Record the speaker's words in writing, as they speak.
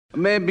A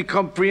man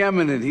become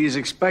preeminent, he is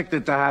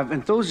expected to have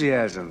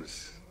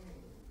enthusiasms.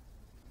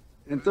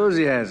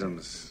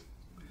 Enthusiasms.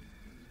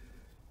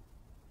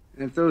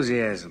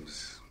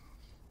 Enthusiasms.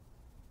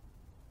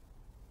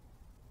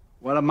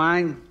 What are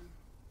mine?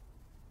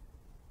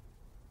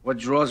 What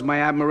draws my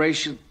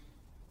admiration?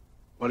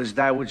 What is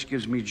that which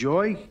gives me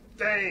joy?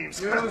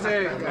 James.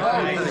 Music.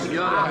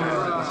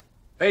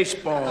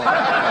 Baseball.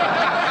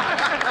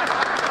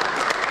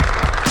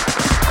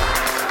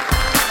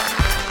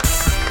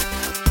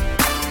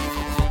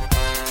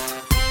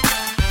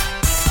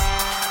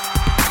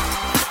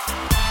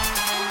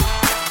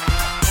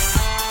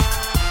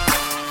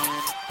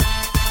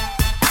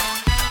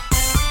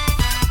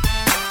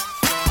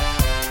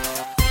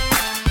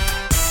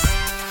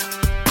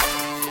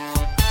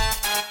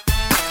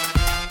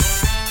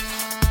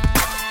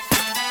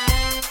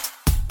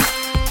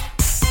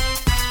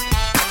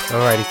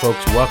 Alrighty,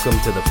 folks, welcome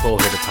to the Pull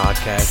Hitter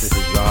Podcast. This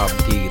is Rob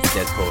D, the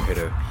Dead Pull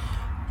Hitter,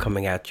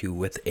 coming at you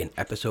with an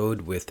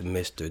episode with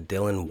Mr.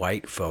 Dylan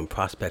White from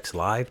Prospects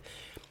Live.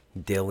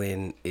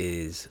 Dylan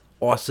is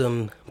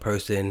awesome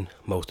person,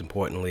 most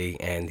importantly,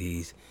 and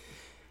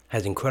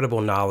has incredible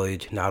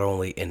knowledge, not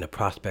only in the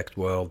prospects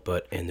world,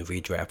 but in the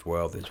redraft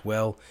world as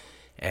well.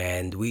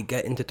 And we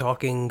get into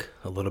talking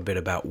a little bit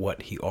about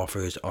what he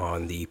offers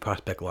on the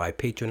Prospect Live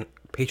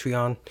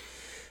Patreon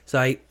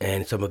site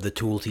and some of the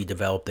tools he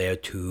developed there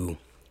to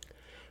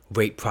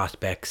rate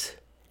prospects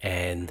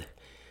and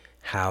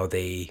how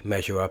they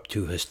measure up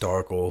to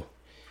historical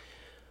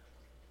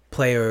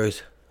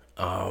players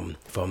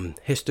from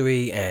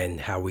history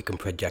and how we can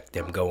project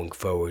them going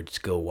forward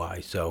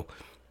skill-wise. So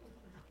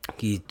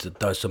he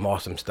does some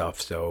awesome stuff.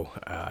 So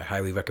I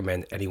highly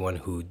recommend anyone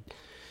who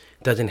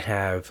doesn't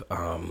have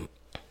a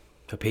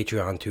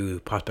Patreon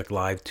to Prospect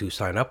Live to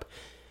sign up.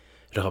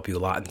 It'll help you a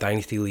lot in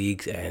dynasty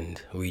leagues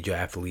and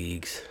redraft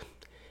leagues,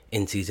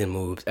 in-season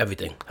moves,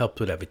 everything. Helps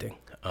with everything.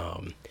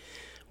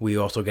 We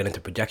also get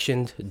into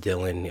projections.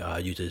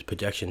 Dylan uses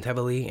projections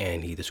heavily,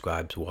 and he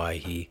describes why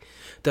he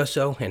does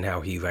so and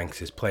how he ranks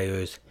his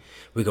players.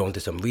 We go into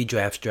some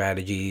redraft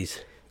strategies,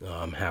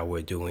 how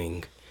we're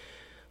doing,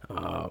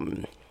 how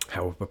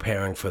we're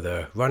preparing for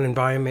the run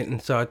environment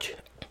and such,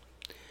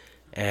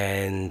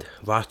 and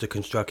roster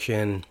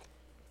construction.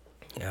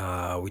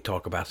 We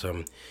talk about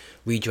some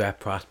redraft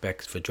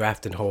prospects for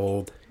draft and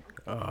hold.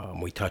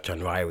 We touch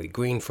on Riley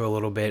Green for a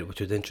little bit,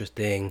 which was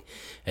interesting,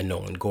 and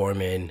Nolan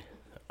Gorman.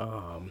 We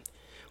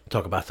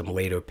talk about some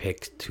later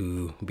picks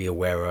to be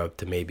aware of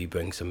to maybe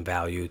bring some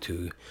value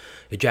to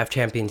the draft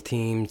champions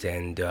teams,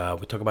 and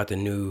we talk about the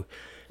new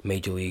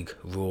Major League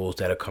rules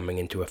that are coming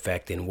into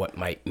effect and what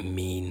might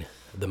mean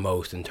the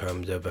most in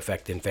terms of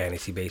affecting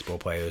fantasy baseball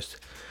players.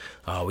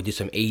 We do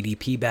some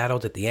ADP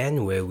battles at the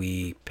end where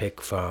we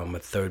pick from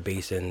third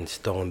base and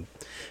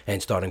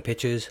starting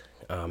pitchers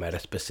at a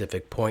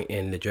specific point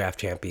in the draft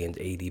champions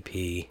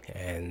ADP.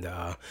 And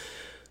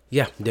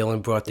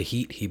Dylan brought the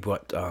heat. He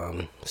brought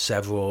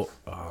several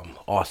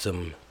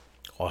awesome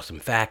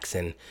facts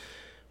and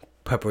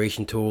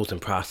preparation tools and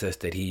process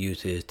that he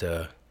uses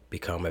to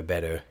become a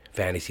better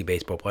fantasy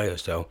baseball player.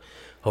 So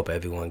hope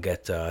everyone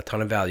gets a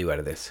ton of value out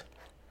of this.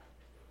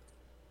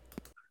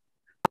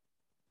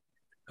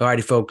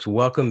 Alrighty, folks,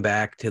 welcome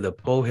back to the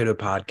Pull Hitter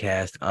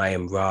Podcast. I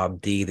am Rob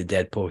D, the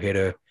Dead Pull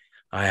Hitter.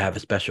 I have a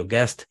special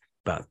guest,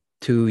 about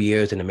 2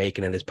 years in the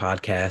making of this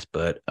podcast,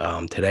 but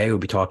today we'll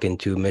be talking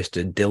to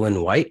Mr.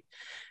 Dylan White.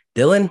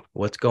 Dylan,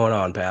 what's going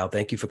on, pal?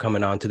 Thank you for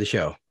coming on to the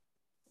show.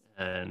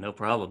 No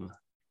problem.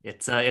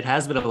 It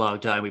has been a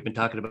long time. We've been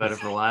talking about it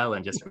for a while,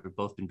 and just we've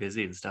both been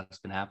busy and stuff's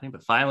been happening,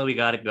 but finally we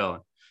got it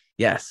going.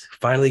 Yes,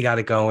 finally got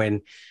it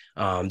going.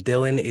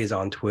 Dylan is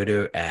on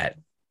Twitter at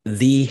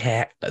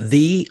the_arrival.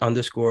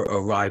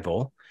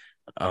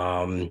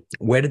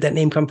 Where did that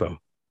name come from?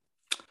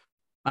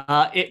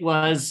 It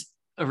was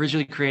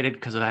originally created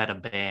because I had a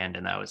band,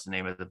 and that was the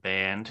name of the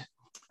band.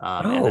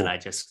 And then I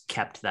just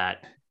kept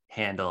that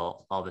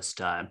handle all this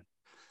time.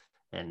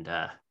 And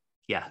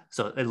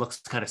so it looks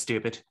kind of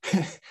stupid.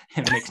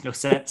 It makes no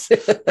sense,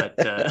 but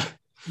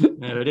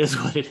no, it is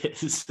what it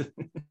is.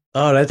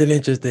 Oh, that's an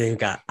interesting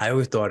guy. I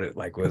always thought it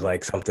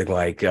was something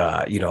like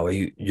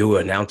you were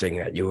announcing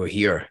that you were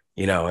here,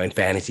 in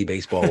fantasy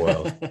baseball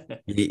world.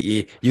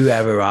 you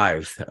have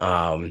arrived.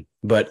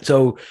 But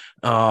so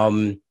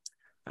I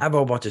have a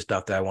whole bunch of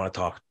stuff that I want to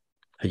talk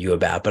to you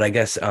about, but I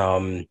guess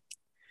I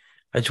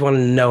just want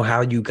to know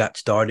how you got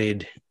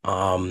started,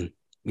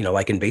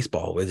 like in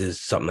baseball. Was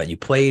this something that you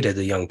played as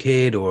a young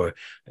kid or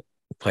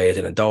play as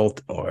an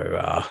adult,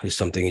 or is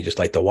something you just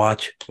like to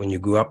watch when you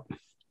grew up?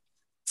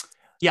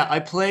 Yeah,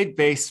 I played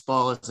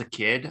baseball as a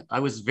kid.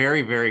 I was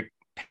very, very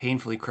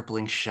painfully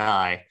crippling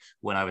shy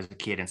when I was a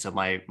kid. And so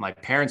my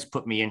parents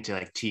put me into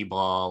like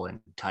T-ball and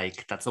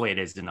tyke. That's the way it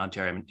is in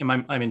Ontario.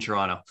 I'm in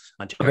Toronto,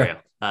 Ontario.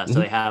 Okay. So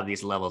they have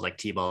these levels like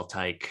T-ball,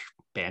 tyke,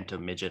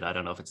 bantam, midget. I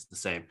don't know if it's the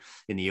same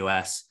in the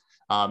US.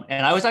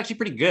 And I was actually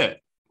pretty good.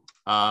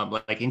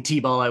 Like in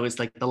T-ball, I was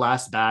like the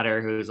last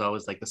batter who was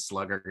always like the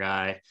slugger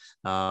guy.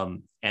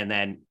 And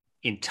then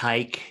in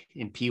Tyke,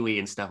 in Pee Wee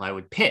and stuff, I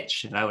would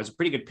pitch, and I was a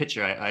pretty good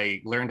pitcher.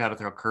 I learned how to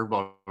throw a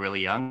curveball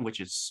really young, which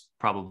is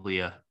probably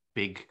a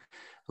big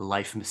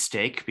life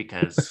mistake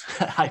because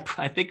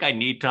I think I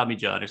need Tommy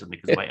John or something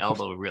because my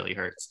elbow really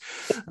hurts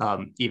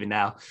even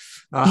now.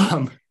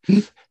 And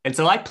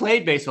so I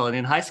played baseball, and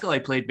in high school I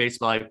played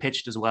baseball. I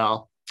pitched as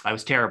well. I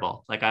was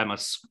terrible. Like I'm a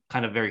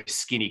kind of very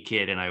skinny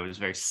kid, and I was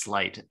very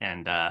slight,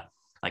 and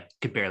like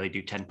could barely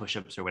do 10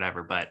 push-ups or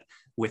whatever. But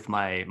with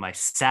my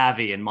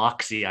savvy and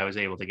moxie, I was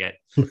able to get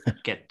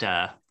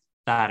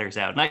batters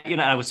out.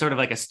 And I was sort of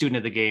like a student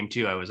of the game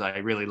too. I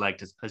really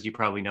liked, as you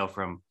probably know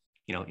from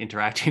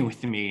interacting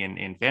with me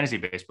in fantasy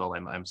baseball,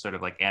 I'm sort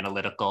of like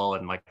analytical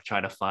and like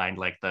try to find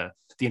like the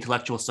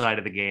intellectual side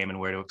of the game and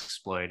where to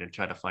exploit and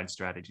try to find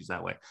strategies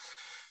that way.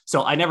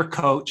 So I never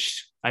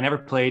coached. I never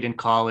played in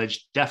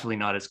college. Definitely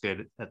not as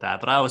good at that.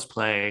 But I always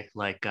play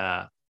like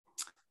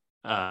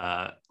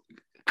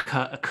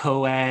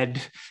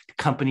co-ed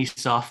company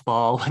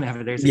softball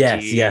whenever there's a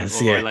team,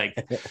 or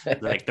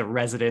like the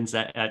residents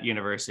at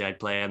university. I'd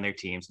play on their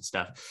teams and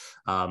stuff.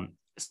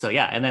 So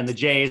yeah, and then the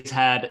Jays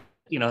had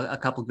a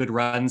couple good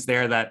runs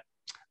there that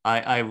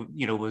I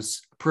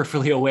was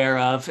peripherally aware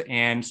of,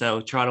 and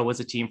so Toronto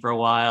was a team for a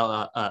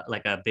while,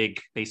 like a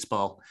big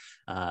baseball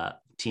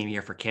team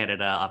here for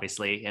Canada,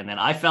 obviously. And then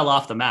I fell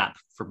off the map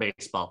for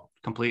baseball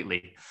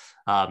completely.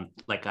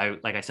 Like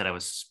I said, I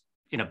was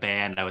in a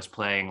band. I was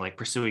playing, like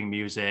pursuing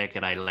music,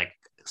 and I like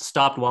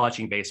stopped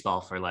watching baseball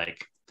for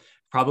like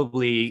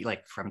probably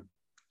like from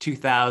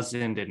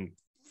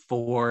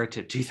 2004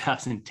 to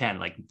 2010,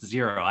 like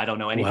zero. I don't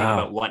know anything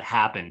about what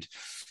happened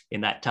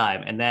in that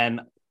time. And then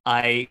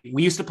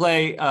we used to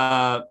play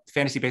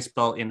fantasy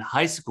baseball in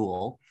high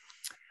school.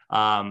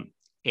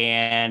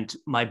 And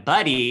my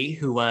buddy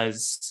who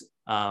was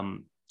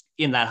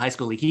in that high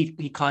school league,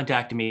 he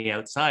contacted me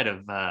outside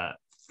of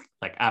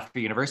like after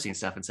university and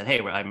stuff and said,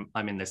 hey,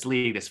 I'm in this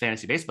league, this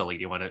fantasy baseball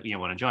league. You want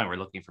to join? We're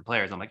looking for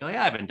players. I'm like, oh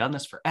yeah, I haven't done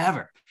this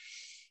forever.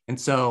 And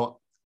so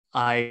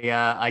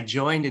I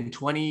joined in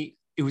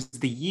it was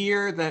the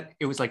year that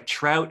it was like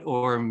Trout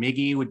or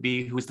Miggy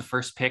who was the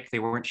first pick. They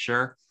weren't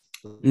sure.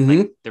 Mm-hmm.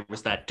 Like, there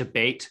was that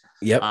debate.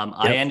 Yep.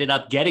 I ended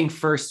up getting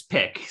first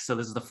pick. So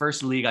this is the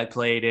first league I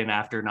played in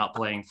after not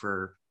playing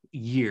for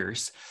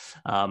years.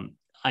 I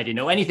didn't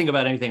know anything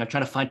about anything. I'm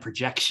trying to find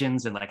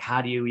projections and like,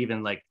 how do you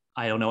even like,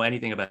 I don't know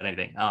anything about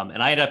anything.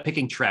 And I ended up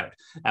picking Trout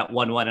at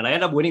 1-1, and I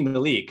ended up winning the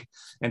league.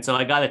 And so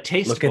I got a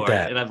taste for it.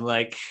 And I'm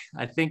like,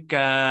 I think,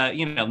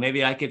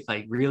 maybe I could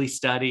like really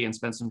study and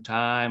spend some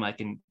time. I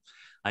can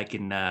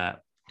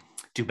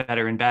do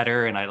better and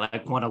better. And I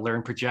like want to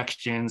learn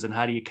projections and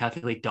how do you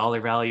calculate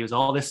dollar values,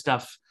 all this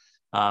stuff.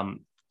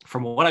 From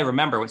what I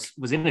remember was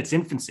in its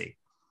infancy.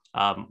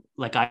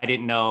 Like I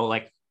didn't know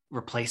like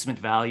replacement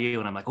value,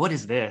 and I'm like, what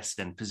is this?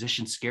 And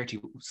position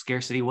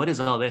scarcity, what is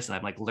all this? And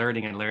I'm like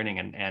learning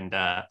and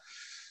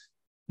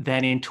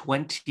then in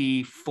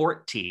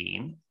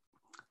 2014,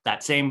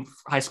 that same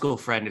high school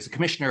friend is a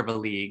commissioner of a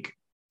league.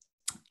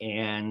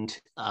 And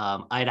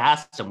I'd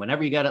asked him,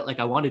 whenever you got it, like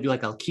I want to do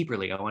like a keeper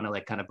league, I want to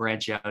like kind of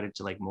branch out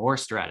into like more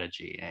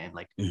strategy and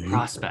like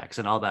prospects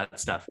and all that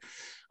stuff.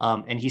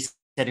 And he said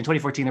in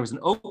 2014 there was an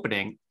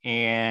opening,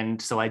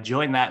 and so I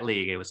joined that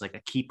league. It was like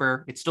a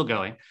keeper. It's still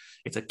going.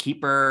 It's a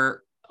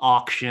keeper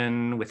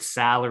auction with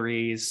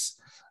salaries.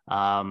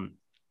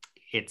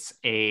 It's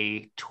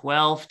a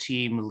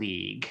 12-team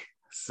league,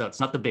 so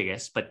it's not the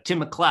biggest. But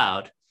Tim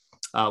McLeod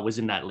was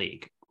in that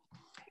league.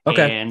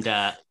 Okay, and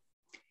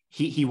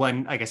he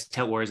won, I guess,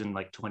 Tout Wars in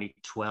like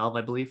 2012,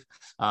 I believe.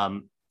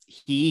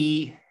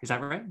 Is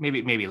that right?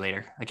 Maybe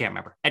later. I can't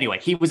remember. Anyway,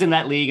 he was in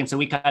that league. And so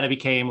we kind of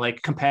became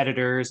like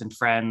competitors and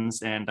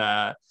friends. And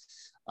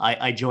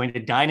I joined a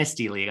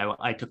dynasty league.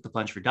 I took the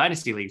plunge for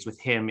dynasty leagues with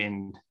him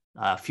in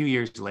a few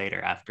years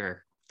later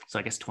after. So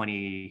I guess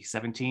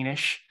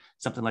 2017-ish,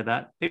 something like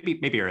that.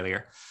 Maybe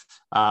earlier.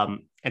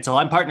 And so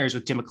I'm partners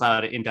with Tim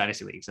McLeod in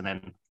dynasty leagues. And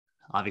then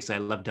obviously I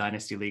love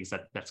dynasty leagues.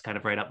 That's kind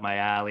of right up my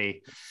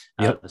alley.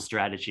 The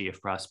strategy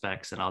of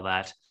prospects and all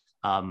that.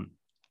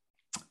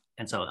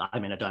 And so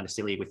I'm in a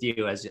dynasty league with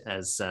you, as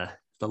the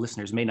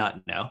listeners may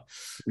not know.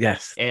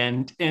 Yes.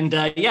 And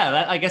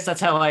I guess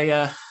that's how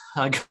I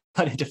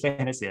got into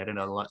fantasy. I don't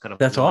know, a lot kind of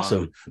that's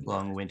awesome.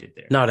 Long-winded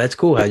there. No, that's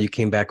cool how you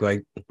came back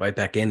right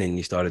back in and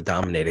you started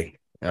dominating.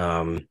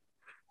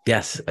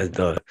 Yes,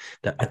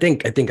 I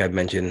think I've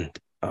mentioned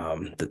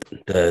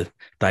the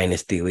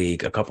dynasty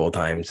league a couple of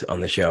times on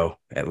the show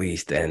at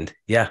least. And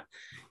yeah,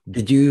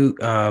 did you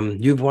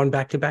you've won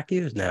back-to-back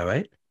years now,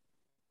 right?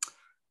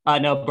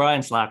 No,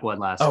 Brian Slack won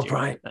last year.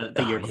 Brian.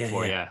 The year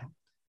before, yeah.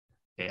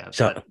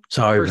 So,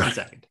 sorry, first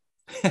and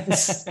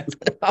second.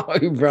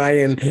 Sorry,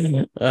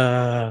 Brian.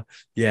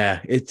 Yeah,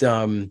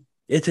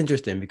 it's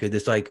interesting because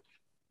it's like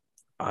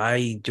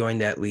I joined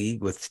that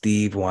league with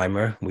Steve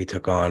Weimer. We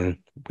took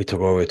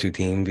over 2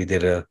 teams. We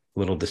did a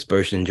little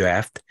dispersion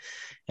draft,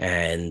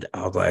 and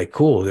I was like,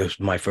 cool. This was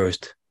my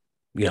first,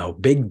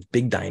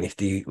 big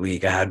dynasty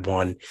league. I had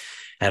one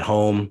at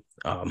home.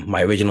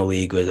 My original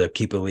league was a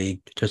keeper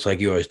league, just like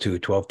yours too,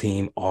 12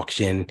 team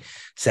auction,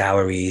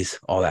 salaries,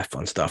 all that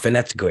fun stuff. And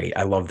that's great.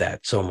 I love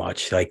that so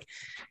much. Like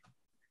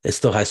it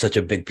still has such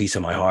a big piece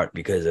of my heart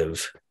because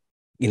of,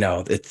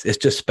 it's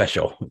just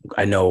special.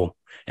 I know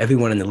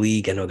everyone in the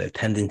league. I know their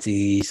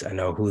tendencies. I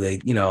know who they,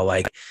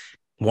 like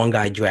one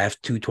guy drafts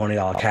two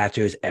 $20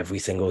 catchers every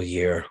single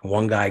year.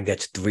 One guy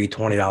gets three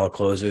 $20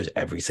 closers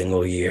every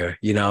single year,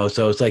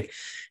 So it's like,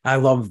 I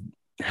love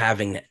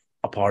having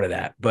a part of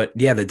that. But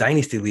yeah, the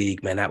Dynasty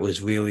League, man, that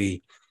was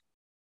really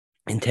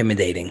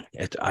intimidating.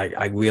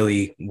 I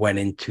really went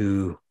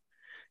into,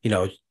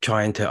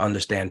 trying to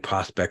understand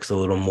prospects a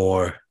little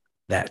more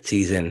that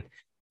season.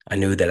 I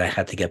knew that I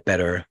had to get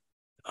better,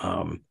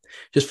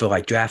 just for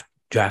like draft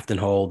and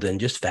hold and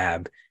just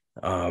fab.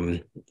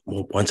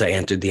 Once I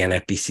entered the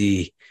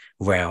NFBC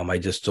realm, I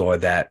just saw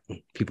that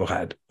people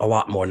had a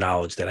lot more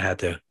knowledge that I had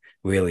to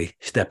really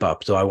step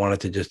up. So I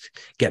wanted to just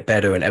get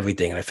better in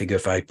everything. And I figure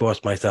if I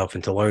force myself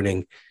into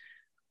learning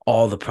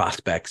all the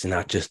prospects and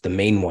not just the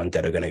main ones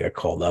that are going to get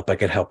called up, I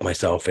could help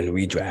myself in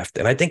redraft.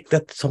 And I think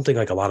that's something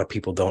like a lot of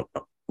people don't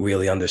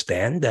really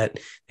understand, that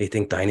they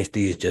think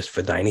Dynasty is just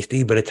for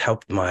Dynasty, but it's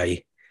helped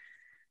my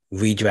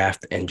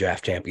redraft and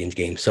draft champions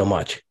game so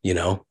much,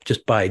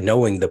 just by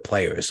knowing the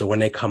players. So when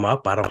they come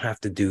up, I don't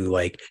have to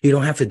do you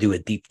don't have to do a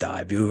deep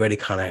dive. You already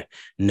kind of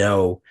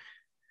know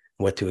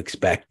what to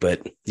expect.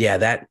 But yeah,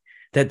 that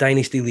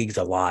Dynasty league's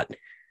a lot.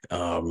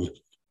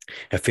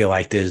 I feel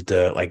like there's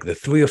the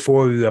 3 or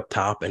 4 of you up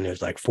top, and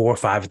there's like 4 or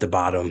 5 at the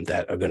bottom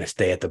that are going to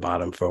stay at the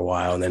bottom for a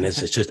while. And then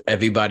it's just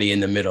everybody in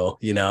the middle,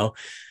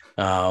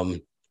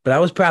 but I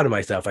was proud of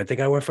myself. I think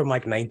I went from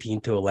like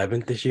 19 to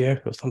 11th this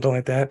year or something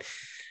like that.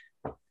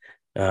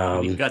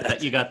 You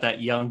got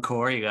that young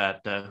core. You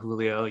got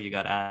Julio. You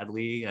got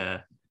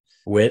Adley.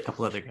 Witt, a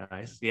couple other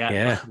guys.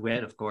 Yeah.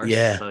 Witt, of course.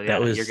 Yeah, so yeah,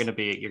 you're gonna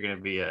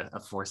be a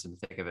force in the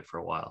thick of it for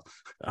a while.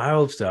 I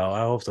hope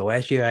so.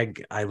 Last year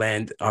I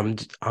land. I'm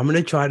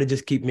gonna try to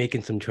just keep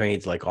making some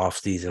trades like off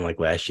season, like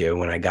last year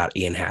when I got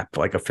Ian Happ,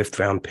 like a 5th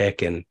round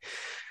pick, and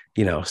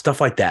stuff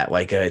like that.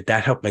 Like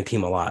that helped my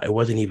team a lot. It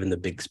wasn't even the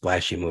big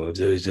splashy moves.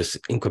 It was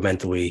just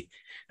incrementally.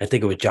 I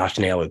think it was Josh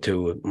Naylor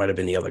too. It might have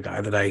been the other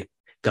guy that I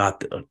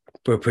got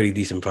for a pretty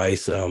decent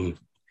price.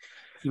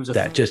 He was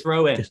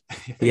throw in.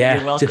 Yeah,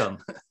 you're welcome.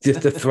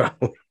 Just a throw.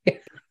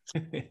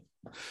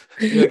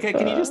 Okay,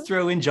 can you just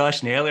throw in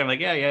Josh Naylor? I'm like,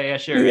 yeah,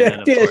 sure.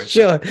 Yeah,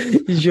 sure.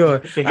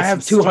 I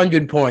have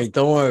 200 points.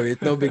 Don't worry,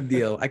 it's no big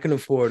deal. I can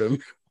afford them.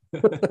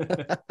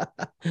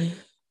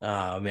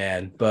 Oh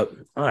man, but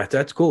all right,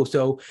 that's cool.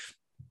 So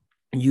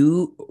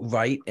you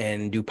write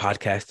and do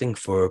podcasting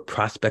for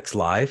Prospects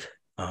Live,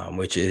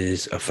 which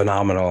is a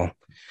phenomenal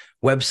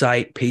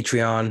website,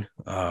 Patreon.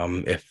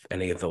 If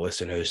any of the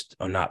listeners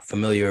are not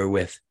familiar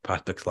with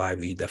Prospects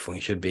Live, you definitely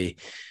should be.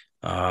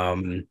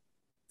 I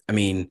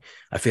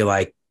feel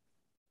like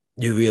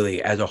you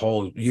really, as a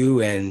whole,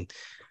 you and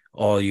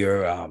all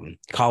your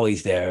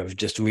colleagues there have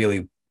just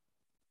really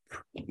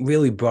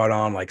brought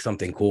on like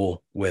something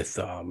cool with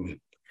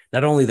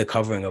not only the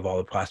covering of all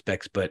the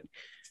prospects, but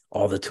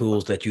all the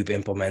tools that you've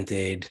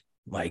implemented,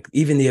 like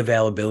even the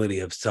availability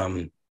of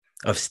some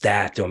of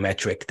stats or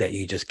metric that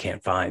you just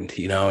can't find,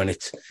 and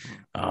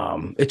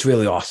it's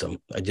really awesome.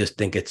 I just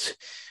think it's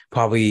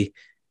probably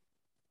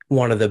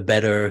one of the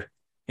better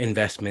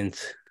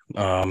investments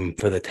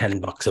for the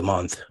 $10 a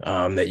month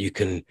that you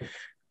can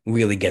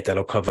really get,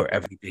 that'll cover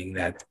everything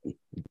that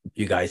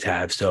you guys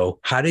have. So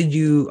how did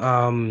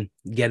you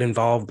get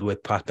involved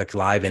with Prospects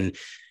Live? And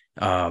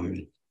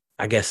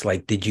I guess,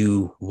 like, did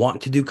you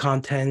want to do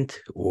content,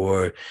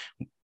 or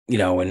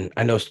and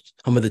I know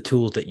some of the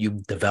tools that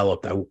you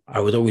developed, I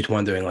was always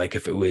wondering, like,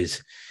 if it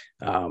was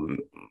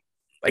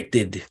like,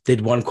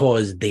 did one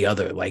cause the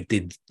other? Like,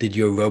 did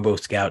your Robo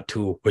Scout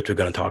tool, which we're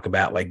going to talk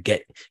about, like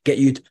get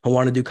you to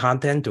want to do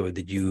content, or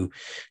did you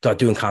start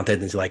doing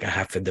content and say, like, I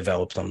have to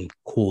develop some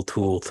cool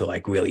tool to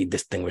like really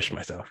distinguish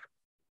myself?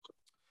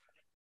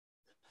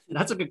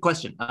 That's a good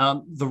question.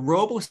 The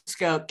Robo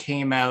Scout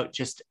came out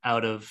just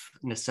out of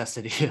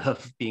necessity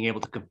of being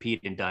able to compete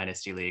in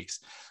dynasty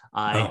leagues.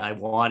 I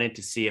wanted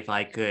to see if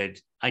I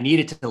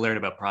needed to learn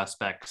about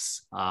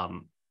prospects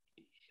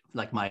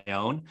like my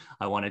own.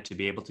 I wanted to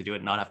be able to do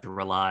it, not have to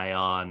rely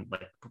on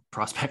like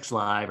Prospects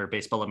Live or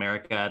Baseball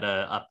America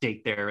to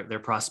update their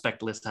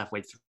prospect list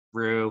halfway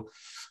through.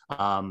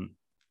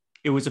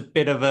 It was a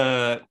bit of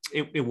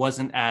it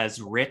wasn't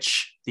as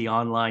rich, the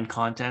online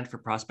content for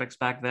prospects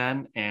back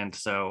then. And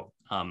so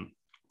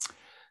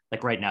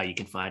like right now you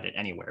can find it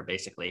anywhere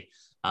basically.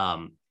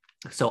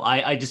 So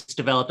I just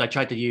I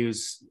tried to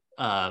use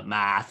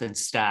math and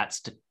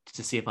stats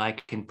to see if I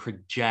can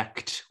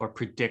project or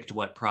predict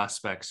what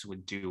prospects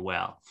would do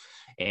well.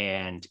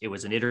 And it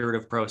was an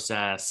iterative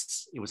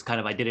process. It was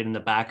I did it in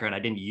the background. I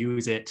didn't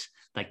use it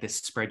like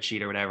this spreadsheet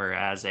or whatever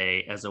as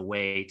a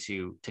way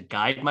to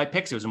guide my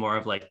picks. It was more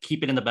of like,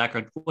 keep it in the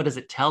background. What does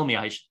it tell me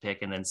I should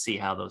pick? And then see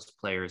how those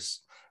players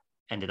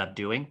ended up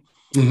doing.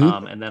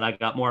 Mm-hmm. And then I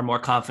got more and more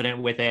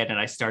confident with it, and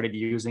I started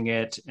using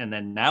it. And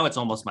then now it's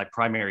almost my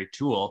primary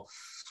tool.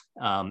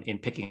 in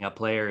picking up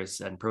players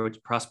and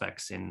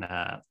prospects in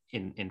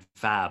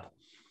Fab.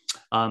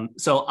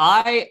 So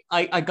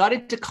I got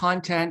into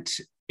content.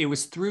 It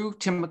was through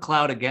Tim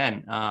McLeod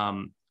again,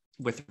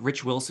 with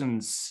Rich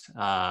Wilson's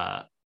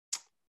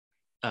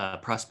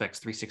Prospects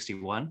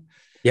 361.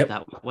 Yep.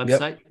 That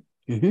website.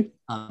 Yep.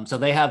 Mm-hmm. So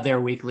they have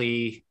their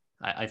weekly.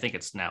 I think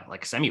it's now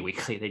like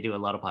semi-weekly. They do a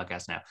lot of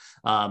podcasts now.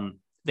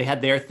 They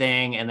had their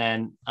thing, and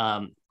then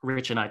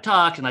Rich and I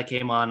talked, and I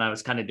came on. I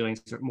was kind of doing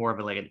more of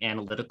like an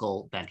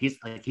analytical bent.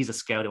 He's a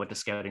scout who went to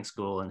scouting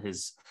school, and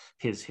his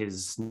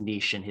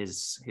niche and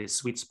his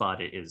sweet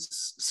spot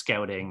is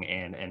scouting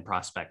and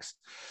prospects.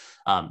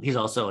 He's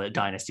also a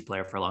dynasty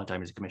player for a long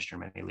time. He's a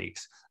commissioner in many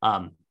leagues.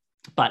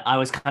 But I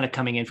was kind of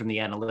coming in from the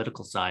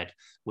analytical side,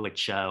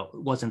 which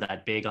wasn't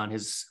that big on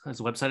his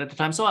website at the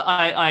time. So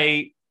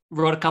I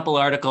wrote a couple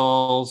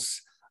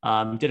articles,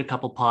 did a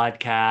couple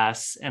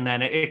podcasts, and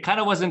then it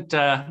kind of wasn't.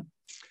 I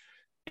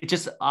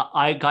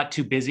got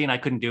too busy and I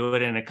couldn't do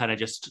it, and it kind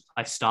of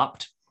I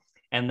stopped.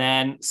 And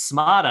then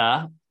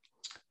Smada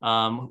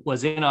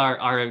was in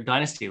our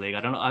dynasty league.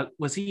 I don't know.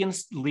 Was he in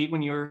the league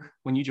when you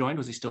joined?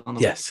 Was he still on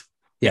the Yes. league?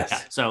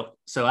 Yes. Yeah.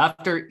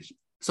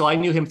 So I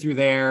knew him through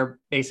there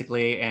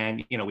basically.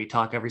 And, we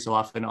talk every so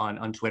often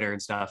on Twitter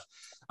and stuff.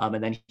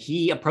 And then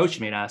he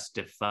approached me and asked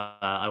if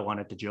I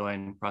wanted to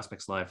join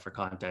Prospects Live for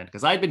content,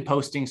 because I'd been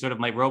posting sort of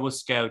my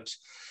RoboScout.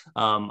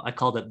 I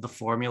called it the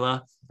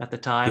formula at the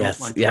time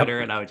on Twitter.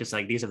 Yep. And I was just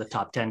like, these are the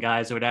top 10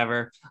 guys or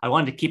whatever. I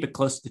wanted to keep it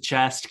close to the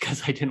chest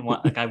because I didn't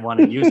want, I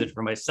wanted to use it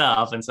for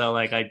myself. And so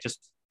I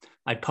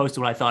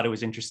posted what I thought it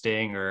was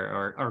interesting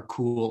or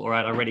cool, or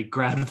I'd already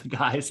grabbed the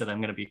guys that I'm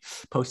going to be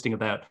posting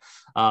about.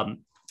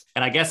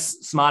 And I guess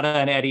Smada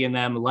and Eddie and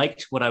them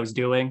liked what I was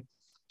doing,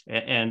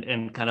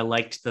 and kind of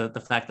liked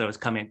the fact that I was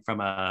coming from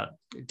a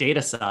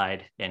data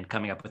side and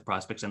coming up with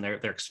prospects. And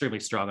they're extremely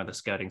strong on the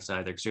scouting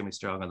side. They're extremely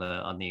strong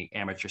on the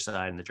amateur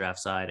side and the draft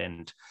side.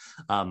 And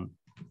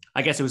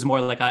I guess it was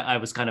more like I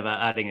was kind of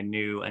adding a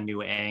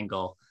new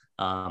angle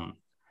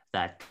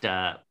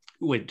that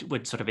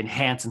would sort of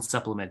enhance and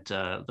supplement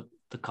the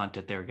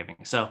content they were giving.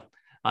 So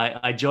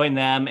I joined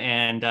them,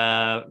 and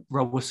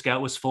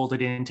RoboScout was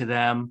folded into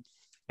them.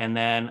 And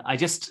then I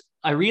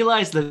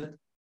realized that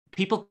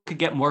people could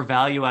get more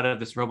value out of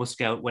this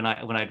RoboScout when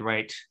I'd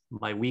write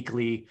my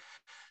weekly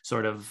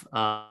sort of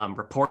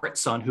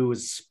reports on who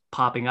was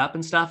popping up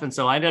and stuff. And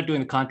so I ended up doing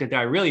the content there.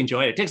 I really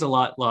enjoyed it. It takes a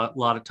lot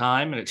of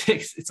time, and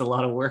it's a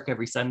lot of work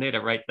every Sunday to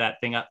write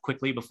that thing up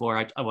quickly before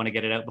I want to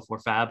get it out before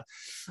Fab,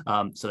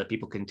 so that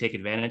people can take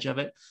advantage of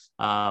it.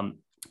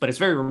 But it's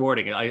very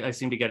rewarding. I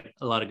seem to get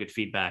a lot of good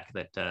feedback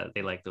that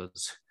they like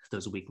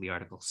those weekly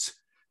articles.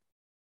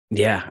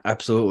 Yeah,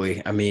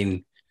 absolutely. I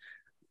mean,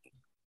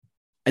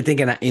 I think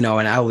in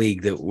our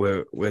league that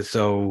we're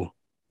so,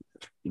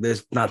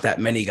 there's not that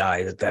many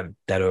guys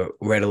that are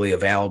readily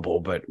available,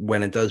 but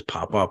when it does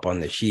pop up on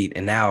the sheet,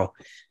 and now,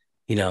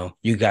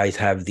 you guys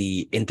have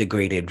the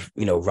integrated,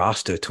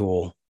 roster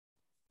tool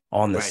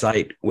on the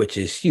site, which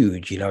is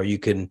huge. You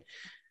can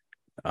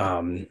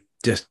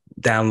just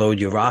download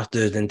your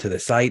rosters into the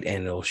site,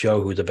 and it'll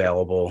show who's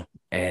available,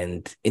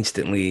 and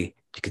instantly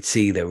you could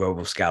see the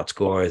RoboScout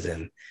scores.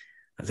 And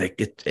I think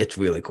it's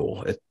really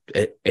cool.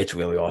 It's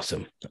really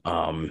awesome.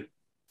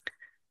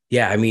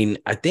 Yeah, I mean,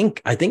 I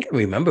think I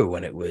remember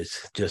when it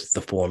was just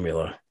the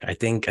formula. I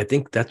think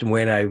that's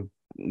when I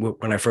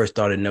first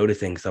started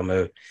noticing some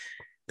of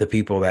the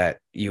people that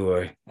you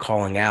were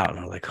calling out, and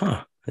I was like,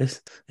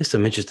 this is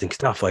some interesting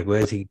stuff. Like,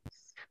 where's he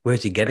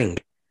getting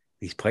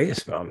these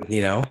players from?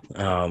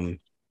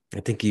 I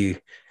think you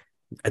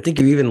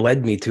even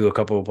led me to a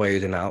couple of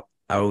players in our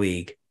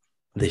league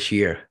this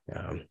year.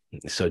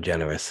 So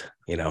generous,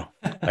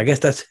 I guess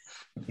that's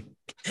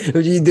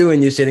what you do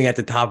when you're sitting at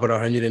the top at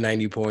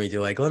 190 points.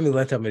 You're like, let me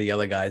let some of the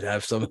other guys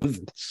have some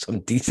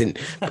decent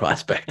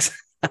prospects.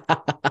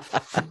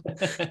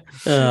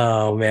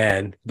 Oh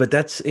man. But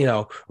that's,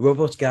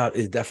 RoboScout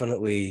is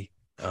definitely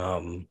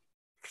awesome.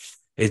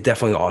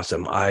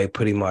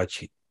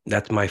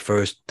 That's my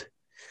first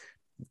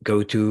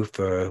go-to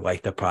for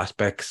like the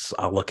prospects.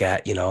 I'll look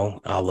at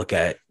that. I'll look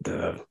at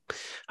the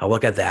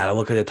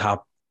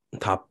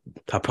top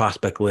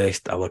prospect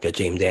list. I'll look at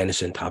James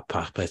Anderson top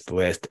prospect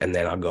list, and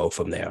then I'll go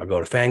from there. I'll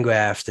go to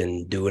Fangraphs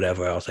and do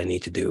whatever else I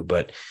need to do.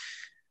 But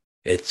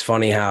it's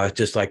funny how it's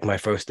just like my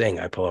first thing.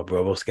 I pull up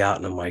RoboScout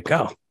and I'm like,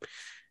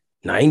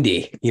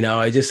 90.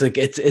 I just like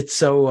it's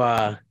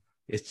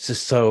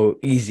just so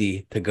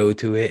easy to go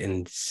to it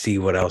and see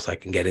what else I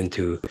can get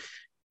into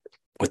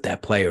with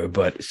that player.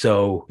 But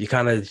so you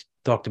kind of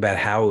talked about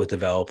how it was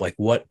developed, like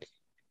what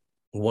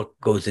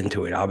goes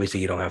into it.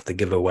 Obviously you don't have to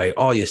give away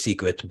all your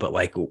secrets, but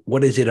like,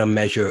 what is it a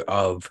measure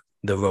of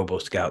the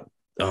RoboScout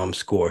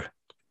score?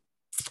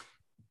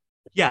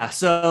 Yeah.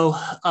 So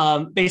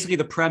basically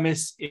the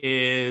premise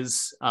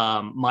is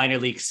minor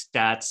league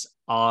stats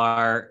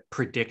are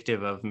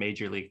predictive of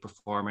major league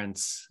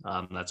performance.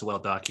 That's well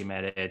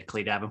documented.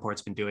 Clay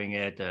Davenport's been doing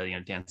it.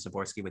 Dan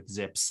Zaborski with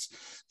Zips.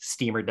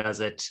 Steamer does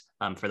it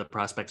for the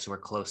prospects who are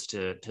close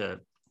to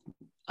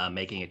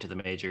making it to the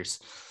majors,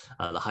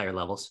 the higher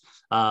levels.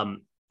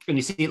 And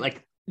you see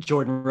like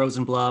Jordan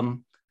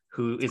Rosenblum,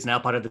 who is now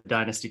part of the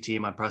Dynasty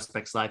team on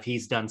Prospects Live.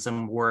 He's done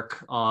some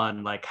work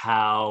on like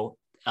how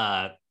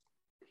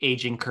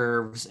aging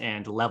curves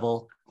and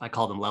level, I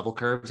call them level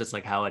curves. It's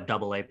like how a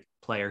double A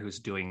player who's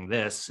doing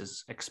this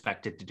is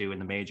expected to do in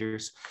the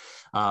majors.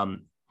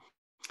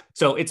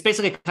 So it's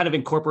basically kind of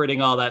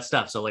incorporating all that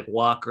stuff. So like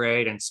walk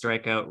rate and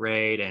strikeout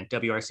rate and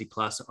WRC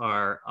plus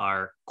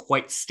are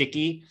quite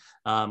sticky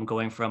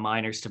going from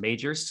minors to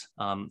majors.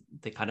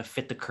 They kind of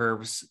fit the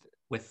curves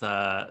with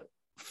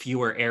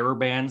fewer error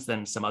bands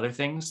than some other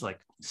things like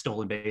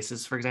stolen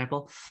bases, for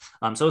example.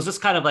 So it's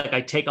just kind of like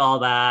I take all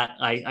that,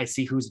 I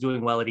see who's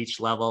doing well at each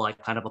level. I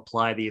kind of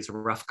apply these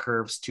rough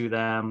curves to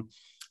them.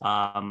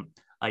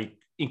 I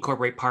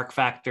incorporate park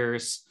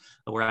factors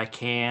where I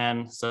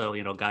can. So,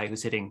 guy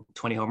who's hitting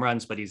 20 home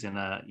runs, but he's in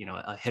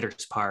a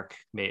hitter's park,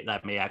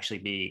 that may actually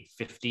be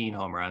 15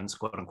 home runs,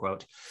 quote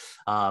unquote.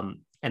 And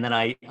then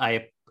I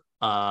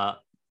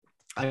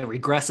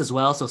regress as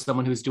well. So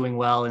someone who's doing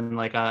well in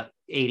like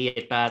 80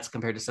 at bats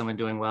compared to someone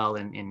doing well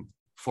in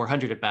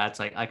 400 at bats,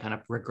 I kind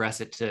of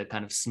regress it to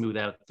kind of smooth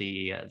out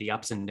the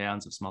ups and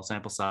downs of small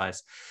sample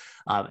size.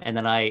 And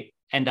then I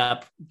end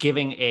up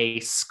giving a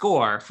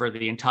score for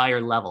the entire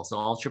level. So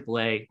all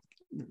AAA,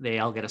 they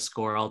all get a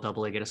score, all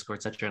AA get a score,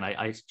 et cetera. And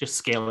I just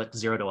scale it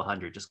 0 to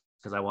 100 just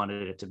because I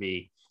wanted it to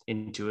be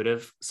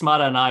intuitive.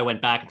 Smada and I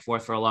went back and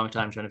forth for a long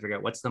time trying to figure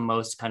out what's the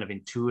most kind of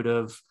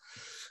intuitive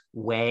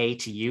way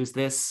to use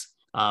this.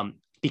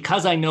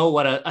 Because I know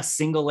what a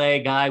single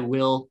A guy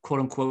will quote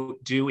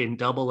unquote do in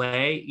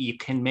AA, you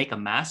can make a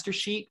master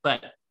sheet,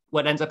 but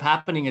what ends up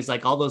happening is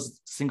like all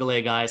those single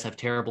A guys have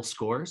terrible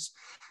scores.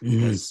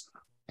 Mm-hmm.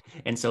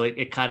 And so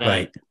it kind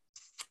of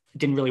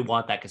didn't really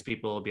want that because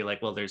people will be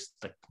like, well, there's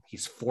like,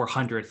 he's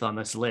 400th on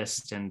this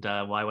list. And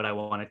why would I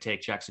want to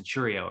take Jackson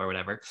Churio or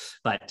whatever?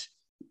 But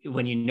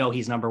when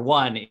he's number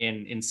one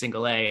in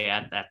single A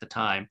at the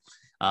time,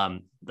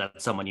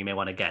 that's someone you may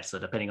want to get. So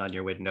depending on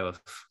your window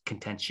of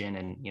contention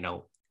and,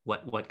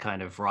 what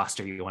kind of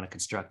roster you want to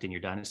construct in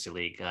your dynasty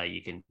league,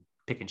 you can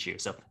pick and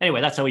choose. So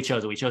anyway, that's how we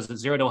chose it. We chose a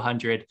 0 to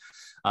 100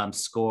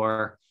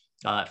 score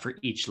for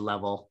each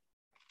level.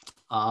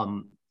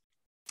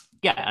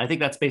 I think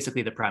that's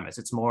basically the premise.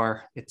 It's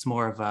more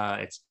of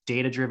it's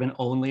data driven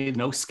only.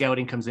 No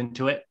scouting comes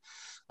into it.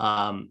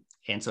 And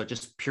so it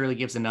just purely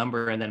gives a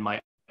number. And then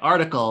my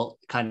article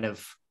kind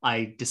of,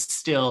 I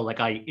distill, like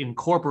I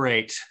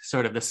incorporate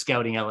sort of the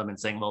scouting element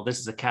saying, well, this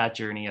is a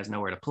catcher and he has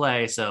nowhere to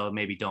play. So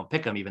maybe don't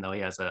pick him, even though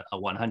he has a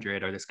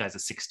 100, or this guy's a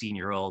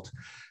 16-year-old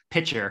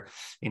pitcher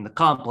in the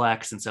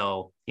complex. And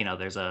so,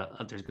 there's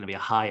going to be a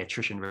high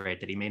attrition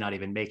rate that he may not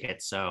even make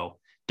it. So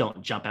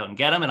don't jump out and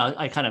get him. And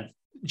I kind of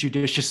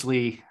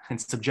judiciously and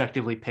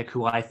subjectively pick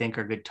who I think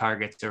are good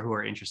targets or who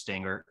are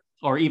interesting,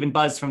 or even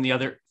buzz from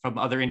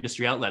other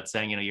industry outlets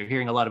saying, you're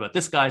hearing a lot about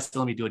this guy, so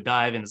let me do a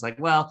dive. And it's like,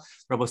 well,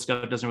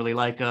 RoboScout doesn't really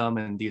like him,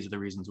 and these are the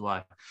reasons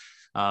why.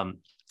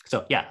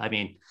 So yeah, I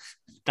mean,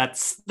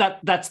 that's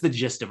the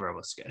gist of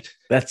RoboScout.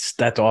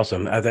 That's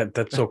awesome.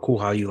 That's so cool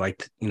how you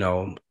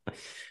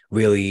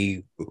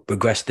really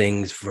regress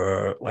things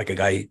for like a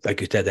guy,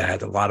 like you said, that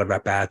has a lot of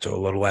at bats or a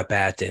little at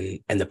bats, and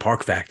the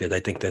park factors.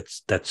 I think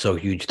that's so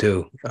huge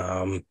too.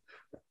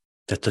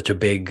 That's such a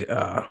big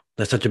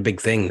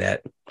thing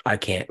that I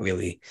can't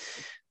really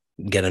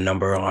get a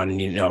number on.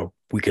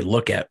 We could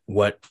look at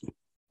what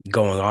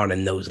going on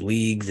in those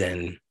leagues,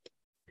 and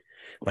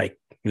like,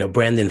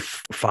 Brandon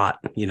Pfaadt,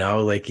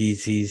 like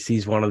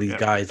he's one of these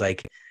guys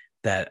like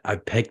that I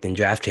picked in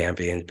draft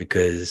champions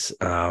because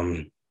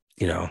I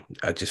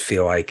just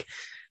feel like,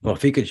 well,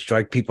 if he could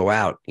strike people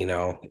out,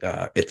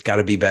 it's got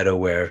to be better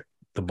where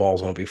the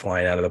balls won't be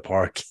flying out of the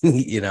park,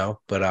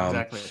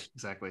 but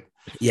exactly.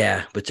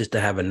 Yeah, but just to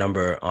have a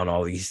number on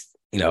all these,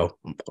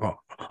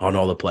 on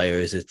all the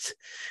players, it's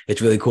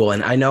really cool.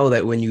 And I know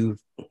that when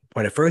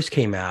it first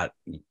came out,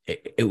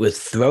 it was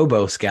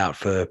Throbo Scout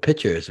for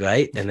pitchers,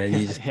 right? And then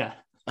you just, yeah.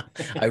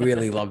 I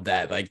really love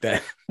that. Like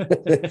that.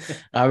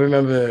 I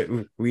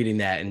remember reading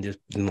that and just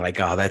being like,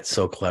 oh, that's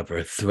so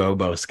clever.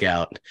 Throbo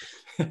Scout.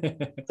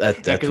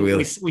 That's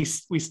really,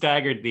 we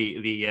staggered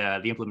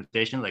the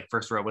implementation. Like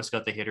first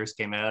RoboScout, the hitters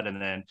came out,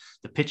 and then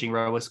the pitching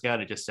RoboScout.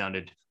 It just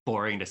sounded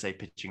boring to say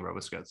pitching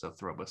RoboScout, so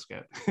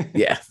RoboScout.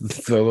 Yeah,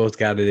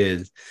 RoboScout it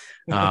is.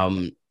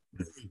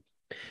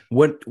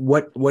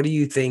 What do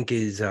you think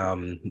is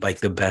like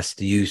the best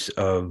use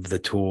of the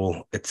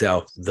tool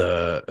itself,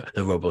 the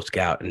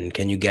RoboScout, and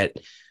can you get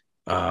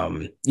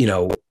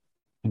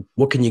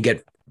what can you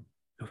get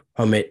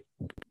from it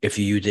if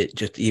you use it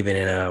just even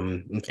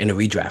in a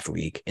redraft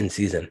league in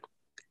season?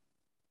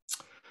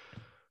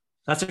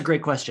 That's a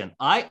great question.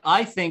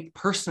 I think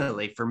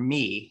personally, for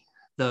me,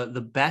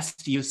 the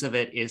best use of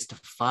it is to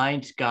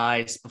find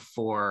guys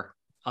before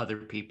other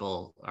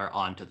people are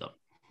onto them.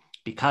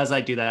 Because I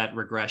do that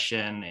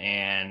regression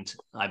and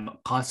I'm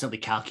constantly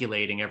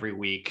calculating every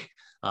week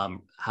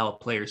how a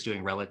player is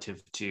doing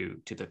relative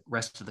to the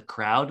rest of the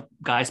crowd,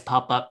 guys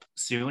pop up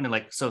soon. And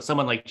like, so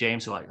someone like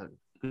James, who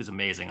who's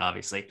amazing,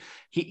 obviously,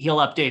 he'll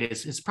update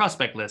his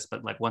prospect list,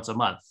 but like once a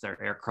month. Or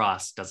Eric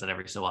Cross does it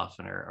every so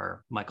often,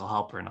 or Michael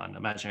Halpern on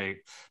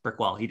Imaginary Brick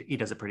Wall. He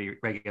does it pretty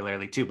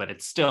regularly too. But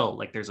it's still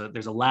like there's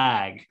a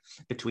lag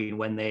between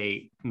when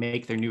they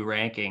make their new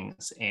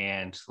rankings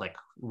and like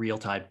real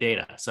time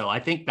data. So I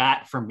think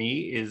that for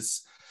me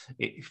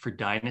for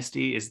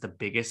Dynasty is the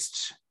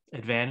biggest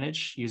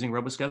advantage using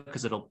RoboScout,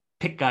 because it'll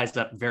pick guys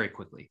up very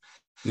quickly.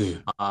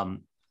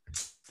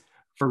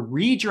 For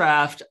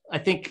redraft, I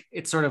think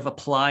it's sort of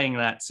applying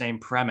that same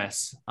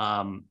premise.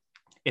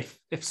 If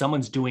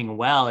someone's doing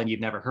well and you've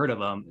never heard of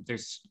them,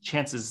 there's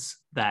chances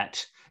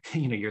that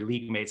your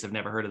league mates have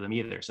never heard of them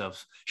either. So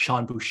if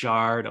Sean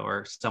Bouchard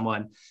or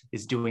someone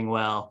is doing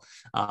well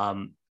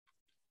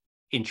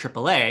in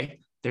AAA,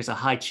 there's a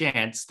high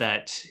chance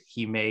that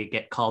he may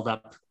get called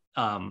up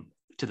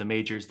to the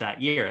majors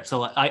that year.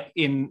 So I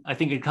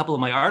think in a couple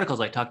of my articles,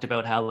 I talked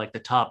about how like the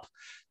top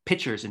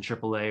pitchers in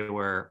AAA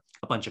were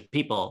a bunch of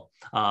people.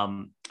 I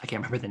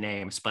can't remember the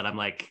names, but I'm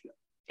like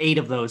 8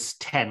 of those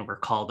 10 were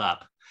called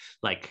up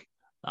like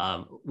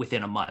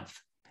within a month,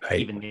 right.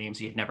 Even names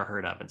you'd never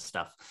heard of and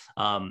stuff.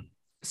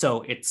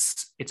 So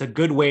it's a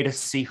good way to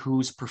see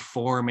who's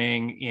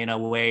performing in a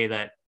way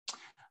that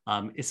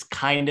is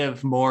kind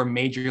of more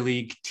major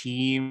league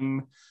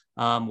team,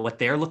 what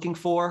they're looking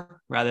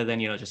for, rather than,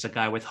 just a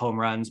guy with home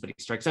runs, but he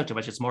strikes out too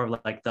much. It's more of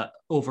like the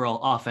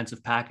overall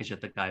offensive package that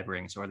the guy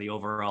brings, or the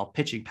overall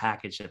pitching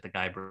package that the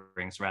guy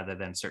brings, rather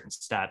than certain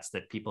stats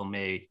that people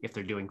may, if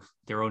they're doing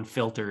their own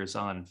filters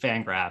on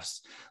Fangraphs,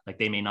 like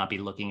they may not be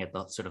looking at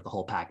the sort of the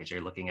whole package.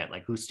 They're looking at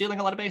like who's stealing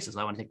a lot of bases.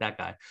 I want to take that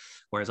guy.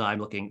 Whereas I'm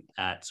looking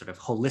at sort of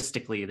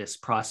holistically, this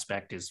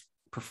prospect is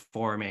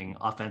performing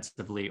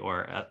offensively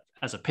or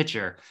as a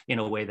pitcher in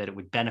a way that it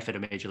would benefit a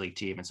major league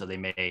team. And so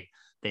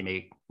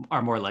they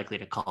are more likely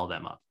to call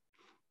them up.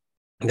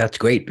 That's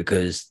great,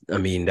 because I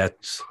mean,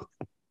 that's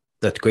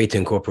great to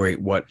incorporate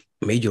what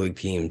major league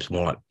teams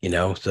want,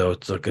 so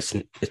it's like it's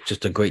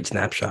just a great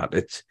snapshot.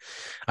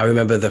 I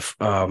remember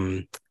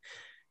the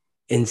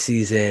in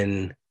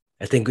season,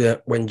 I think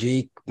when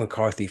Jake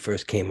McCarthy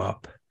first came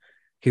up,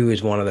 he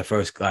was one of the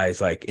first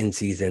guys like in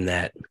season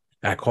that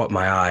I caught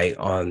my eye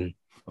on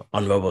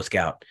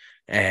RoboScout.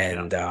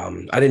 And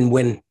I didn't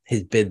win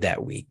his bid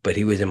that week, but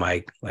he was in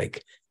my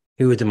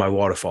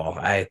waterfall.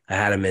 I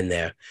had him in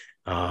there.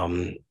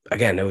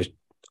 Again, it was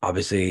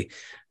obviously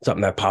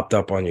something that popped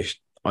up on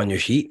your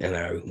sheet, and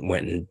I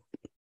went and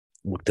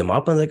looked him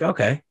up. I was like,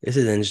 okay, this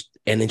is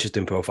an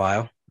interesting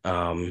profile.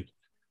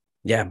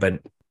 But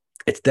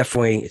it's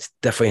definitely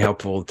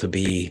helpful to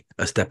be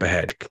a step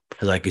ahead.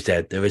 Like you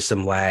said, there is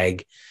some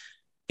lag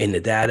in the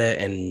data,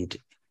 and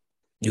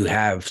you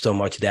have so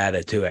much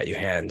data too at your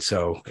hand.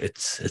 So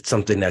it's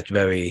something that's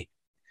very,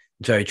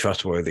 very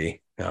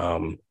trustworthy.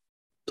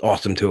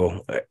 Awesome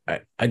tool.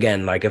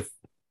 Again, like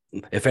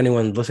if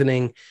anyone's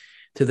listening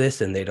to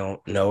this and they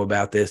don't know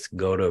about this,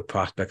 go to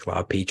Prospect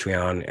Lab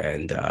Patreon,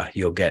 and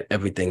you'll get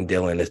everything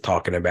Dylan is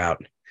talking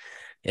about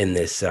in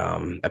this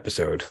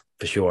episode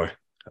for sure.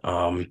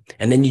 And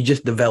then you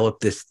just develop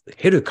this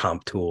hitter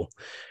comp tool,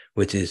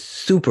 which is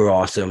super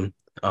awesome.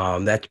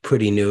 That's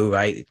pretty new,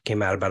 right? It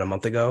came out about a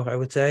month ago, I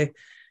would say.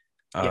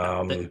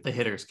 Yeah, the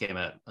hitters came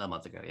out a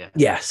month ago. Yeah.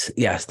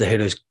 Yes, the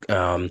hitters.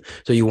 So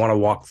you want to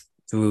walk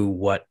through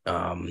what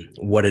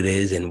it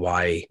is and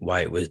why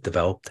it was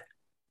developed?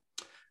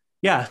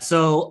 Yeah.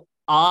 So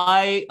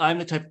I'm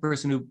the type of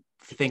person who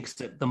thinks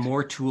that the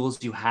more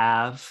tools you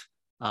have,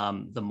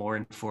 the more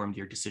informed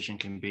your decision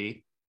can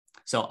be.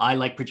 So I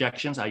like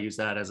projections. I use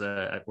that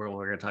we're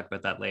going to talk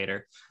about that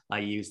later. I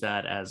use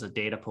that as a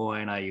data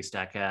point. I use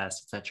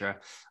StatCast,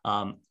 etc.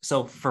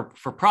 So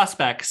for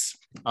prospects,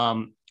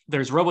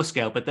 there's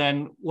RoboScout, but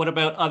then what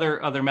about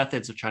other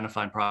methods of trying to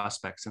find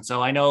prospects? And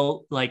so I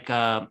know like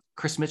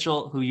Chris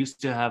Mitchell, who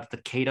used to have the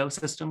Cato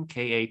system,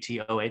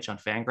 KATOH on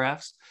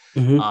Fangraphs.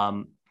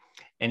 Mm-hmm.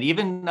 And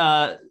even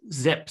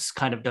Zips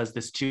kind of does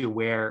this too,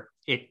 where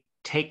it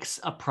takes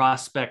a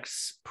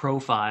prospect's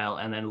profile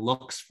and then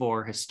looks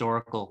for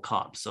historical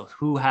comps. So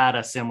who had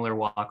a similar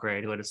walk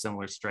rate, who had a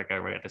similar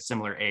strikeout rate, at a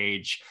similar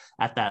age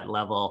at that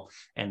level,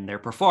 and their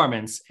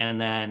performance. And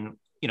then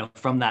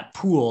from that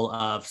pool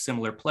of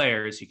similar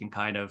players, you can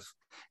kind of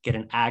get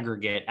an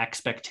aggregate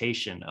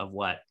expectation of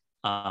what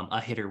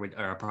a hitter would,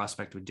 or a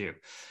prospect would do.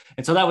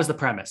 And so that was the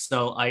premise.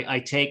 So I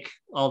take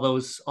all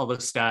those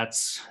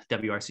stats,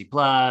 WRC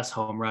plus,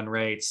 home run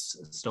rates,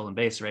 stolen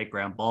base rate,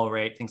 ground ball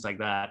rate, things like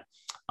that.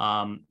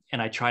 And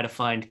I try to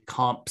find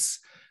comps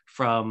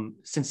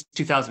since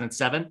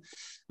 2007.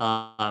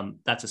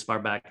 That's as far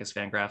back as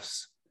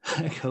Fangraphs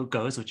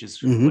goes, which is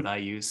mm-hmm. what I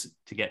use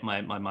to get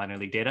my minor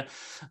league data.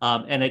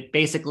 And it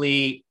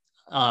basically,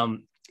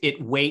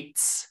 it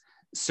weights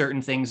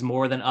certain things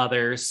more than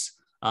others.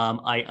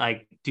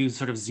 I do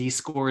sort of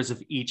Z-scores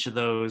of each of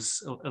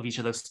those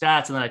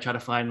stats, and then I try to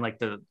find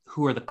like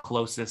who are the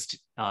closest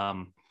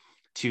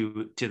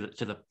to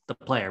the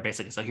player,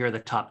 basically. So here are the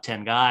top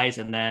 10 guys,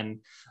 and then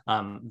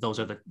those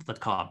are the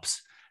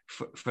comps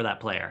for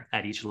that player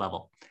at each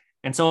level.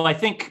 And so I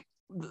think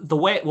the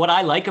way what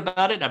I like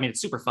about it, I mean,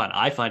 it's super fun.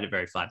 I find it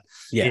very fun.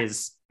 Yeah.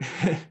 Is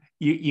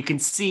you can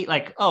see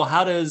like, oh,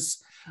 how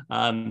does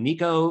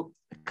Nico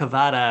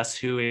Cavadas,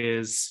 who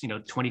is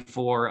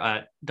 24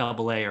 at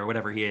AA or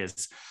whatever he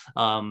is,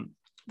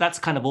 that's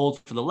kind of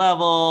old for the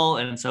level,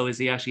 and so is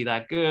he actually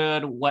that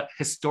good? What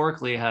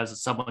historically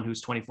has someone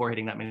who's 24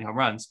 hitting that many home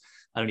runs?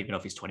 I don't even know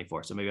if he's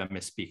 24, so maybe I'm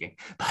misspeaking.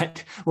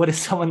 But what does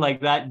someone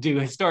like that do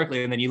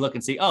historically? And then you look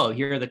and see, oh,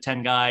 here are the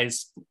 10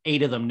 guys,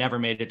 8 of them never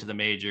made it to the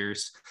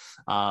majors.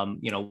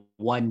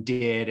 One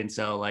did. And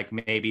so like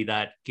maybe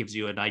that gives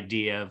you an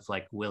idea of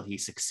like, will he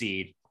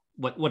succeed?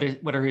 What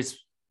are his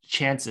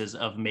chances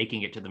of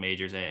making it to the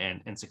majors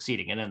and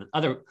succeeding? And then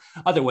the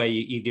other way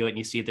you do it, and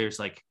you see there's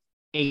like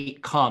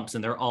 8 comps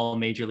and they're all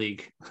major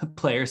league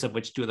players, of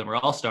which 2 of them are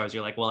all-stars.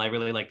 You're like, well, I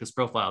really like this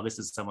profile. This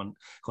is someone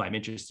who I'm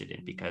interested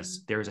in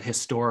because there's a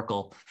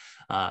historical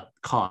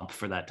comp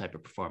for that type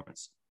of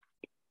performance.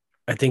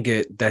 I think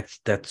that's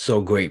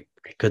so great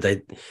because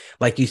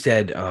like you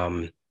said,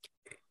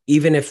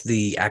 even if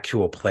the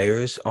actual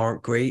players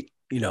aren't great,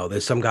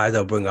 there's some guys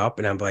I'll bring up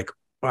and I'm like,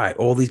 all right,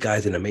 all these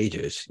guys in the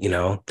majors,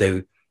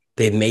 they've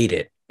made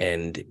it.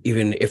 And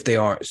even if they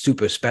aren't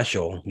super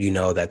special,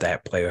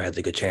 that player has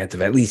a good chance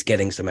of at least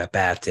getting some at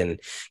bats and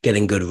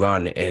getting good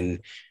run and,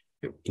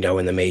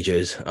 in the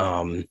majors.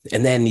 And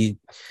then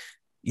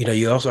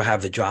you also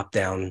have the drop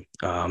down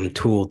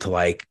tool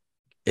to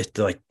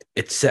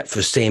it's set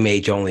for same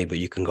age only, but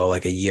you can go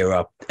like a year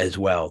up as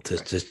well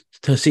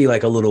to see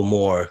like a little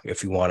more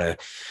if you want to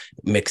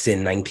mix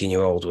in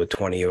 19-year-olds with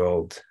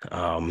 20-year-olds.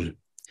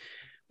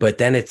 But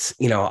then it's,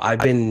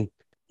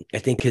 I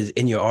think because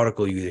in your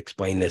article you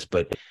explained this,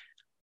 but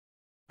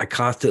I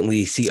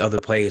constantly see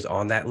other players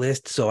on that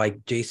list. So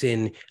like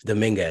Jason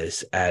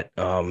Dominguez at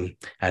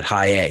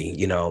High A,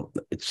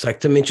 it's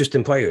like some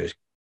interesting players.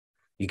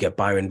 You get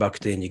Byron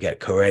Buxton, you get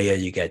Correa,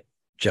 you get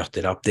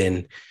Justin Upton,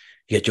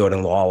 you get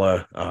Jordan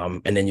Lawler,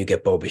 and then you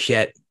get Bo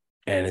Bichette,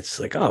 and it's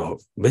like, oh,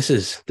 this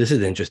is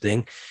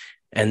interesting.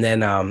 And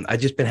then I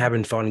just been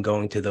having fun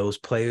going to those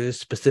players'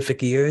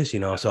 specific years,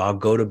 So I'll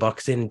go to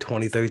Buxton in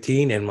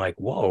 2013 and like,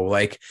 whoa,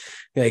 like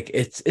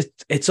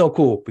it's so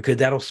cool because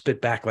that'll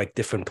spit back like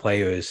different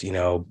players,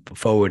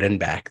 forward and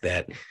back.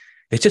 That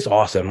it's just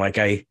awesome. Like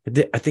I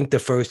think the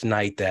first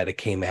night that it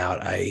came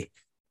out, I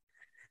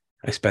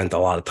spent a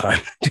lot of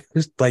time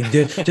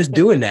just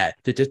doing that,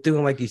 just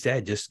doing like you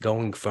said, just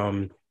going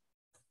from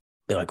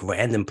like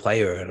random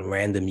player in a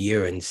random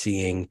year and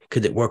seeing,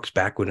 because it works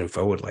backward and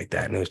forward like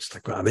that. And it was just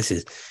like, wow,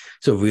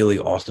 it's a really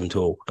awesome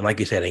tool. And like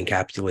you said, it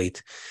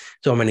encapsulates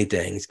so many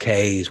things: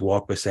 Ks,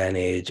 walk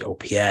percentage,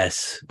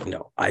 OPS,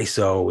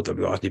 ISO,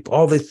 WRC,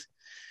 all this.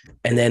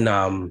 And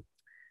then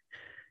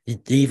you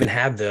even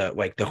have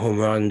the home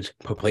runs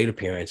per plate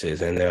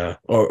appearances and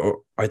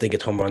or I think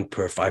it's home runs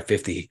per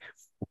 550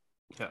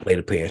 plate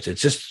appearance.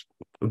 It's just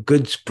a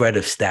good spread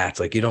of stats.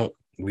 Like you don't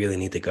really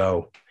need to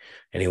go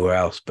anywhere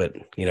else, but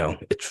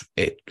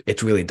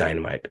it's really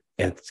dynamite,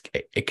 and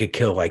it could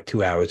kill like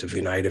 2 hours of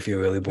your night if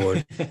you're really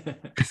bored.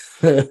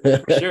 For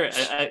sure.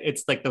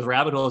 It's like the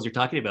rabbit holes you're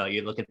talking about.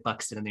 You look at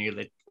Buxton and then you're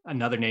like,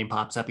 another name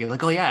pops up, you're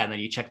like, oh yeah, and then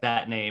you check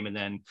that name, and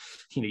then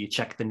you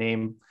check the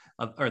name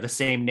or the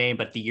same name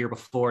but the year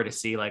before to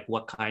see like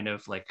what kind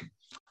of like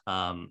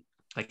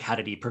how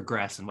did he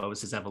progress and what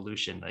was his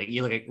evolution. Like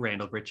you look at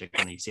Randall Grichuk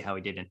and you see how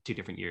he did in 2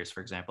 different years, for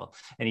example,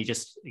 and he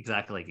just,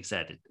 exactly like you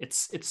said, it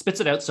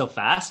spits it out so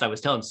fast. I was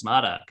telling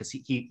Smada, because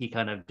he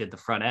kind of did the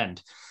front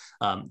end,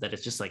 that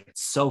it's just like,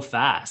 it's so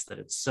fast that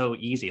it's so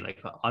easy.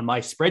 Like on my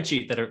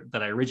spreadsheet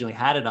that I originally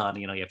had it on,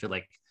 you have to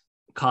like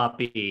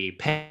copy,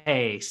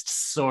 paste,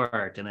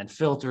 sort, and then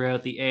filter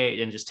out the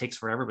age, and it just takes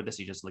forever. But this,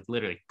 you just like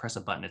literally press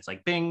a button, it's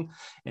like bing,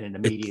 and then the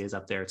media is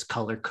up there, it's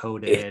color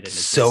coded, and it's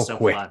so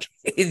quick fun.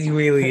 It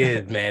really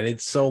is, man.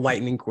 It's so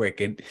lightning quick,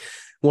 and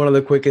one of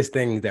the quickest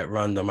things that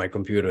runs on my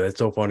computer. It's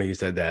so funny you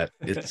said that.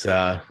 It's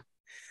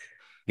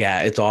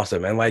yeah, it's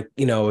awesome. And like,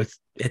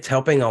 it's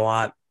helping a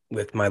lot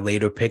with my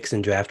later picks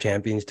in Draft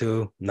Champions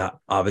too. Not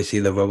obviously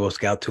the Robo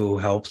Scout tool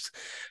helps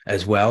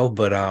as well,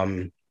 but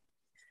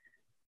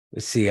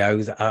let's see. I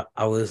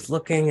was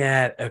looking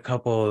at a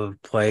couple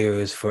of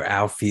players for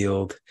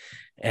outfield,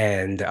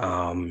 and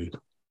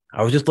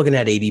I was just looking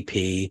at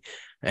ADP,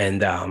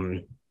 and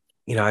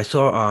I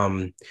saw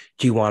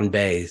Ji-Hwan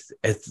Bae.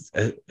 Is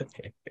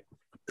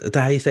that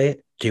how you say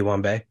it?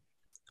 Ji-Hwan Bae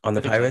on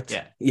the Pirates?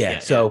 Yeah.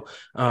 So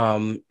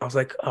I was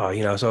like,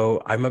 oh,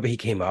 so I remember he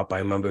came up. I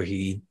remember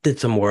he did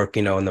some work,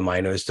 in the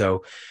minors.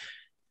 So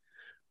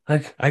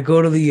I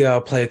go to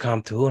the player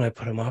comp tool and I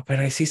put him up and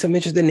I see some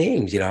interesting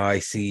names. I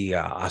see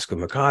Oscar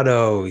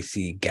Mercado, we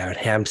see Garrett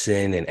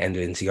Hampson and Ender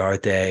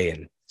Inciarte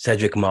and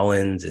Cedric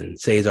Mullins and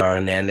Cesar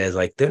Hernandez.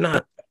 Like they're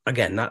not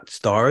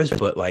stars,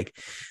 but like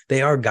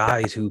they are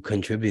guys who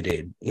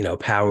contributed,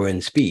 power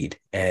and speed,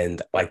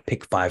 and like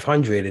pick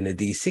 500 in the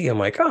DC. I'm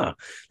like,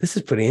 this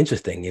is pretty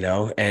interesting,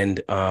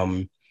 and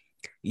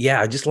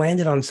I just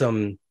landed on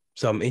some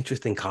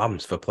interesting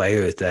columns for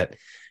players that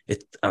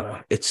I don't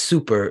know, it's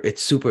super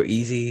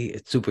easy,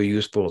 it's super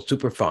useful, it's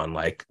super fun.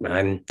 Like,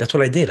 and that's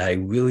what I did. I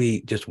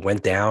really just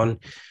went down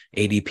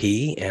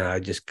ADP and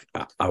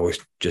I was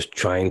just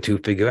trying to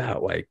figure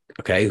out like,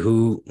 okay,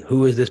 who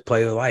is this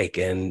player like,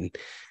 and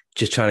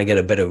just trying to get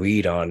a better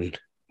read on,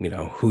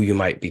 who you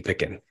might be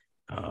picking.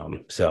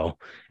 So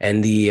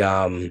and the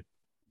I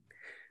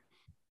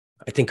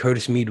think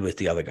Curtis Mead was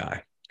the other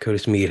guy.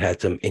 Curtis Mead had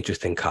some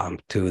interesting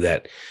comp too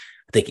that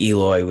I think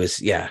Eloy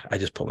was, yeah, I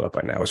just pulled it up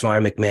right now. It was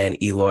Ryan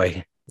McMahon,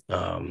 Eloy,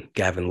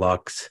 Gavin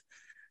Lux.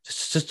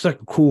 Just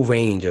like a cool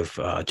range of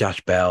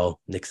Josh Bell,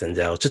 Nick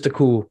Senzel. Just a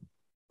cool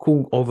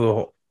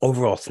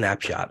overall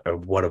snapshot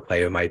of what a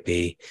player might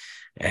be.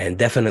 And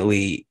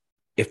definitely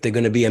if they're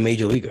going to be a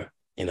major leaguer.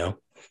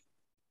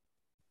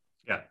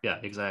 Yeah,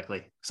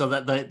 exactly. So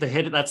that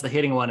that's the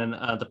hitting one,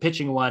 and the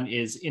pitching one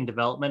is in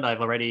development.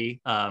 I've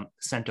already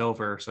sent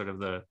over sort of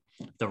the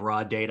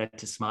raw data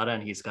to Smada,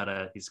 and he's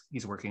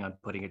working on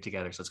putting it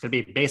together. So it's going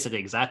to be basically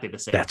exactly the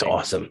same. That's thing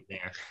awesome.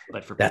 There,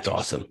 but for that's pitchers.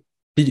 awesome.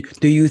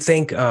 Do you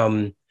think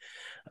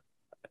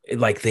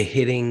like the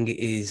hitting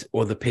is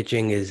or the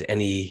pitching is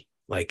any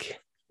like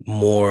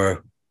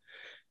more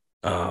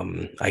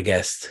I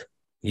guess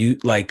you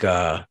like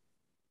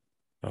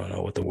I don't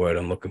know what the word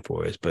I'm looking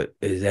for is, but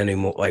is any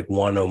more like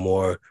one or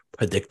more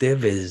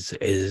predictive? Is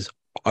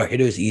are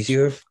hitters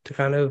easier to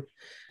kind of?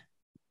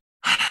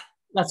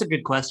 That's a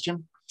good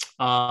question.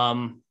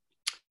 I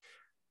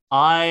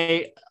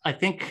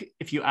think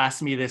if you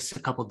asked me this a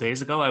couple of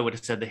days ago, I would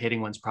have said the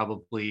hitting one's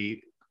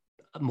probably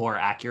more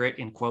accurate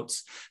in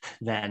quotes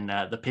than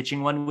the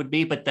pitching one would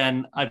be. But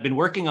then I've been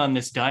working on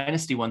this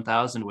Dynasty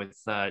 1000 with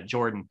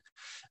Jordan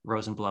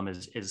Rosenblum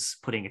is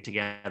putting it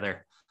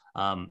together.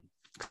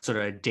 Sort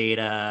of a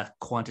data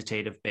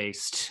quantitative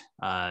based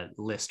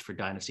list for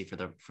Dynasty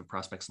for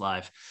Prospects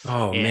Live.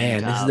 Oh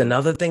man, this is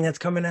another thing that's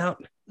coming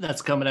out.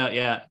 That's coming out,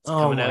 yeah. It's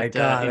coming out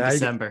God. In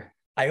December.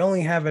 I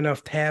only have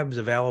enough tabs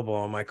available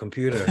on my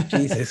computer.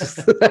 Jesus.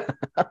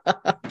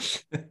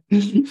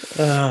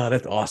 Oh,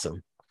 that's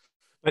awesome.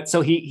 But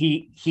so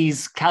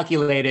he's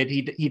calculated.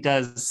 He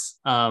does.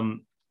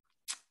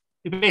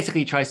 He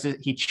basically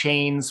he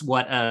chains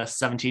what a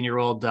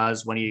 17-year-old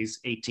does when he's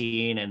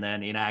 18, and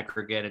then in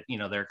aggregate,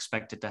 they're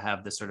expected to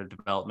have this sort of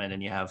development,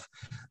 and you have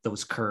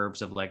those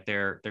curves of like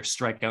their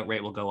strikeout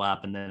rate will go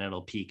up, and then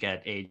it'll peak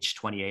at age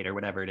 28 or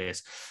whatever it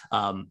is,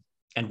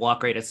 and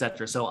walk rate,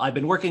 etc. So I've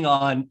been working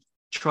on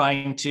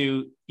trying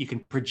to, you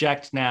can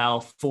project now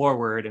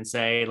forward and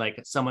say like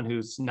someone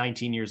who's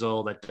 19 years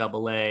old at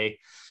AA,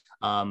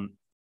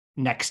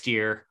 next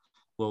year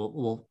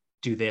will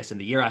do this, and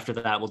the year after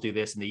that we'll do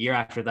this, and the year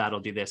after that I'll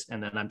do this,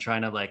 and then I'm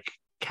trying to like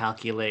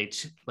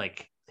calculate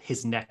like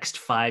his next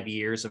 5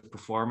 years of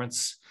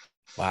performance.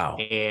 Wow.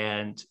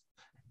 And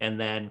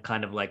then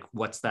kind of like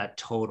what's that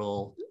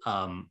total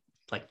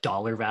like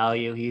dollar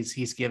value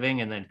he's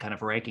giving, and then kind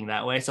of ranking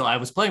that way. So I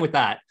was playing with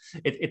that.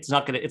 It's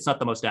not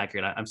the most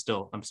accurate. I'm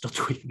still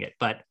tweaking it,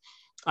 but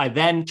I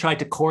then tried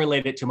to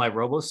correlate it to my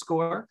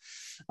RoboScore,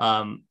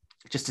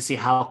 just to see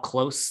how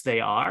close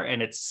they are,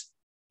 and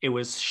it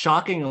was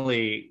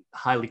shockingly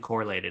highly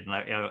correlated, and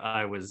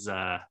I was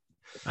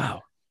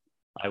wow.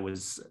 I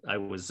was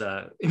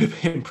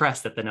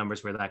impressed that the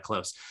numbers were that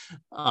close.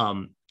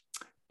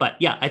 But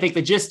yeah, I think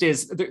the gist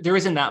is there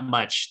isn't that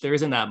much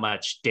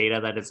data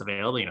that is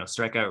available.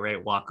 Strikeout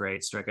rate, walk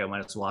rate, strikeout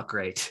minus walk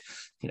rate,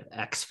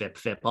 xFIP,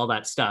 FIP, all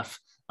that stuff.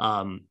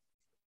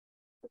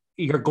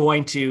 You're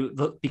going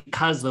to,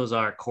 because those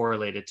are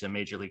correlated to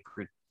major league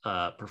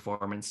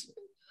performance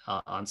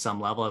on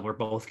some level, and we're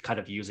both kind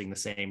of using the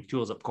same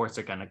tools. Of course,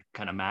 they're going to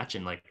kind of match,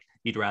 and like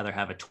you'd rather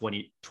have a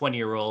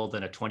 20-year-old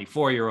than a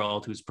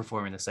 24-year-old who's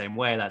performing the same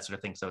way, that sort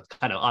of thing. So it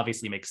kind of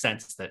obviously makes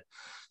sense that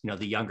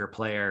the younger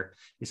player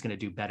is going to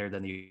do better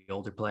than the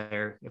older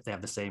player if they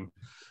have the same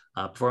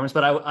performance.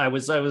 But I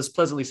was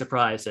pleasantly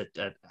surprised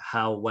at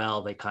how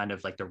well they kind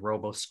of like the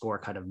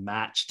RoboScore kind of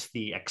matched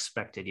the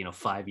expected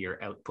 5-year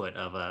output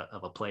of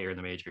a player in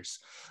the majors.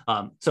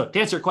 So to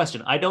answer your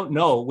question, I don't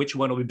know which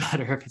one will be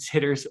better, if it's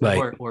hitters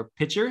right. or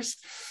pitchers.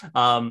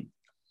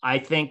 I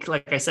think,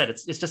 like I said,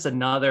 it's just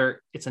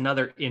another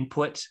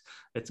input.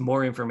 It's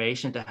more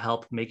information to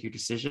help make your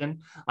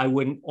decision. I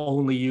wouldn't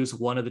only use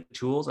one of the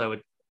tools. I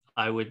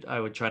would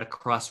try to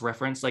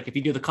cross-reference. Like if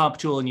you do the comp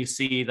tool and you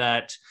see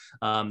that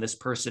this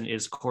person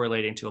is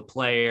correlating to a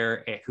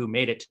player who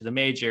made it to the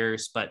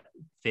majors, but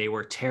they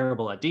were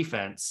terrible at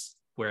defense,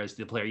 whereas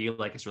the player you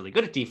like is really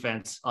good at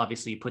defense,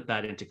 obviously you put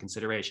that into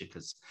consideration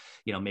because,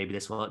 maybe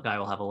this guy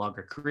will have a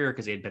longer career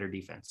because he had better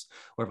defense,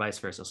 or vice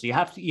versa. So you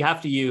have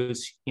to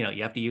use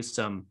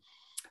some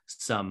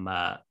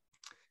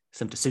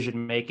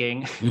decision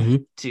making mm-hmm.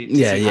 to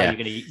see how you're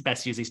going to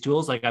best use these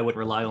tools. Like I would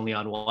rely only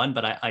on one,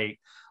 but I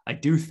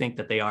do think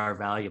that they are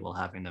valuable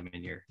having them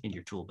in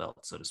your tool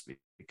belt, so to speak.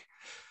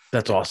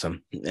 That's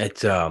awesome.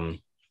 It's I'm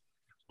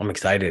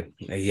excited.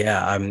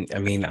 Yeah,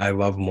 I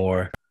love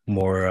more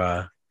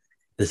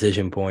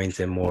decision points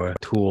and more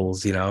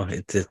tools.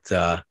 It's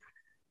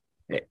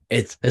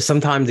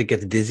sometimes it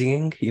gets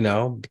dizzying,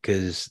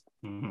 because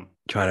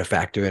trying to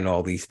factor in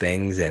all these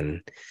things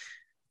and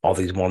all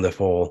these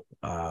wonderful,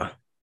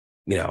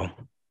 you know,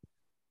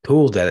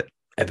 tools that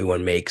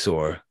everyone makes,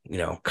 or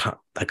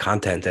the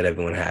content that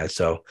everyone has.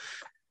 So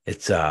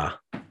it's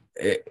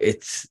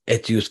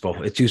it's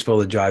useful. It's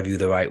useful to drive you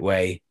the right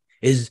way.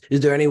 Is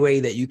there any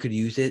way that you could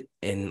use it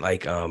in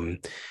like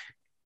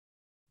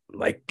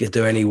is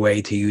there any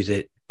way to use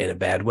it in a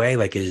bad way?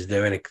 Like, is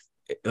there any,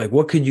 like,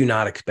 what could you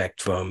not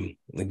expect from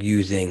like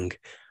using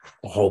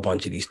a whole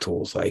bunch of these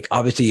tools? Like,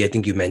 obviously, I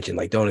think you mentioned,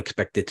 like, don't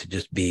expect it to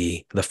just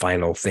be the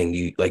final thing,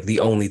 you like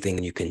the only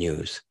thing you can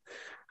use.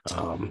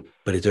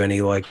 But is there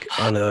any like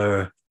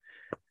other,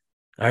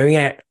 I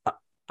mean,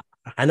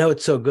 I know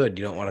it's so good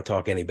you don't want to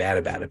talk any bad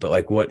about it, but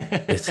like, what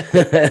is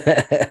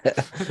The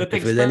if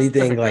thing's there's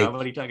anything perfect, Rob. like,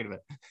 What are you talking about?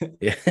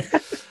 yeah.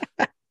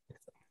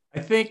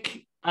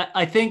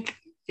 I think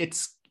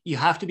it's, you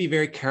have to be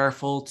very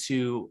careful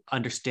to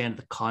understand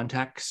the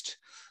context.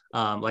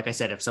 Like I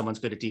said, if someone's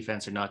good at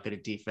defense or not good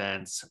at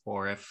defense,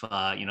 or if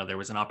there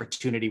was an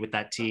opportunity with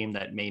that team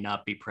that may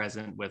not be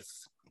present with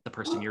the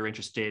person you're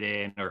interested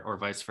in, or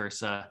vice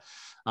versa.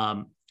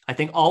 I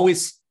think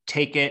always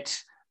take it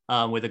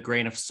with a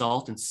grain of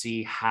salt and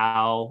see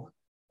how,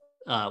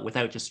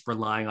 without just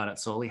relying on it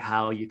solely,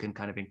 how you can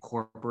kind of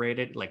incorporate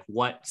it. Like,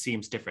 what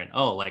seems different?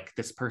 Oh, like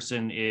this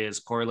person is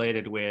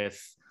correlated with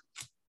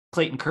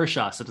Clayton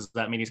Kershaw. So does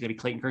that mean he's going to be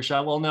Clayton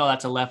Kershaw? Well, no,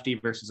 that's a lefty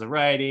versus a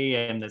righty.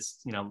 And this,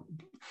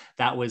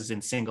 that was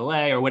in single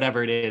A, or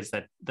whatever it is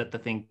that the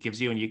thing gives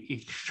you. And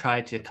you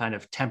try to kind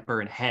of temper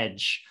and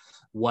hedge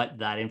what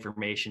that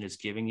information is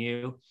giving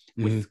you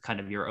with kind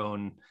of your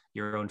own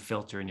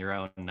filter and your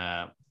own,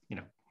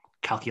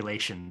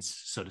 calculations,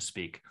 so to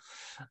speak.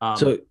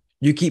 So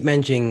you keep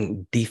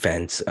mentioning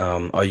defense.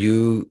 Are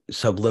you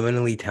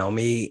subliminally telling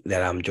me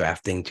that I'm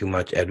drafting too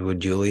much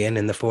Edward Julian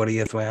in the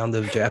 40th round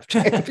of draft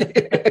champion?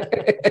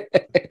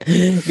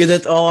 Because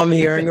that's all I'm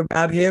hearing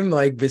about him.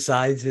 Like,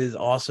 besides his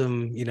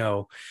awesome,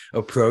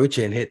 approach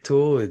and hit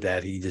tool, is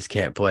that he just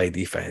can't play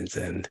defense.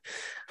 And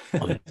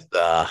I'm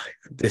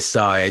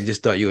sorry, I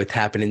just thought you were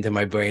tapping into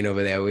my brain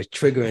over there. It was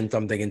triggering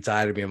something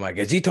inside of me. I'm like,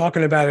 is he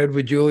talking about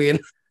Edward Julian?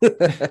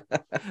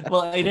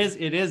 Well, it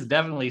is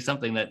definitely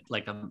something that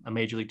like a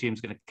major league team is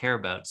going to care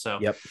about. So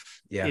Yep.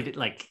 Yeah. it,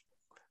 like,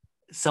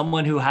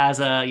 someone who has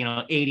a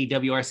 80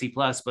 WRC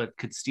plus but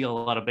could steal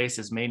a lot of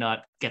bases may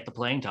not get the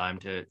playing time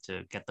to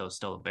get those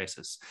stolen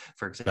bases,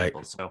 for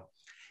example. Right. So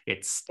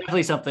it's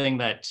definitely something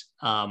that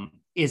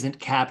isn't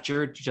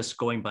captured just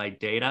going by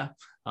data.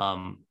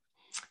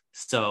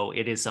 So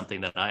it is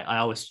something that I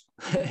always,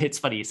 it's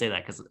funny you say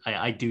that, because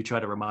I do try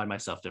to remind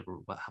myself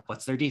to,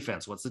 what's their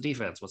defense? What's the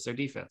defense? What's their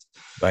defense?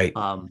 Right.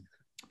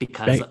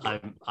 Because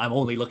right. I'm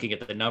only looking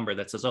at the number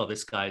that says, oh,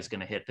 this guy's going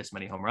to hit this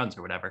many home runs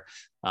or whatever.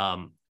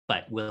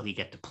 But will he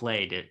get to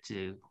play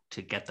to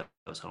get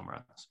those home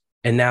runs?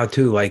 And now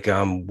too, like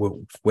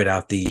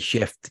without the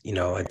shift,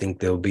 I think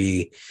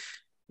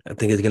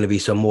there's going to be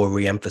some more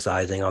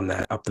re-emphasizing on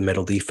that up the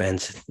middle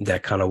defense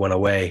that kind of went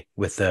away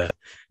with the,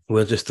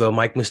 we'll just throw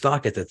Mike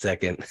Moustakas at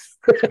second.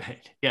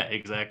 Right. Yeah,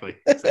 exactly.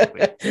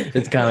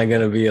 It's kind of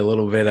going to be a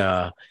little bit,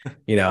 I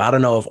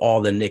don't know if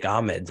all the Nick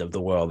Ahmeds of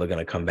the world are going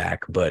to come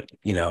back, but,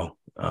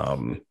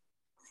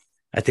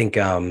 I think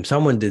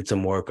someone did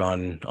some work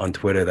on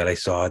Twitter that I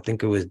saw. I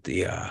think it was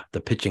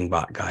the pitching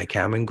bot guy,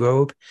 Cameron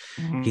Grove.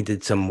 Mm-hmm. He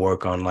did some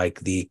work on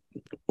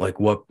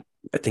what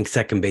I think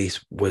second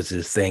base was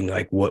his thing.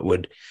 Like, what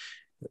would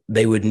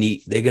they would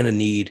need? They're going to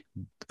need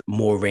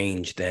more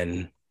range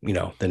than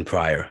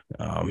prior,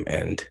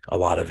 and a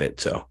lot of it.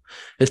 So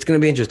it's going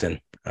to be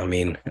interesting. I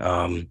mean,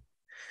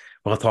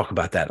 we'll talk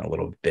about that in a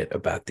little bit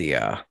about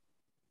the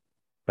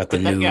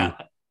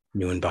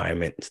new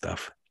environment and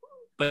stuff.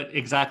 But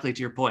exactly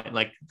to your point,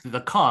 like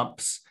the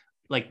comps,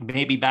 like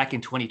maybe back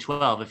in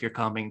 2012, if you're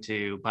comping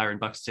to Byron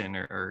Buxton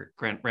or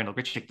Randall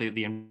Grichuk,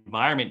 the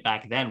environment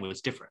back then was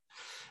different.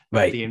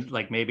 Right.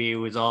 Like maybe it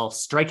was all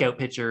strikeout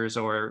pitchers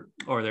or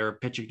they're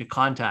pitching to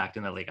contact.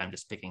 And like, I'm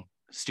just picking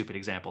stupid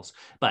examples,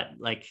 but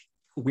like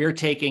we're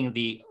taking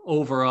the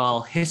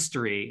overall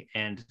history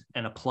and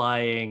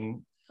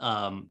applying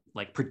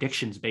like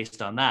predictions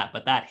based on that.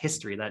 But that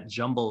history, that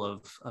jumble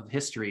of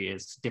history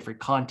is different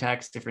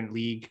contexts, different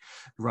league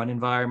run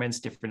environments,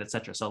 different, et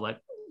cetera. So like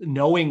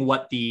knowing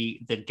what the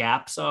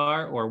gaps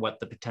are or what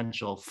the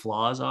potential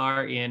flaws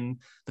are in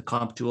the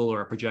comp tool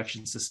or a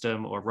projection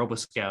system or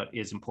RoboScout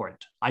is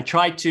important. I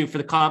tried to, for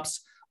the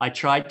comps, I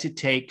tried to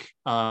take,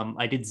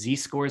 I did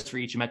Z-scores for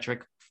each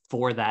metric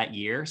for that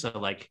year. So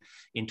like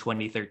in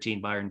 2013,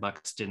 Byron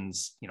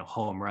Buxton's,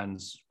 home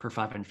runs per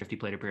 550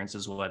 plate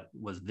appearances, what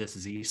was this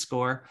Z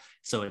score?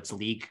 So it's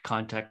league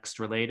context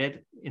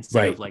related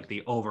instead of like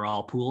the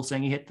overall pool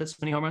saying he hit this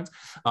many home runs.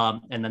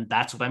 And then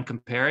that's what I'm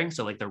comparing.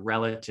 So like the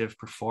relative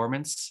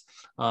performance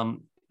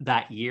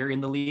that year in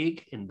the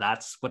league. And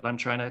that's what I'm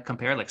trying to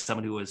compare. Like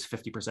someone who was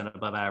 50%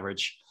 above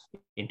average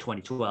in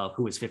 2012,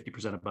 who was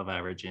 50% above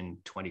average in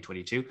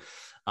 2022.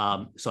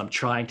 So I'm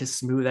trying to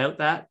smooth out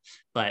that,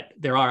 but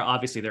there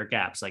are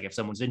gaps. Like if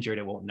someone's injured,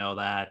 it won't know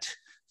that,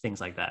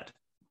 things like that.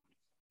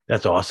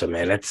 That's awesome,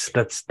 man.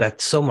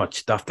 That's so much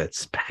stuff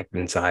that's packed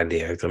inside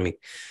there. I mean,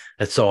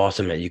 that's so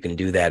awesome that you can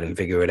do that and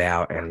figure it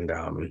out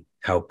and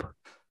help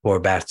poor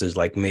bastards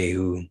like me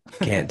who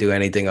can't do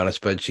anything on a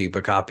spreadsheet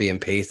but copy and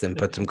paste and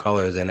put some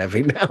colors in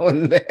every now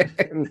and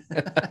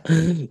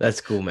then. That's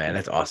cool, man.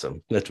 That's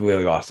awesome. That's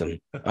really awesome.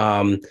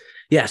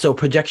 Yeah, so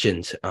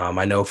projections.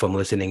 I know from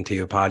listening to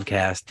your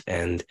podcast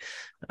and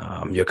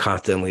you're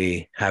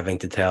constantly having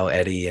to tell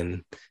Eddie,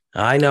 and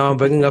I know I'm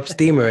bringing up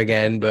Steamer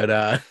again,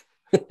 but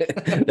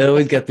that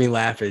always gets me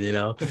laughing,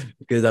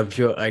 because I'm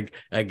sure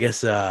I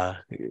guess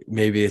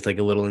maybe it's like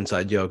a little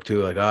inside joke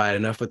too, like, all right,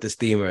 enough with the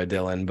Steamer,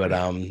 Dylan, but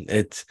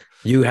it's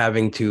you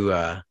having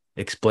to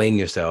explain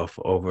yourself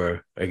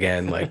over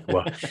again, like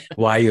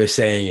why you're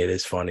saying it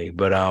is funny.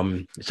 But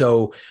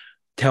so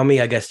tell me,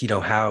 I guess,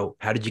 how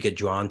did you get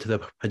drawn to the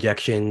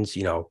projections?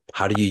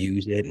 How do you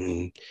use it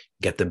and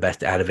get the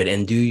best out of it?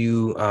 And do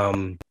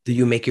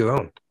you make your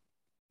own?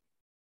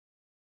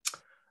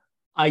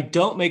 I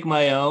don't make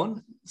my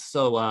own,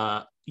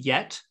 so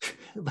yet,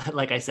 but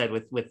like I said,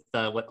 with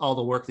what all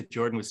the work that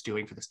Jordan was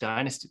doing for this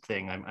dynasty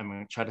thing, I'm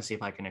going to try to see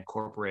if I can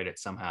incorporate it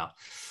somehow.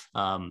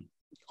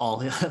 All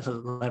his,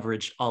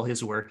 leverage all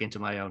his work into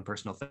my own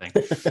personal thing.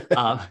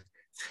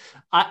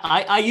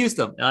 I use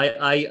them.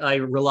 I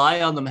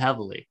rely on them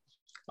heavily.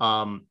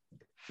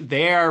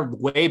 They are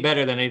way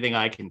better than anything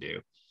I can do.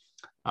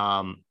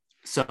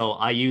 So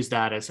I use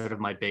that as sort of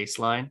my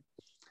baseline.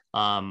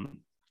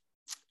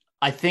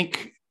 I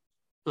think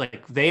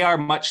like they are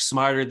much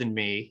smarter than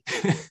me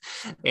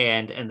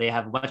and they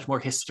have much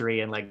more history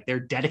and like they're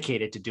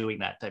dedicated to doing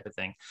that type of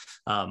thing.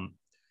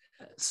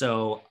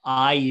 So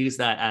I use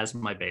that as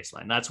my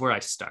baseline. That's where I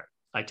start.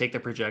 I take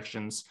the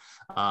projections.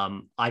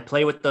 I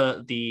play with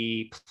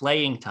the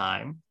playing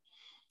time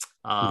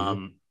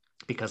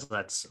because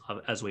that's,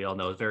 as we all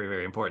know, very,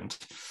 very important.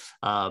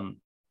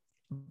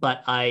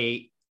 But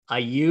I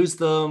use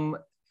them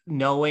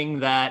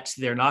knowing that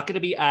they're not going to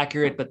be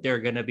accurate, but they're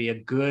going to be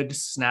a good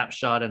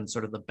snapshot and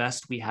sort of the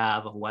best we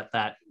have of what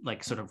that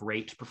like sort of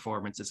rate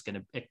performance is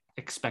going to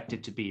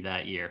expected to be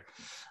that year.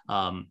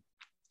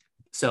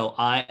 So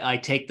I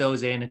take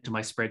those into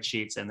my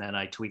spreadsheets and then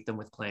I tweak them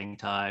with playing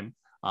time.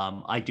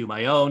 I do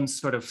my own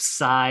sort of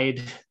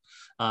side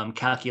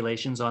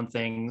calculations on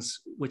things,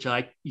 which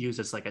I use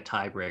as like a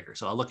tiebreaker.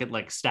 So I'll look at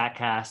like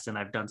StatCast and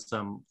I've done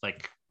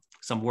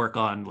some work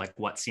on like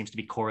what seems to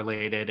be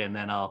correlated. And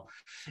then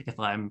if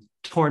I'm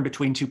torn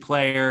between two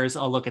players,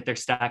 I'll look at their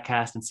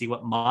StatCast and see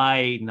what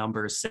my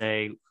numbers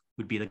say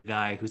would be the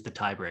guy who's the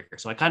tiebreaker.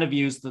 So I kind of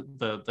use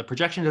the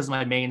projections as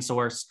my main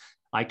source.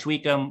 I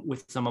tweak them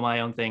with some of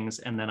my own things.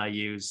 And then I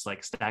use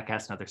like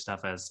StatCast and other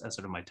stuff as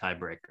sort of my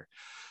tiebreaker.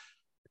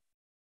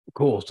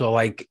 Cool. So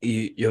like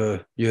you're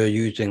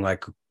using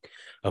like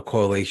a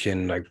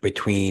correlation like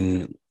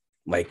between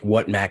like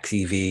what max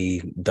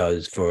EV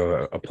does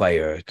for a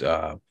player,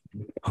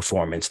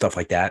 performance, stuff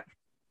like that.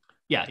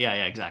 Yeah,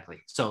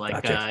 exactly. So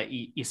like Gotcha.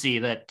 you see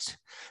that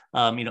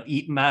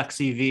eat max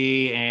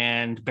EV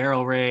and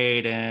barrel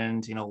rate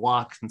and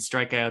walks and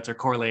strikeouts are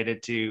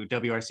correlated to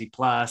WRC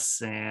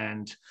plus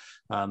and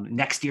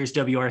next year's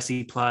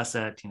WRC plus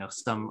at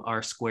some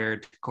R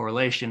squared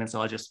correlation. And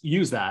so I'll just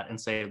use that and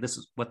say this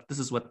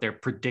is what their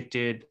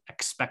predicted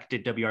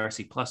expected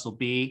WRC plus will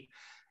be.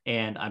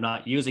 And I'm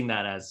not using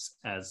that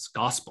as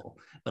gospel,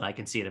 but I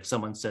can see it. If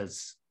someone's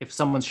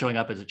showing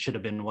up as it should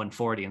have been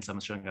 140 and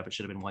someone's showing up it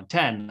should have been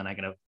 110, then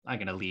I'm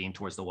gonna lean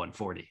towards the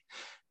 140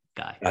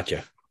 guy.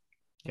 Gotcha.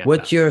 Yeah.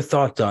 What's your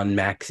thoughts on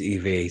max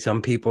EV?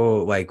 Some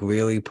people like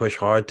really push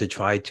hard to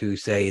try to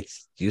say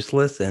it's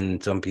useless,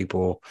 and some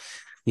people,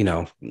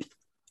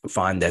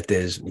 find that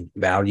there's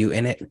value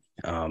in it.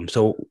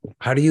 So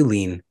how do you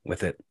lean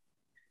with it?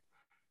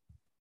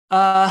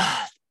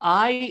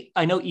 I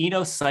know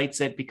Eno cites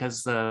it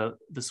because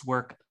this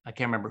work, I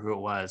can't remember who it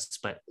was,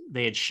 but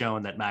they had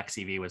shown that max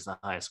EV was the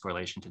highest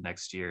correlation to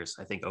next year's,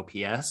 I think,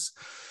 OPS.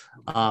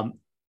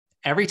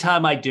 Every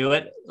time I do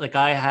it, like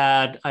I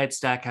had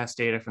StatCast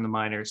data from the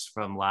minors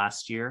from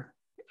last year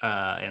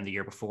and the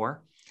year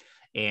before,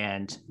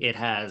 and it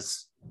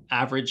has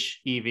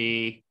average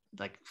EV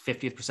like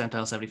 50th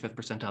percentile, 75th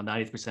percentile,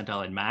 90th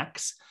percentile in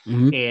max.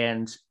 Mm-hmm.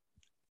 And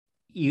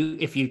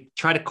if you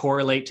try to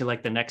correlate to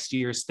like the next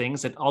year's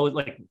things, it always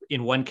like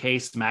in one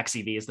case max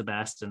EV is the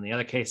best, in the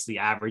other case the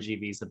average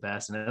EV is the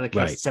best, in another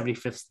case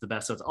 75th is the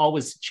best. So it's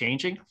always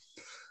changing.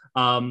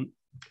 And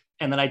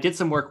then I did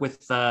some work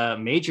with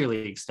Major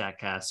League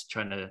StatCast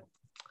trying to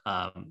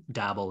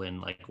dabble in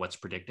like what's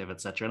predictive,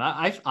 etc. And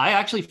I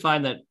actually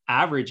find that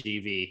average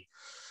EV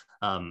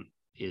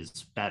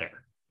is better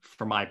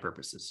for my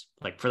purposes.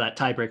 Like for that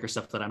tiebreaker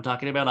stuff that I'm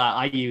talking about,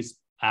 I use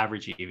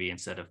average EV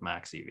instead of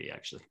max EV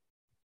actually.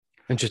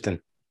 Interesting.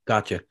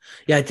 Gotcha.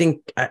 Yeah, I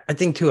think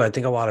too. I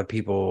think a lot of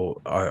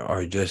people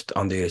are just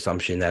on the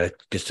assumption that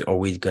it's just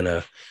always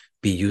gonna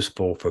be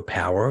useful for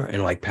power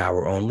and like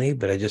power only.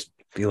 But I just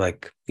feel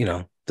like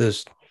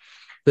there's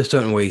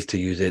certain ways to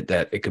use it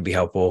that it could be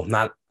helpful.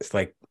 Not it's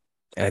like,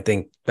 and I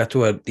think that's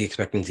what the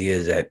expectancy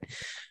is that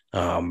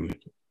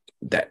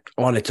that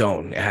on its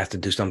own, it has to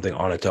do something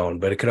on its own,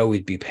 but it could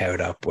always be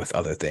paired up with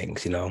other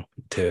things,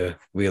 to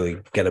really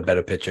get a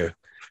better picture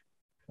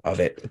of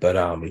it. But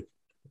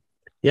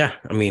yeah,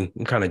 I mean,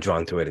 I'm kind of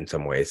drawn to it in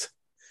some ways,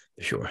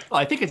 for sure. Well,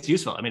 I think it's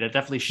useful. I mean, it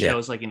definitely Yeah,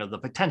 shows like, the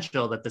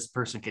potential that this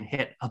person can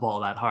hit a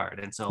ball that hard.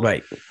 And so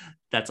right.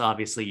 that's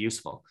obviously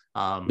useful.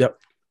 Yep,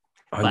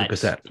 But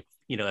 100%.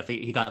 if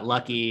he got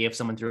lucky, if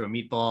someone threw a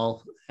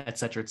meatball, et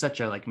cetera,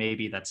 like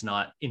maybe that's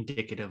not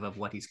indicative of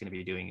what he's going to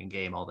be doing in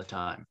game all the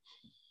time.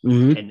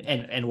 Hmm.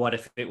 And what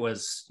if it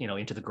was,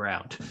 into the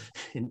ground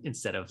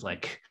instead of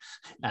like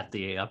at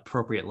the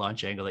appropriate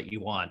launch angle that you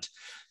want?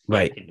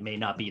 Right. It may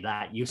not be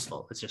that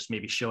useful. It's just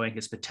maybe showing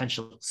his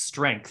potential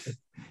strength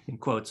in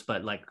quotes,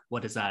 but like,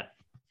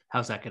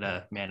 how's that going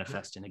to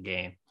manifest in a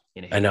game?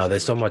 I know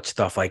there's so much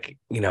stuff like,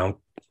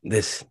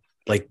 this,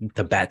 like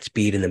the bat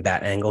speed and the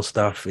bat angle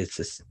stuff. It's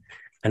just,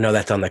 I know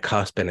that's on the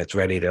cusp and it's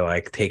ready to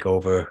like take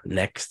over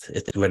next.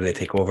 It's ready to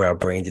take over our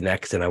brains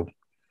next. And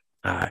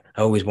I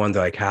always wonder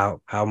like how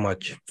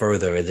much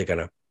further is it going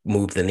to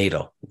move the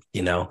needle?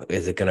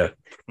 Is it going to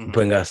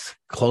bring us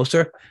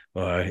closer,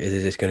 or is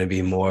it just going to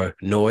be more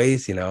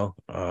noise? It's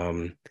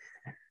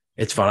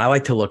fun. I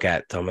like to look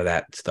at some of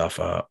that stuff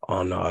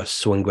on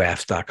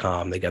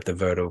swinggraphs.com. They got the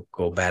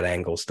vertical bat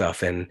angle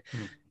stuff, and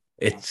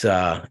it's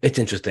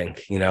interesting.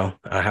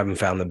 I haven't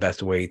found the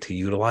best way to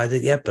utilize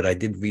it yet, but I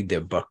did read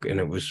their book and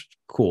it was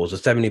cool. It's a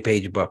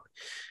 70-page book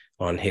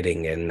on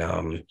hitting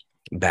and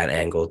bat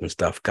angles and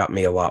stuff. Got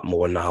me a lot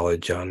more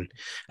knowledge on,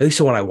 at least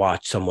when I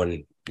watch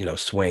someone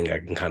swing, I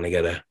can kind of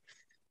get a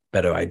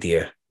better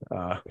idea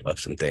of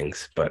some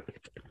things. But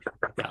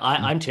yeah,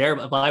 I'm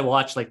terrible. If I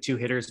watch like two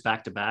hitters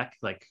back to back,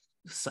 like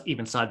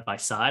even side by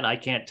side, I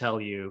can't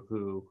tell you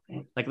who.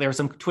 Like there are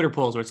some Twitter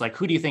polls where it's like,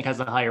 who do you think has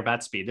the higher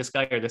bat speed, this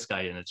guy or this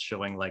guy? And it's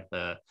showing like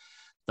the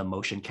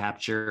motion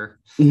capture,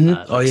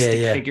 yeah.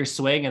 figure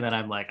swing, and then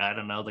I'm like, I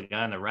don't know, the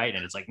guy on the right,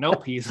 and it's like,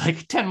 nope, he's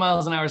like 10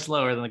 miles an hour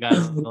slower than the guy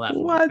on the left.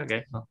 What? Like,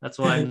 okay, well, that's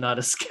why I'm not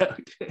a scout.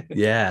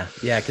 yeah,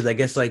 because I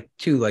guess like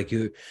too, like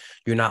you're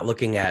not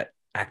looking at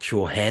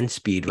actual hand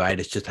speed, right?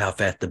 It's just how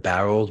fast the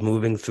barrel's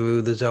moving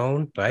through the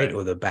zone, right?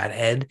 Or the bat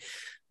head.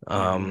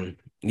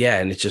 Yeah,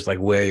 and it's just like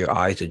where your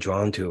eyes are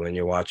drawn to when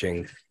you're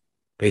watching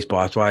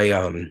baseball. That's why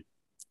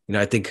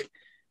I think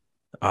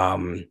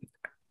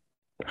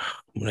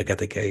when I got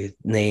the guy's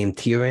name,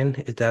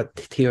 Tyrion, is that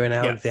Tyrion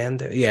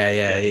Alexander?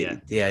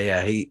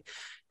 Yeah.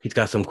 He's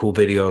got some cool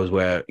videos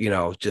where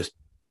just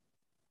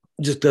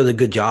does a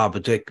good job.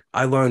 It's like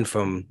I learned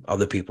from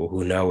other people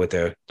who know what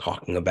they're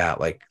talking about,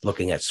 like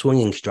looking at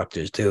swing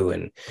instructors too,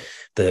 and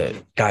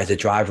the guys at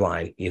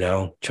Driveline,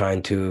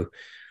 trying to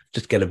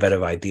just get a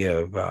better idea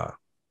of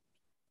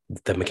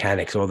the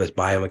mechanics, all this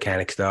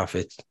biomechanic stuff.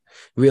 It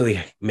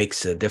really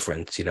makes a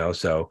difference,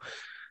 so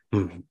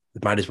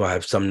might as well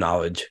have some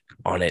knowledge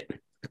on it.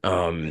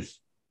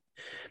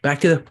 Back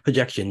to the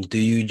projections. Do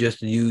you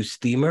just use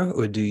Steamer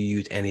or do you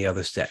use any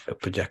other set of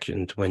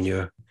projections when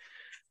you're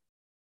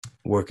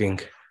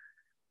working?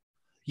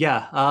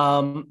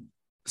 Yeah.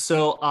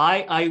 So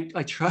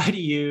I try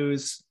to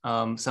use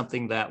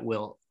something that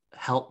will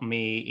help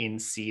me in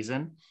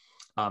season.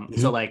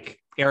 So like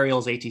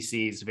Ariel's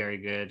ATC is very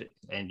good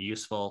and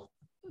useful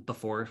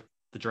before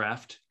the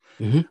draft.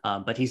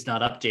 But he's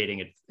not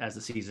updating it as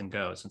the season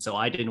goes. And so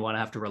I didn't want to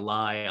have to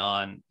rely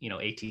on,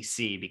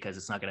 ATC because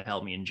it's not going to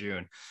help me in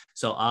June.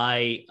 So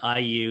I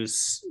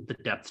use the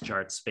depth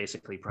charts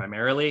basically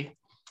primarily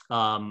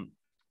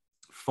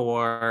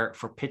for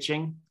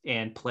pitching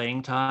and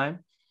playing time,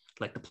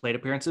 like the plate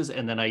appearances.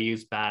 And then I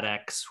use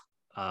BATX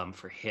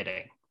for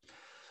hitting.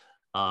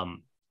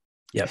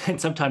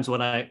 And sometimes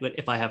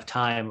if I have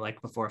time,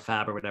 like before a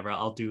fab or whatever,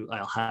 I'll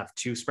have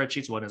two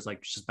spreadsheets. One is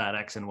like just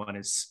BATX and one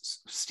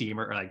is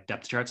Steamer or like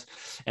depth charts.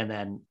 And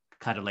then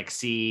kind of like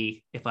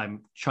see if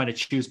I'm trying to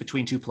choose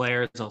between two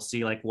players, I'll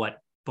see like what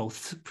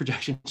both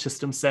projection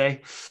systems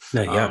say.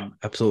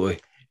 Absolutely.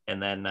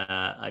 And then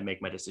I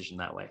make my decision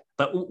that way.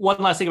 But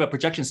one last thing about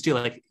projections too,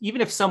 like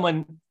even if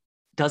someone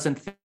doesn't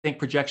think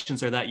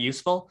projections are that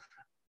useful,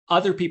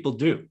 other people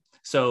do.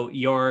 So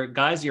your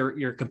guys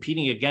you're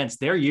competing against,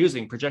 they're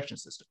using projection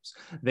systems.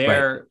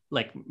 They're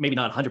like, maybe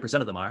not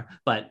 100% of them are,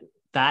 but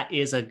that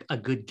is a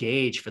good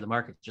gauge for the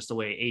market, just the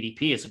way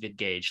ADP is a good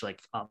gauge.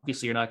 Like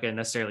obviously you're not going to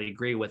necessarily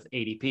agree with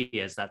ADP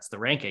as that's the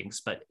rankings,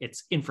 but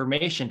it's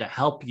information to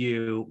help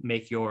you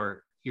make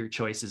your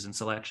choices and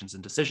selections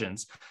and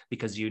decisions,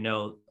 because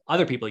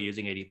other people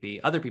using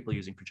ADP, other people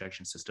using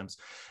projection systems,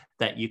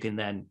 that you can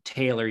then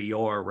tailor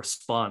your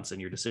response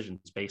and your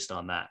decisions based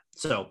on that.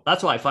 So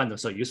that's why I find them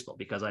so useful,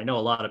 because I know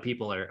a lot of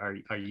people are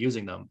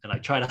using them, and I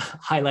try to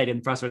highlight in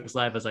Prospects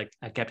Live as I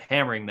kept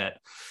hammering that,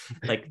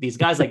 like these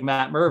guys like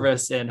Matt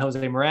Mervis and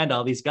Jose Miranda,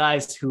 all these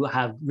guys who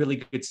have really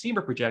good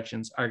Steamer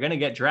projections are going to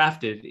get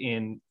drafted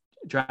in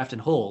draft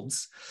and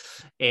holds,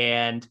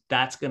 and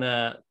that's going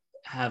to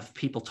have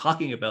people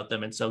talking about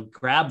them, and so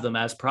grab them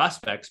as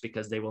prospects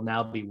because they will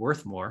now be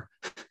worth more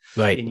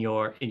in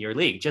your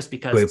league, just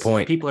because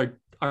people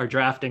are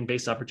drafting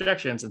based on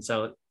projections, and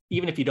so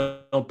even if you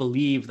don't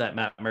believe that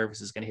Matt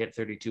Mervis is going to hit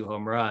 32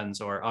 home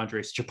runs or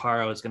Andres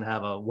Chaparro is going to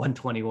have a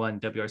 121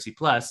 WRC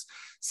plus,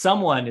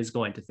 someone is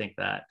going to think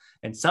that,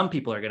 and some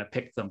people are going to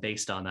pick them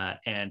based on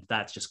that, and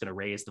that's just going to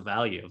raise the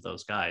value of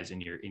those guys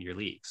in your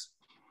leagues.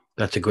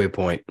 That's a great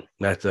point.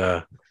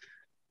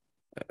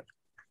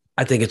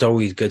 I think it's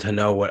always good to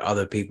know what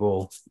other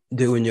people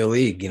do in your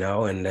league,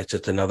 and that's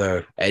just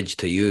another edge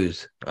to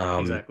use.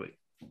 Exactly.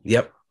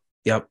 Yep.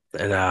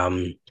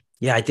 And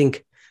yeah, I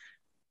think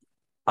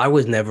I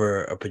was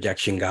never a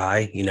projection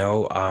guy,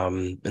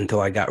 until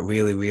I got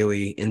really,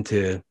 really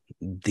into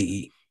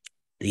the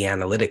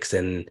analytics.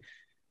 And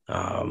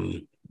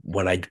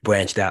when I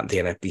branched out into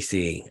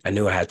NFBC, I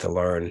knew I had to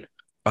learn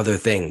other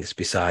things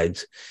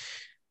besides,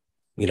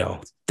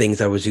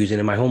 things I was using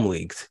in my home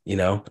leagues.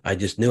 I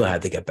just knew I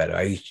had to get better.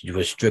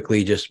 Was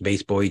strictly just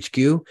baseball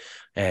HQ,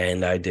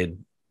 and I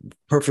did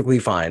perfectly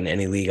fine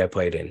any league I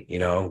played in,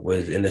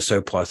 was in the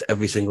surplus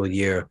every single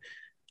year.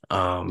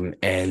 And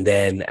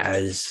then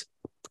as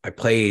I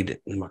played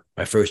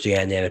my first year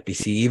in the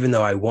NFBC, even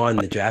though I won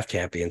the draft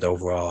champions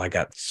overall, I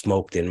got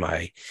smoked in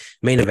my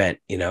main event,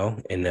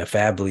 in the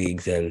fab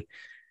leagues. And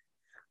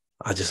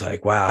I was just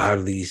like, wow, how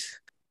do these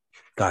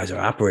guys are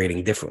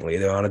operating differently?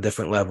 They're on a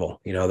different level,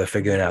 they're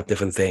figuring out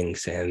different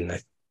things. And I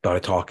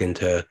started talking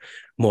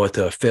more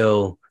to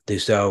Phil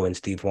Dussault and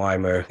Steve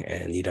Weimer,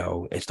 and,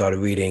 and started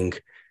reading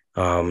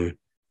the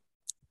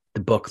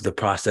book, The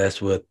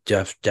Process, with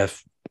Jeff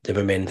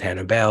Zimmerman and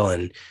Tanner Bell,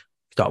 and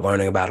start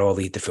learning about all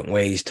these different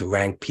ways to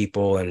rank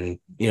people, and,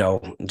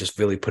 just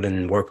really put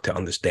in work to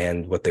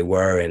understand what they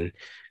were. And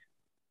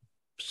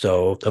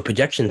so the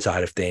projection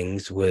side of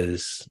things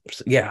was,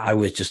 I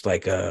was just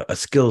like a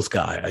skills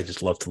guy. I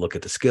just love to look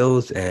at the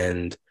skills,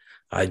 and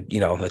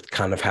that's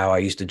kind of how I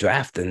used to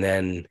draft. And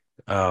then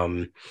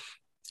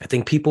I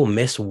think people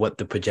miss what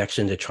the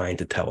projections are trying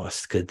to tell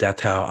us, because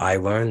that's how I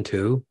learned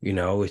too.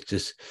 It's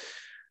just,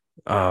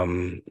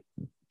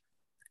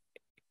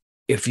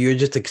 if you're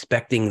just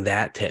expecting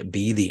that to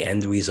be the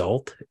end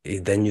result,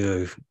 then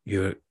you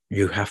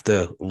have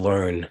to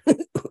learn.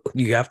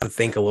 You have to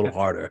think a little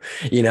harder,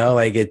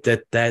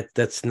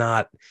 that's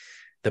not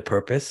the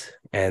purpose.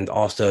 And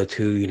also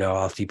too,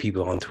 I'll see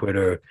people on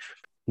Twitter,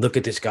 look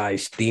at this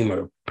guy's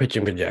steamer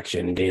pitching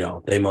projection,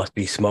 they must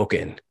be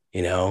smoking,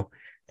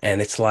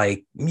 and it's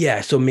like,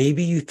 yeah, so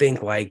maybe you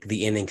think like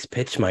the innings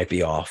pitch might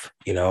be off,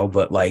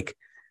 but like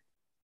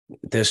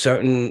there's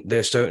certain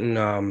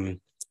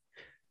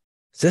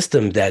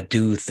systems that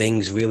do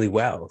things really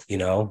well,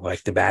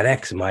 like the Bat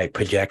X might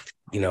project,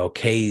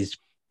 Ks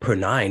per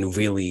 9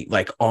 really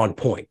like on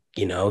point,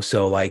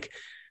 so like,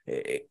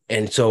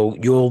 and so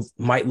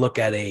might look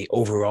at a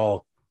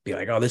overall, be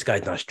like, oh, this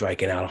guy's not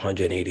striking out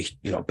 180,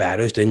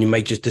 batters. Then you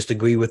might just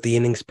disagree with the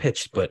innings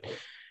pitched, but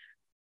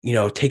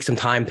take some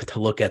time to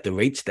look at the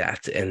rate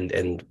stats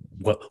and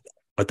what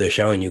they're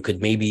showing you,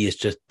 could maybe it's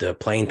just the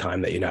playing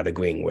time that you're not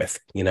agreeing with,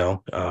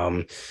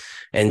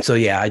 and so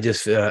yeah, I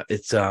just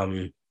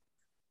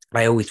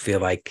I always feel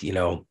like,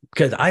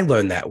 because I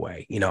learned that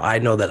way, I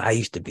know that I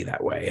used to be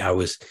that way.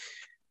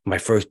 My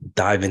first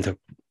dive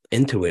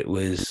into it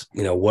was,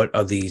 what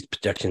are these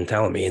projections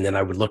telling me? And then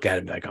I would look at it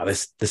and be like, oh,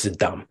 this is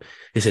dumb.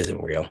 This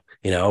isn't real,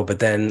 but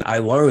then I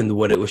learned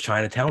what it was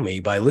trying to tell me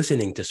by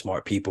listening to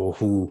smart people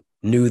who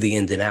knew the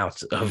ins and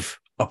outs of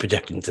a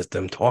projection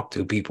system, talk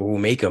to people who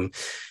make them,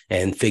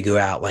 and figure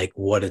out like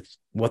what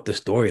the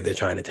story they're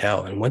trying to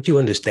tell. And once you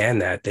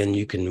understand that, then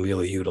you can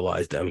really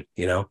utilize them,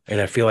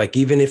 and I feel like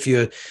even if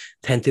you're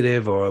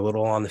tentative or a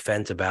little on the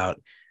fence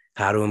about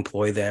how to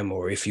employ them,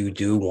 or if you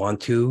do want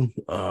to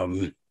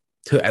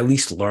at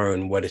least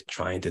learn what it's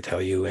trying to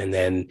tell you, and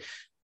then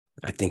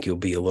I think you'll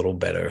be a little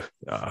better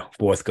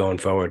forth going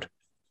forward.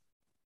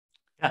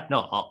 Yeah, no,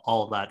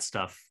 all that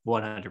stuff,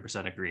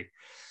 100% agree.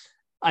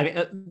 I mean,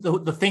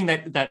 the thing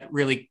that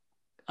really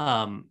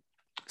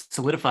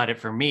solidified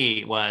it for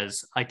me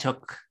was I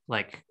took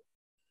like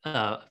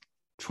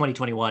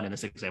 2021 in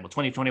this example,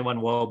 2021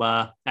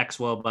 WOBA,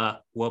 ex-WOBA,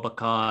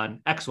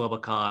 WOBACon,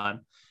 ex-WOBACon,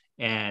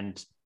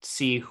 and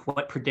see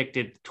what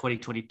predicted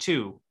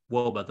 2022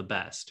 WOBA the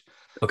best.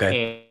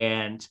 Okay.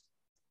 And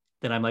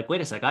then I'm like,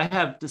 wait a sec, I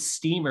have the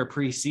Steamer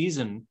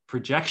preseason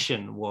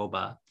projection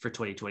WOBA for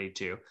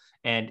 2022,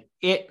 and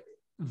it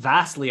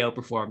vastly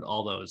outperformed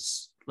all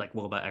those like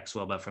WOBA,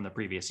 ex-WOBA from the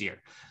previous year.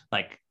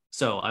 Like,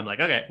 so I'm like,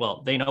 okay,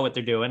 well, they know what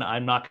they're doing.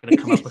 I'm not going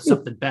to come up with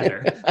something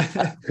better.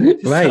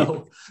 Right.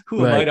 So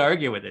who am I to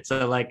argue with it?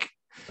 So like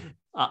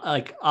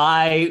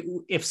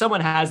if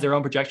someone has their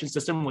own projection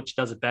system, which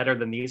does it better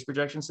than these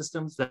projection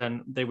systems,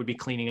 then they would be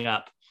cleaning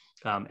up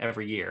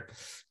every year,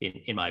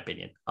 in my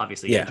opinion.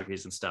 Obviously,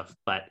 injuries and stuff,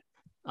 but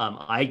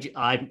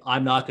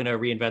I'm not going to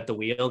reinvent the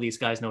wheel. These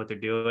guys know what they're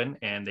doing,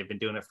 and they've been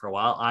doing it for a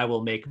while. I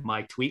will make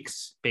my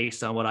tweaks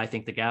based on what I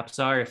think the gaps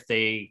are. If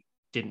they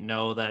didn't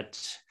know that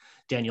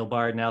Daniel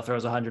Bard now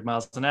throws 100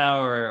 miles an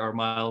hour, or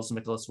Miles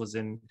Mikolas was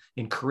in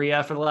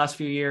Korea for the last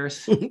few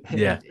years,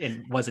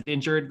 and wasn't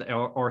injured,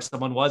 or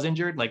someone was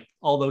injured, like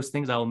all those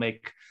things, I will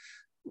make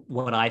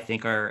what I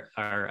think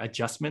are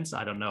adjustments.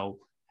 I don't know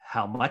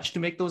how much to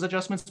make those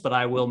adjustments, but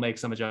I will make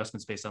some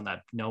adjustments based on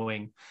that,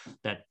 knowing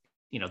that,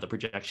 the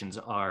projections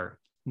are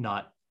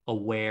not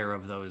aware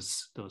of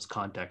those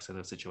contexts or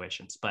those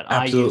situations. But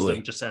I use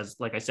them just as,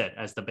 like I said,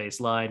 as the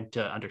baseline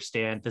to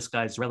understand this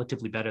guy's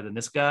relatively better than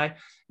this guy,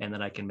 and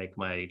then I can make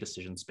my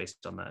decisions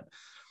based on that.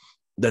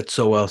 That's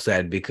so well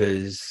said,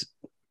 because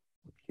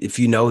if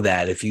you know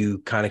that, if you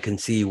kind of can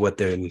see what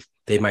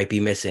they might be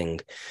missing.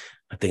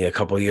 I think a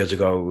couple of years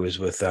ago it was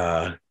with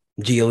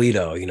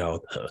Giolito,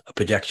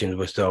 projections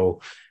were so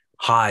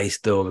high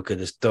still because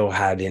it still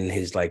had in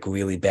his like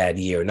really bad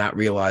year, not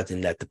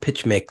realizing that the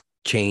pitch mix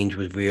change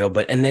was real.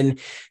 And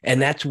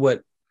that's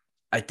what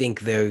I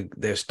think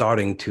they're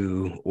starting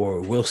to,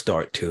 or will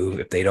start to,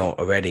 if they don't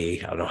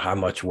already. I don't know how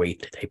much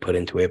weight they put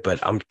into it, but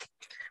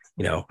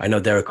I know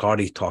Derek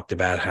Hardy's talked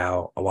about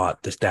how a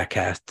lot the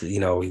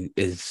StatCast,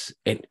 is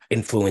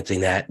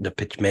influencing the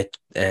pitch mix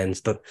and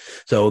stuff.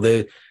 So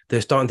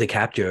they're starting to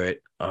capture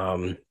it,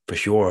 for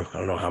sure. I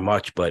don't know how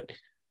much, but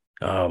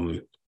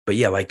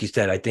yeah, like you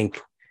said, I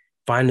think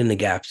finding the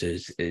gaps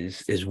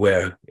is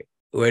where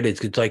it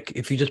is. It's like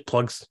if you just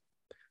plug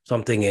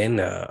something in,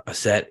 a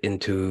set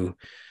into,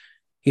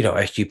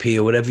 SGP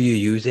or whatever you're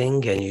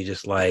using, and you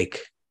just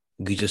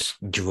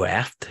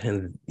draft,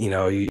 and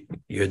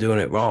you're doing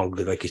it wrong.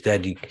 Like you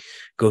said, you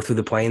go through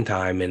the playing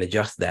time and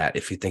adjust that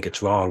if you think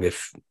it's wrong.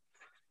 If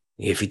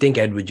you think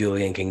Edouard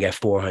Julien can get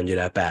 400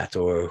 at bats,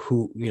 or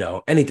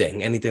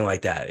anything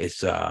like that,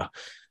 it's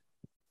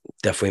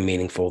definitely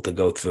meaningful to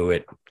go through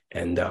it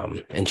and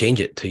change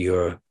it to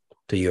your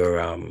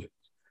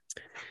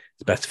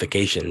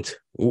specifications.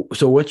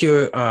 So what's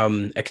your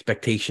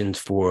expectations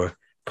for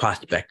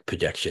prospect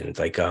projections?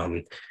 Like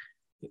I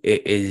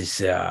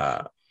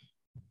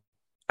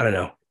don't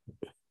know.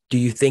 Do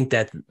you think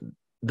that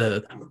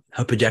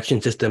her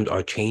projection systems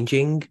are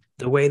changing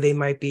the way they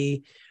might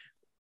be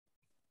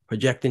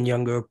projecting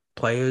younger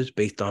players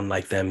based on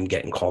like them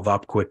getting called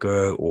up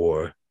quicker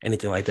or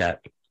anything like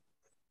that?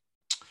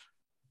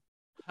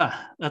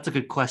 That's a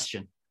good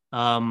question.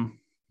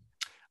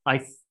 I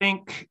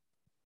think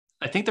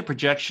the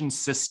projection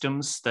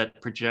systems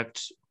that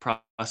project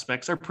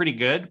prospects are pretty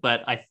good,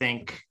 but I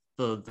think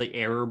the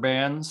error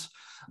bands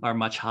are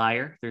much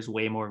higher. There's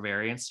way more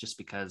variance just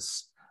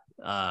because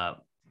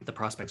the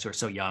prospects are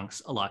so young.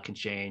 A lot can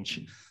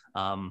change.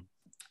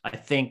 I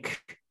think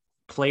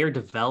player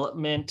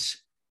development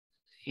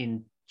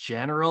in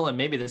general, and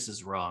maybe this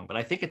is wrong, but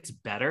I think it's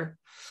better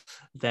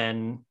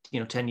than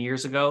 10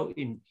 years ago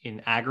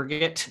in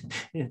aggregate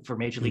for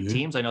major league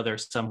teams. I know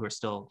there's some who are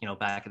still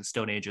back in the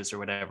Stone Ages or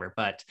whatever,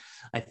 but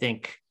I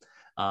think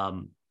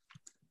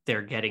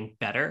they're getting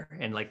better,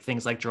 and like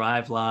things like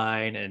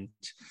Driveline and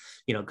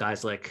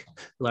guys like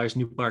Lars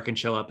Nootbaar can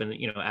show up and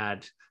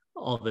add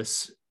all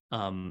this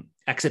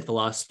exit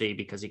velocity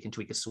because he can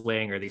tweak a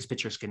swing, or these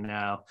pitchers can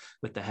now,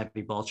 with the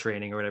heavy ball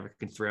training or whatever,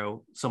 can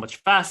throw so much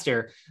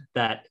faster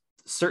that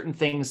certain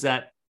things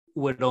that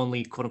would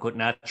only quote unquote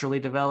naturally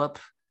develop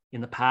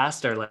in the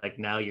past are like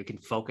now you can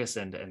focus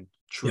and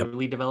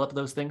truly develop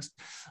those things.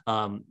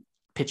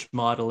 Pitch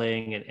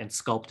modeling and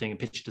sculpting and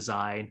pitch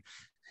design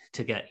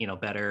to get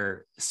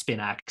better spin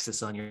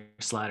axis on your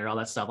slider, all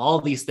that stuff. All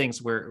these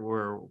things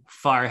were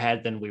far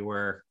ahead than we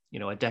were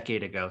a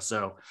decade ago.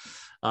 So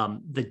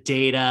the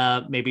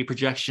data, maybe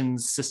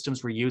projections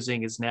systems we're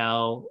using is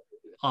now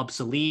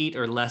obsolete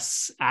or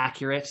less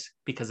accurate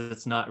because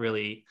it's not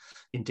really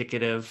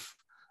indicative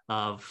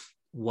of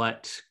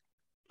what,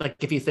 like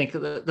if you think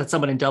that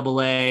someone in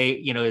AA,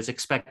 is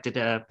expected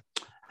to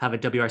have a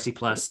WRC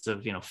plus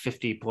of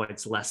 50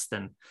 points less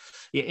than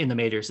in the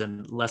majors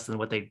and less than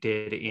what they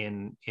did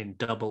in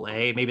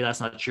AA, maybe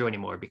that's not true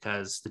anymore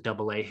because the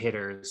AA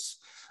hitters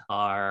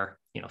are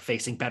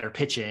facing better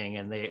pitching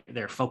and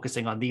they're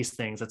focusing on these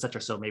things, etc.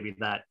 So maybe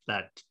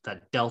that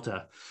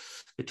delta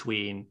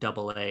between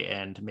AA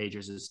and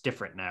majors is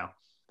different now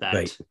that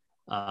right.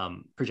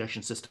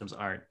 Projection systems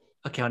aren't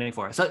accounting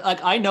for. So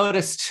I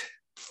noticed,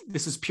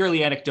 this is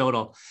purely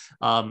anecdotal,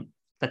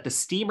 that the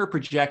Steamer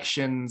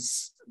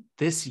projections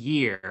this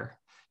year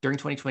during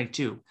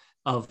 2022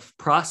 of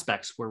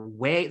prospects were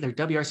their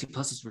WRC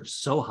pluses were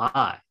so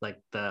high. Like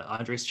the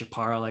Andres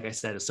Chaparro, like I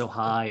said, is so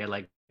high, and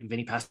like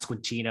Vinny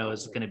Pasquantino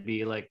is going to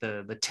be like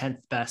the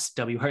 10th best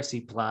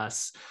WRC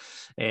plus,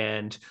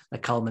 and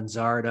like Kyle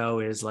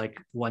Manzardo is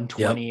like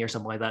 120 or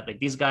something like that. Like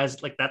these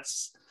guys, like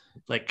that's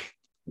like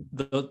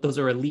those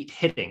are elite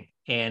hitting,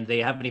 and they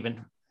haven't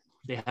even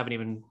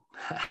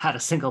had a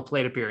single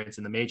plate appearance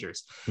in the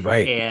majors.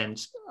 Right. And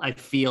I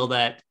feel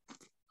that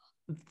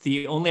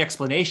the only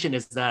explanation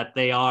is that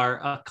they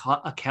are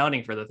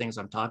accounting for the things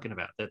I'm talking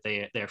about, that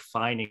they're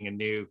finding a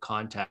new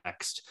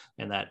context,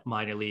 and that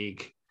minor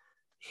league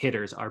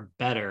hitters are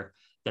better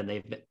than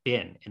they've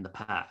been in the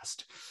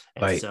past.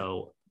 And right.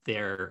 So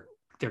they're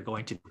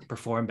going to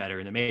perform better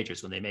in the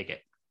majors when they make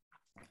it.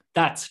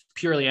 That's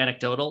purely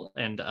anecdotal,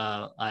 and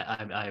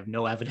I have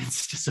no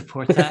evidence to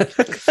support that.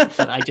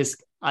 But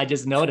I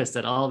just noticed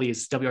that all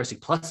these WRC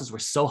pluses were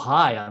so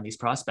high on these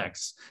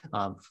prospects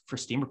for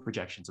Steamer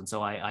projections, and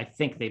so I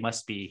think they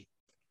must be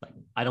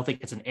I don't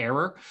think it's an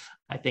error.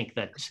 I think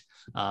that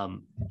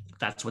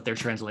that's what their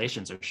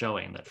translations are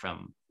showing, that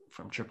from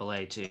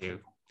AAA to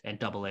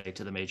and AA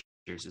to the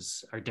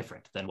majors are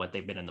different than what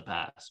they've been in the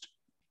past.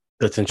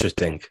 That's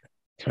interesting.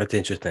 That's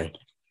interesting.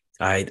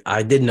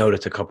 I did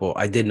notice a couple.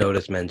 I did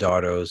notice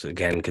Manzardo's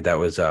again because that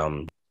was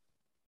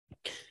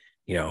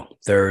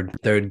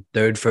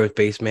third first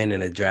baseman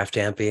in a draft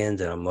champions,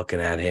 and I'm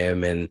looking at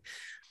him and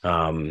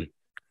um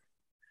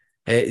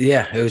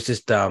it was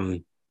just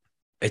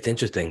it's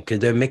interesting because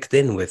they're mixed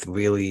in with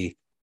really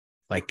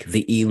like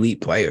the elite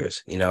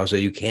players, so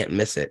you can't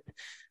miss it.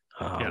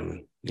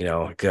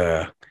 Like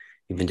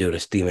even doing a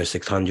Steamer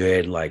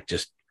 600, like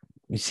just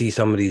you see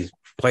some of these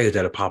players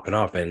that are popping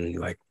up and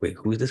you're like, wait,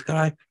 who's this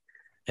guy?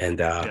 And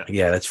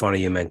that's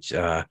funny you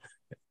mentioned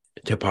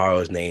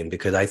Chaparro's name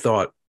because I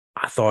thought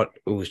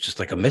it was just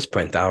like a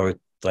misprint. I was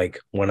like,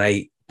 when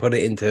I put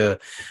it into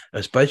a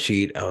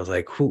spreadsheet, I was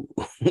like, who?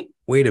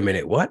 Wait a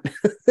minute, what?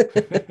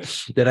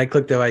 Did I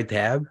click the right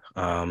tab?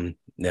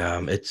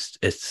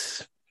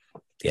 It's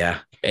yeah,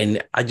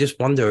 and I just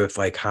wonder if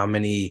like how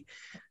many,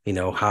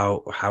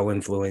 how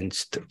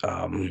influenced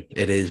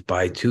it is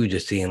by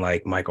just seeing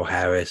like Michael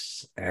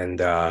Harris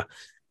and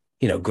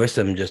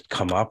Grissom just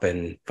come up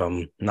and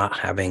from not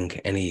having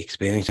any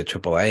experience at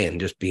AAA and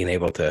just being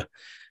able to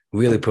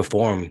really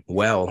perform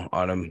well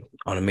on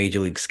a major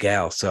league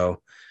scale.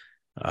 So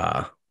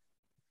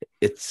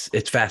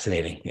it's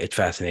fascinating. It's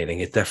fascinating.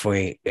 It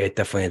definitely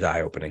is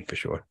eye opening for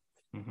sure.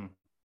 Mm-hmm.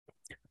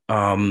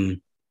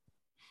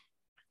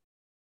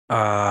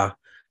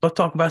 Let's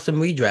talk about some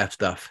redraft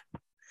stuff.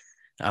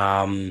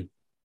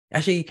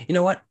 Actually, you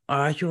know what?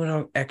 I actually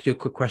want to ask you a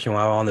quick question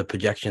while we're on the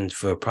projections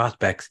for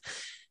prospects.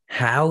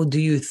 How do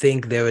you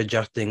think they're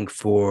adjusting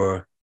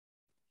for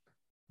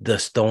the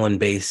stolen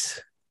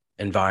base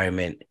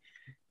environment?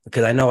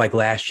 Because I know like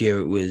last year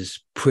it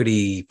was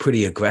pretty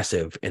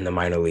aggressive in the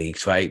minor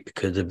leagues, right?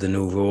 Because of the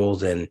new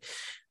rules and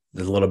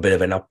there's a little bit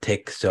of an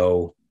uptick.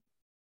 So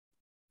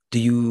do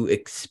you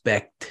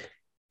expect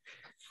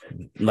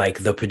like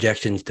the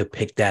projections to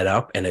pick that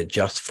up and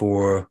adjust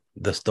for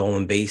the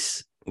stolen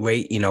base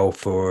rate,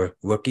 for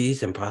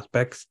rookies and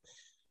prospects?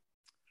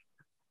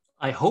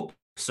 I hope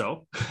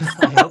so.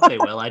 I hope they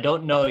will. I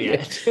don't know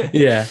yet.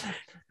 Yeah.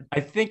 I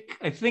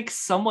think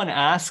someone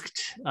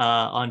asked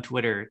on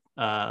Twitter,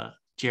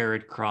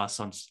 Jared Cross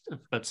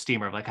about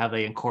Steamer, like how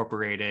they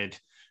incorporated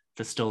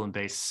the stolen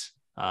base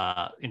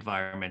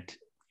environment,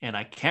 and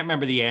I can't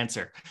remember the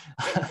answer,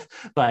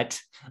 but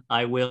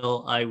I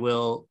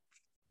will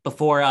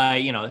before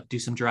I do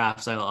some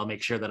drafts. I'll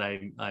make sure that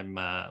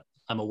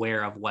I'm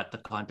aware of what the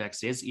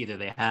context is. Either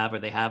they have or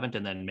they haven't,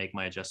 and then make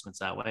my adjustments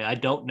that way. I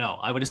don't know.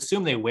 I would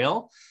assume they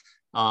will,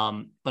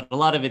 but a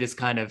lot of it is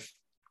kind of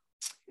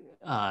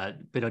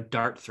bit of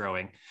dart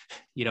throwing.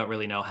 You don't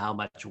really know how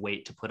much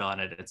weight to put on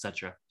it,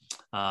 etc.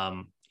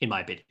 In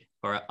my opinion,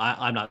 or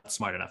I'm not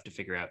smart enough to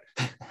figure out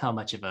how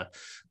much of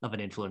an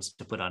influence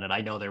to put on it.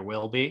 I know there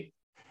will be,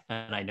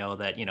 and I know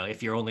that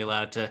if you're only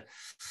allowed to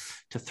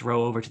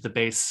throw over to the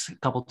base a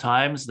couple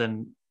times,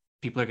 then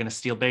people are going to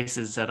steal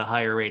bases at a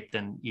higher rate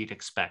than you'd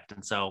expect,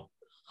 and so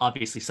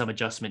obviously some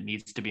adjustment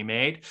needs to be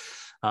made.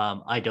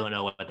 I don't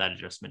know what that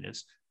adjustment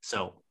is,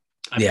 so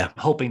I'm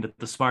hoping that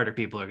the smarter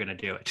people are going to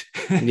do it.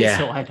 Yeah.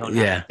 So I don't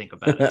have to think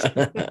about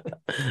it.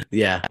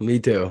 Yeah, me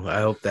too. I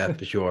hope that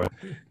for sure.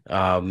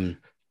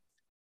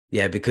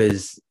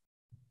 Because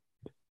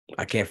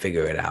I can't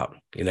figure it out,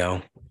 I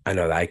know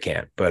that I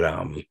can't, but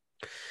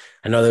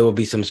I know there will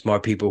be some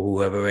smart people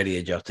who have already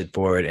adjusted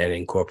for it and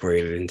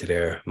incorporated it into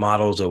their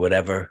models or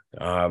whatever.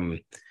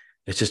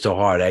 It's just so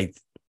hard. I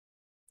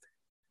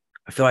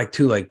feel like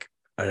too, like,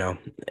 I don't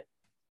know,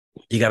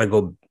 you got to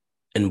go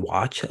and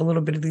watch a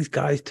little bit of these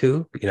guys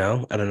too. I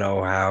don't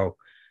know how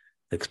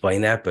to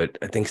explain that, but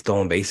I think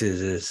stolen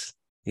bases is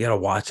you got to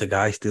watch a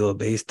guy steal a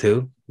base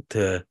too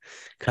to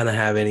kind of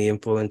have any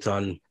influence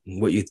on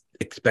what you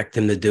expect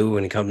him to do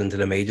when he comes into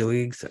the major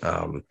leagues.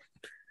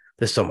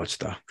 There's so much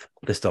stuff.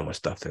 There's so much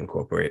stuff to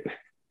incorporate.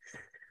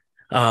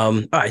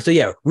 All right. So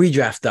yeah,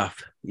 redraft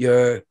stuff.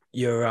 You're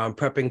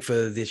prepping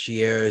for this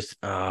year's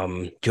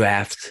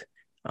draft.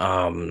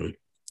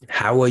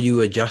 How are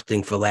you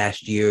adjusting for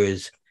last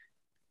year's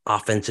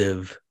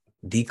offensive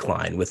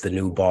decline with the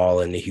new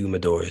ball and the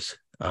humidors?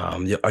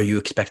 Are you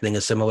expecting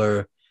a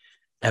similar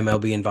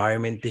MLB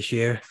environment this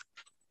year?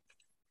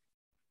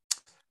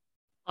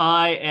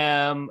 I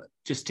am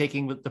just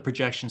taking the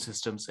projection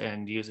systems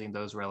and using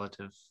those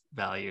relative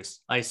values.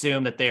 I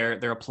assume that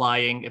they're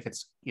applying, if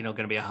it's going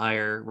to be a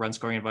higher run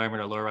scoring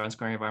environment or lower run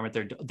scoring environment,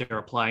 they're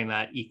applying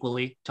that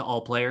equally to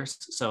all players.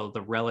 So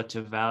the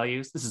relative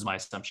values, this is my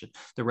assumption,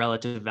 the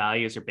relative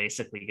values are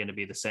basically going to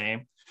be the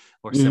same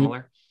or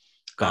similar.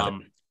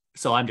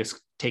 So I'm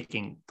just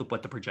taking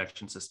what the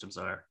projection systems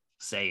are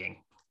saying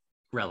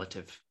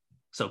relative.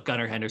 So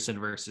Gunnar Henderson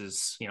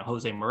versus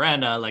Jose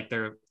Miranda, like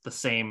they're the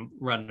same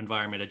run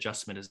environment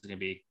adjustment is going to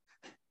be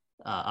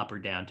up or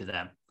down to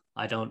them.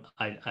 I don't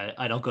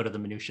go to the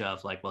minutia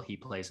of like, well, he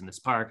plays in this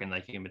park and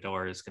like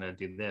Humidor is going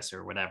to do this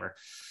or whatever.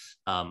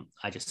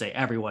 I just say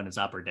everyone is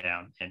up or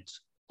down, and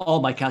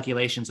all my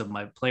calculations of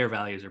my player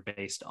values are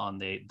based on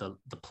the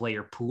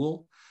player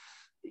pool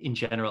in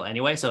general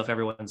anyway. So if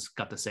everyone's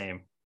got the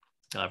same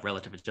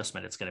relative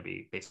adjustment, it's going to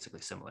be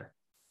basically similar,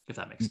 if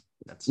that makes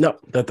sense. No,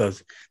 that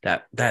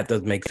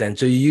does make sense.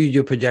 So you use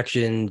your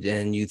projections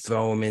and you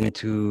throw them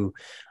into,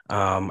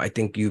 I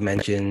think you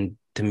mentioned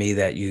to me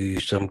that you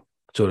use some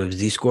sort of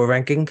Z-score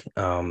ranking,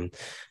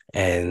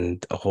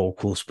 and a whole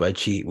cool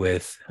spreadsheet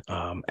with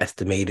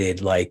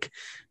estimated like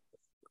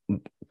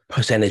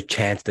percentage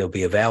chance they'll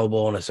be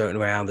available in a certain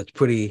round.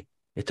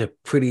 It's a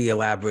pretty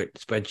elaborate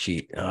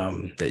spreadsheet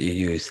that you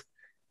use.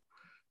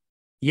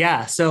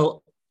 Yeah.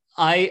 So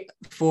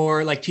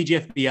for like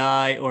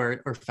TGFBI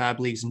or Fab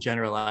leagues in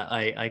general,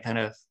 I kind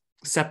of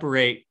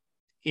separate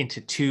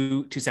into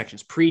two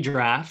sections: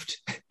 pre-draft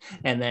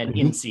and then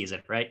in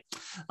season, right?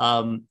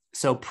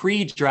 So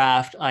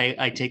pre-draft,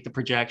 I take the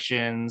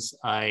projections,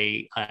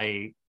 I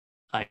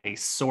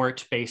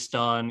sort based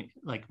on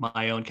like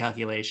my own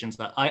calculations.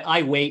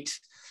 I weight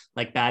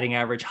like batting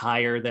average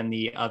higher than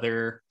the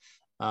other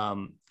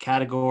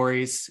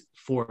categories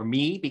for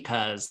me,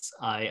 because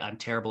I'm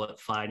terrible at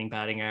finding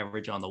batting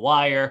average on the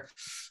wire.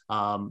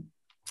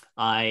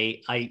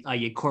 I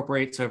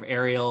incorporate sort of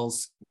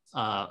Ariel's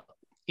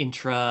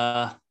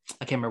intra,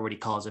 I can't remember what he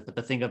calls it, but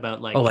the thing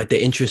about like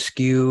the intra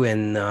skew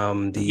and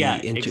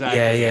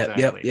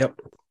exactly.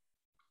 Yep.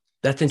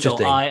 That's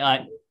interesting. So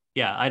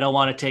I don't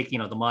want to take, the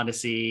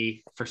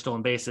Mondesi for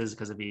stolen bases,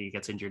 because if he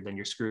gets injured, then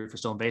you're screwed for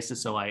stolen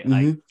bases. So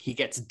he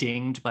gets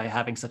dinged by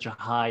having such a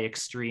high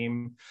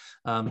extreme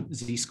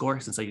Z score,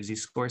 since I use Z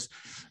scores.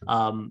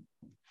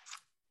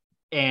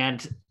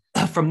 And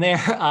from there,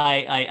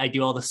 I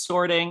do all the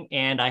sorting,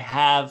 and I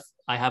have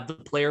the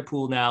player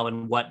pool now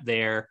and what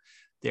their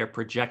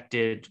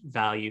projected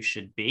value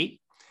should be.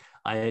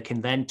 I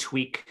can then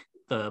tweak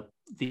the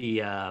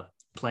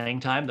playing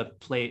time, the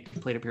plate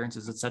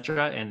appearances,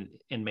 etc.,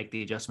 and make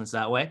the adjustments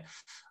that way.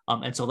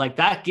 And so like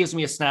that gives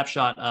me a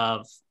snapshot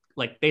of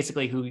like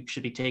basically who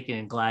should be taken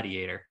in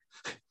Gladiator,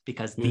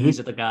 because these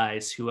are the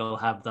guys who will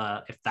have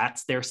if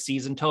that's their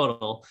season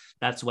total,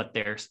 that's what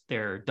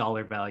their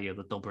dollar value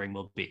that they'll bring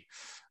will be.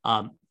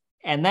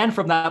 And then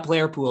from that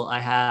player pool, I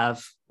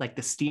have like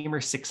the Steamer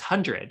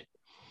 600.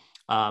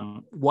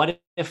 What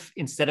if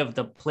instead of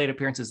the plate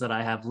appearances that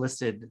I have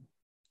listed,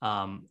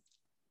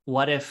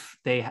 what if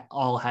they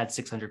all had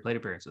 600 plate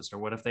appearances, or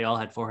what if they all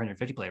had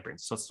 450 plate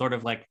appearances? So it's sort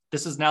of like,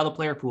 this is now the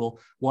player pool.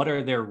 What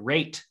are their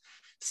rate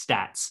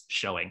stats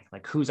showing?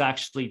 Like who's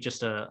actually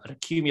just an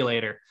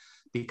accumulator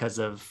because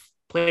of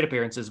plate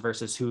appearances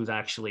versus who's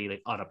actually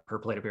like on a per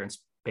plate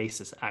appearance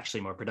basis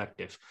actually more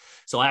productive.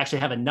 So I actually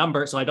have a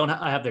number. So I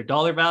have their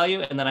dollar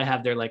value, and then I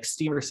have their like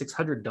Steamer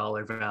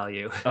 $600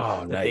 value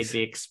that they'd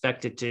be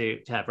expected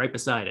to have right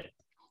beside it.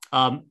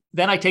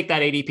 Then I take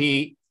that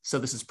ADP. So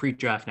this is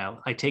pre-draft now.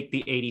 I take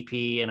the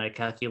ADP and I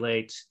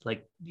calculate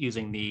like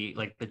using the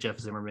Jeff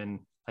Zimmerman.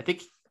 I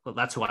think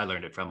that's who I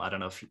learned it from. I don't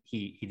know if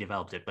he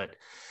developed it, but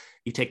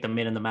you take the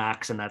min and the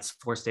max, and that's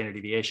 4 standard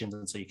deviations.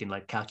 And so you can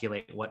like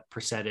calculate what's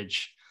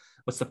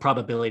the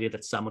probability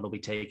that someone will be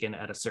taken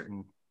at a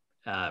certain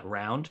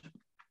round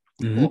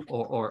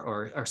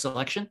or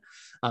selection.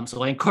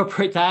 So I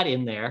incorporate that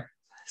in there.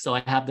 So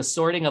I have the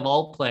sorting of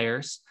all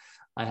players.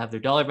 I have their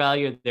dollar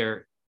value,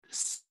 their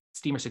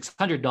Steamer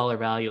 $600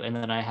 value, and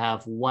then I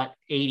have what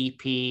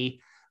ADP,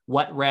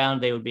 what round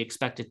they would be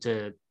expected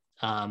to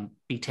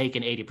be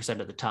taken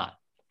 80% of the time.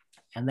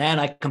 And then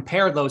I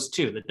compare those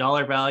two, the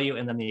dollar value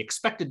and then the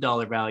expected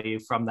dollar value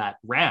from that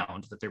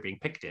round that they're being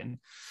picked in.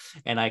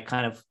 And I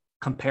kind of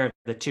compare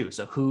the two.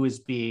 So who is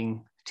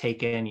being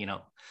taken,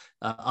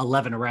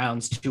 11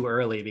 rounds too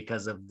early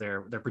because of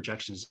their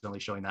projections only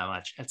showing that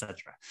much, etc.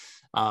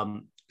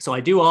 So I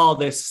do all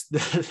this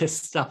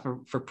stuff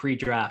for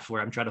pre-draft,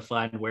 where I'm trying to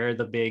find where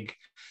the big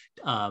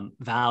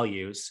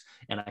values,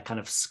 and I kind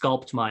of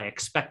sculpt my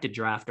expected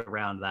draft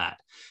around that,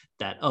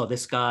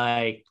 this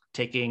guy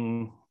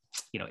taking,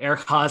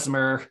 Eric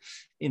Hosmer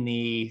in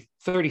the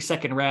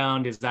 32nd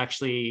round is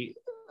actually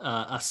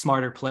a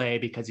smarter play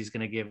because he's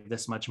going to give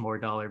this much more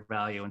dollar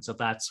value. And so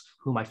that's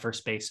who my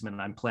first baseman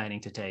I'm planning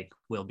to take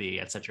will be,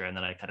 et cetera. And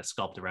then I kind of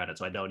sculpt around it.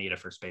 So I don't need a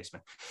first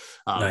baseman.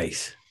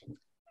 Nice.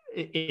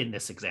 In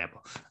this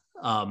example.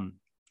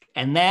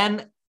 And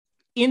then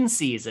in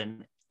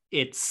season,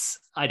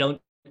 I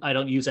don't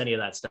use any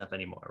of that stuff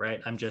anymore,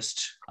 right?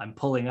 I'm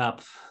pulling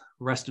up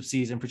rest of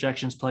season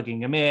projections,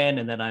 plugging them in,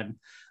 and then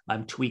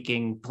I'm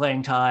tweaking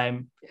playing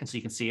time. And so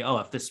you can see,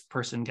 if this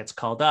person gets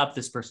called up,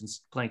 this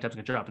person's playing time's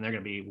gonna drop, and they're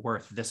gonna be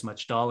worth this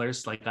much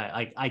dollars. Like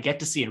I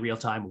get to see in real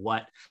time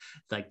what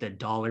like the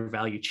dollar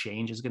value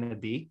change is gonna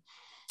be.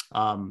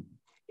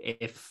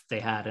 If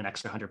they had an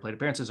extra 100 plate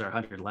appearances or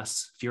 100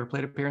 fewer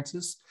plate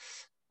appearances.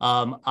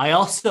 I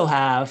also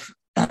have,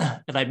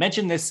 and I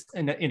mentioned this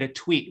in a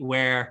tweet,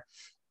 where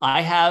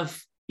I have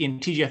in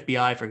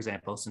TGFBI, for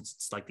example, since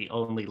it's like the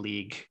only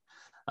league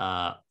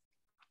of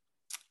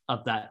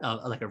that,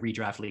 like a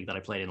redraft league that I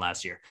played in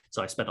last year.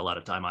 So I spent a lot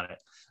of time on it.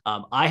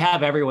 I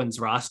have everyone's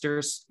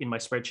rosters in my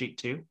spreadsheet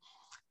too.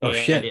 Oh,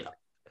 shit.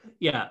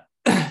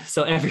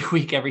 So every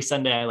week, every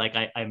Sunday,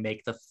 I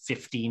make the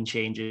 15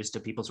 changes to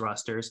people's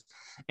rosters,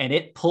 and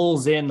it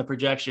pulls in the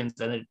projections,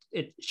 and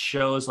it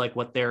shows like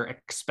what their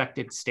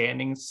expected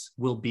standings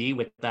will be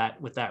with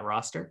that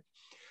roster.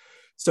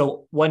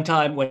 So one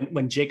time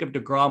when Jacob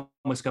deGrom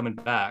was coming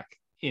back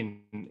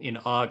in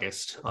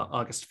August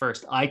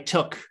 1st, I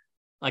took,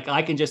 like,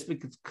 I can just,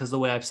 because the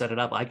way I've set it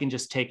up, I can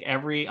just type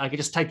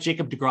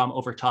Jacob deGrom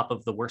over top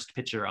of the worst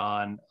pitcher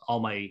on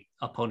all my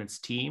opponents'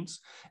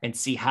 teams and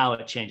see how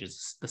it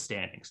changes the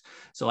standings.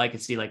 So I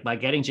could see, like, by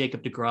getting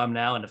Jacob deGrom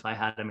now, and if I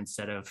had him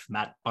instead of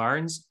Matt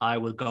Barnes, I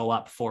would go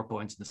up 4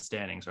 points in the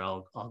standings, or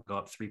I'll go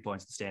up 3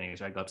 points in the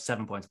standings, or I go up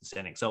 7 points in the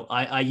standings. So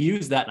I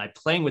use that, and I'm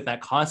playing with that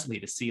constantly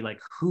to see,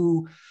 like,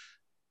 who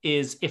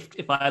is,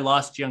 if I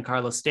lost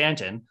Giancarlo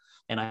Stanton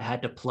and I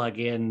had to plug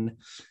in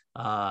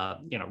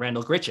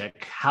Randall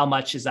Grichuk, how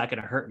much is that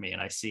going to hurt me?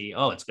 And I see,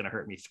 oh, it's going to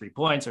hurt me 3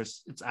 points, or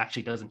it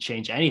actually doesn't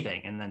change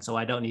anything. And then, so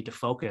I don't need to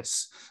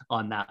focus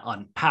on that,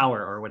 on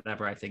power or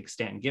whatever I think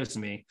Stanton gives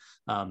me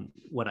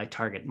when I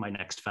target my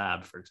next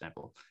fab, for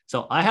example.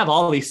 So I have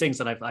all these things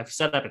that I've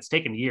set up. It's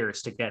taken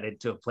years to get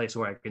into a place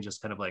where I can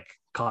just kind of like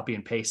copy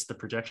and paste the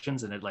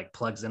projections, and it like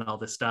plugs in all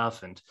this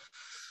stuff. And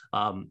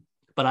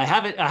but I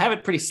have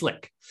it pretty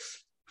slick.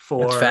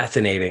 That's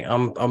fascinating.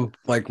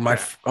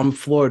 I'm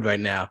floored right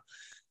now.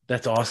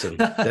 That's awesome.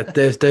 That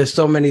there's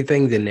so many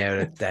things in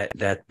there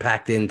that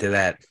packed into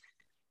that.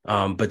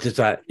 But just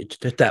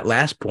that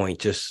last point,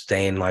 just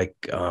saying, like,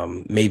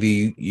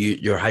 maybe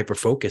you're hyper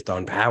focused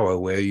on power,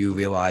 where you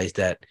realize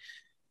that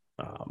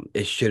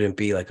it shouldn't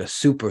be like a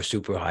super,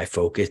 super high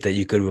focus, that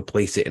you could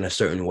replace it in a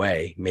certain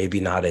way, maybe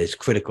not as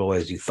critical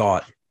as you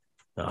thought.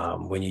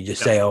 When you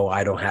just say, oh,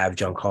 I don't have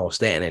Giancarlo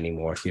Stanton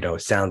anymore,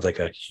 it sounds like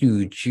a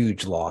huge,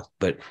 huge loss,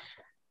 but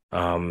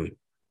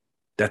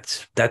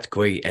that's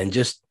great. And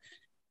just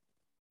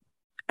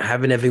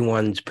having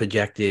everyone's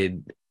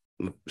projected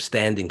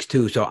standings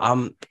too. So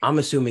I'm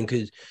assuming,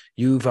 because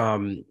you've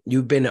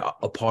been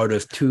a part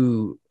of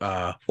 2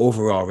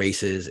 overall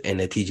races in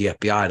the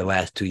TGFBI the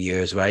last 2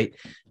 years, right?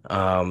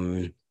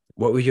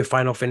 What were your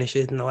final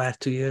finishes in the last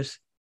 2 years?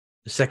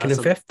 Second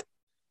and fifth?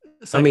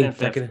 Second and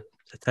fifth.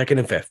 Second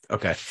and fifth.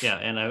 Okay. Yeah,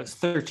 and I was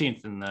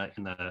 13th in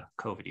the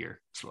COVID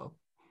year as well.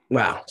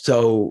 Wow.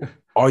 So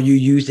are you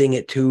using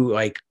it too,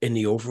 like in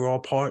the overall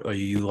part, or are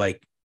you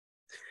like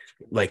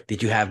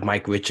did you have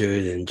Mike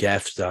Richards and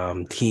Jeff's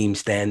team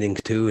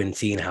standings too, and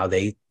seeing how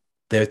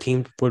their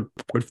team would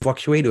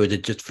fluctuate, or is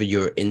it just for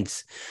your in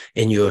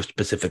your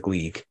specific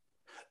league?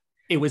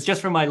 It was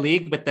just for my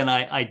league, but then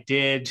I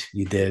did.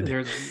 You did.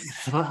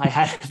 I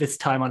had this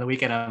time on the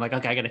weekend. I'm like,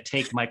 okay, I got to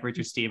take Mike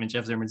Richards' team and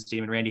Jeff Zimmerman's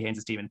team and Randy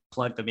Haynes' team and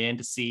plug them in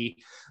to see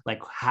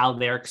like how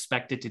they're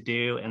expected to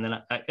do. And then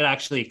it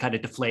actually kind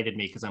of deflated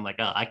me, because I'm like,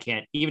 oh, I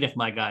can't. Even if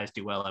my guys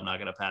do well, I'm not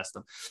going to pass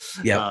them.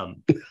 Yeah.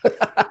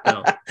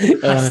 So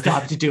I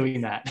stopped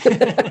doing that.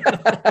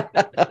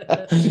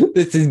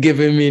 This is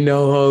giving me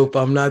no hope.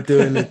 I'm not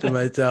doing it to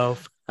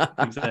myself.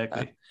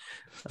 Exactly.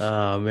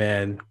 Oh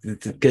man,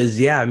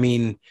 because I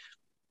mean,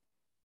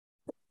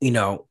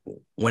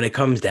 when it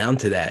comes down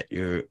to that,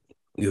 you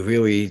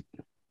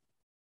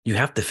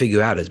have to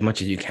figure out as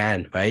much as you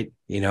can, right?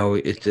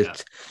 It's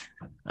just,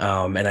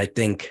 and I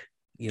think,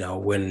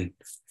 when,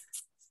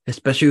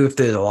 especially if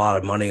there's a lot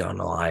of money on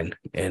the line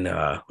in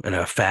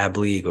a fab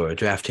league or a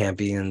draft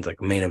champions,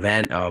 like a main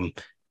event,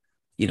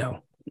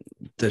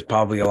 there's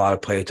probably a lot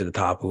of players at the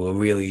top who are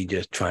really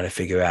just trying to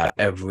figure out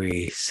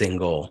every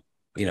single,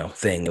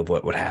 thing of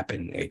what would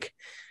happen. Like,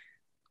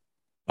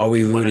 are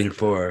we rooting 100%.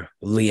 For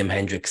Liam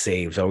Hendriks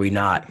saves? Are we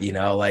not?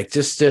 Like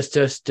just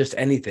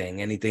anything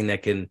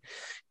that can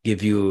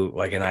give you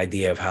like an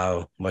idea of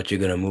how much you're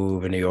going to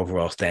move in the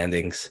overall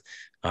standings.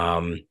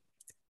 But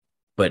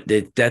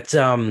that's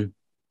so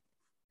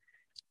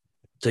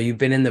you've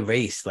been in the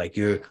race, like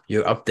you're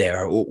up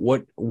there.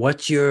 What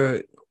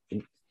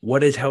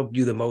has helped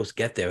you the most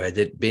get there? Has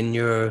it been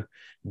your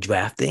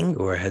drafting,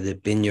 or has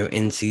it been your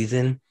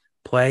in-season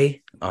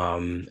play?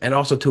 And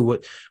also too,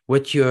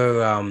 what's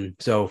your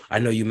so I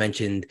know you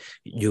mentioned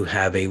you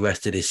have a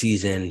rest of the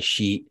season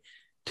sheet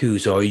too,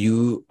 so are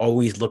you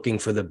always looking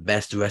for the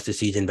best rest of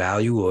season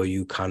value, or are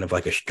you kind of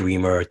like a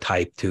streamer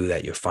type too,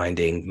 that you're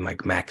finding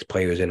like max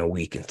players in a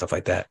week and stuff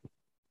like that?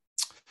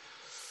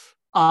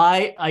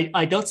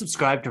 I don't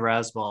subscribe to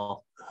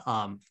Razzball,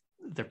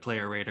 their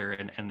player rater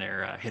and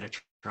their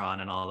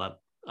Hitatron and all that.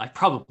 I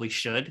probably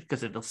should,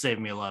 because it'll save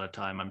me a lot of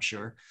time, I'm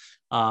sure.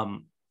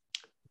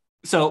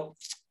 So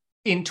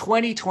in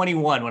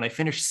 2021, when I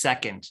finished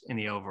second in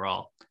the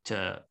overall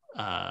to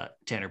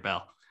Tanner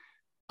Bell,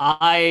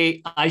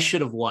 I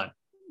should have won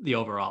the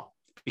overall,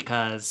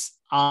 because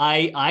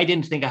I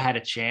didn't think I had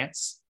a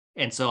chance.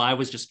 And so I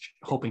was just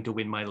hoping to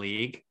win my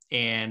league,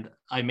 and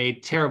I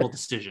made terrible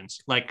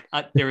decisions. Like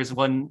there was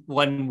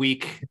one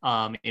week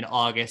in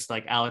August,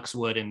 like Alex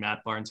Wood and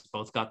Matt Barnes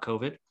both got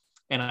COVID.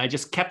 And I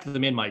just kept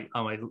them in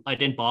I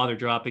didn't bother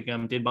dropping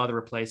them, didn't bother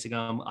replacing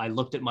them. I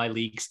looked at my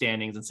league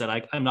standings and said,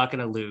 I'm not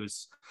going to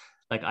lose.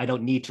 Like, I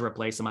don't need to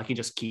replace them. I can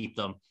just keep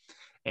them.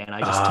 And I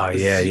just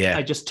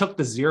I just took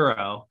the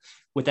 0.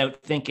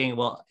 without thinking,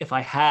 well, if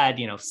I had,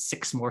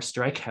 6 more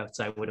strikeouts,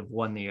 I would have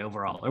won the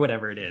overall or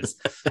whatever it is.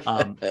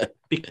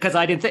 Because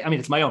I didn't think,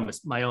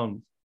 it's my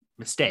own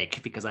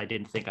mistake, because I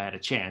didn't think I had a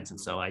chance. And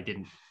so I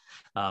didn't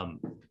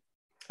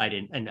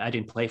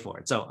play for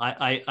it. So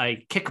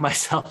I kick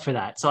myself for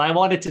that. So I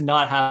wanted to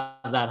not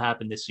have that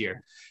happen this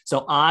year.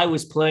 So I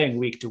was playing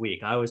week to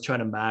week. I was trying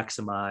to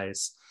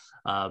maximize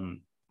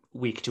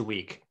week to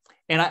week.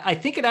 And I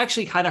think it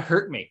actually kind of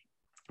hurt me,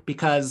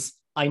 because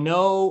I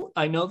know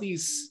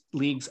these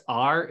leagues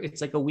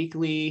it's like a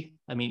weekly.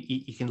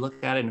 You can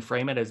look at it and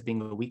frame it as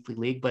being a weekly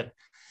league, but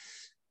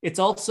it's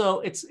also,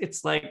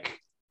 it's like,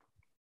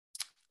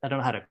 I don't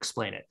know how to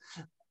explain it.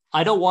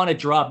 I don't want to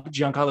drop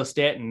Giancarlo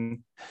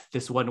Stanton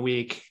this 1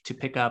 week to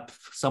pick up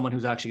someone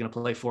who's actually going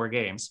to play 4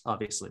 games.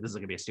 Obviously, this is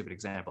going to be a stupid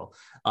example,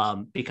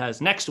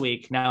 because next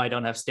week now I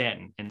don't have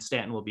Stanton, and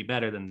Stanton will be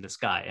better than this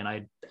guy.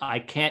 And I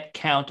can't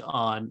count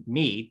on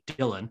me,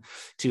 Dylan,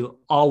 to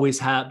always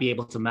be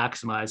able to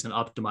maximize and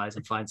optimize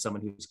and find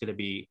someone who's going to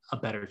be a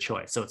better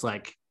choice. So it's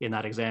like in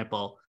that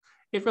example,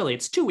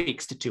 it's 2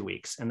 weeks to 2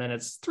 weeks, and then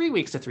it's 3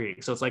 weeks to 3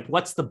 weeks. So it's like,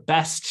 what's the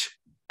best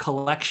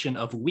collection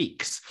of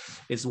weeks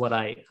is what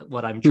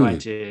I'm trying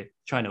to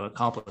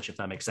accomplish, if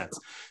that makes sense.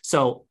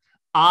 So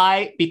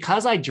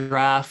because I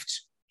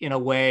draft in a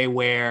way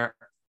where,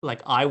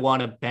 like, I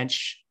want a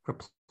bench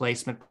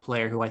replacement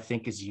player who I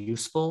think is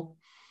useful.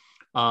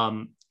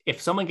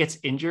 If someone gets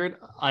injured,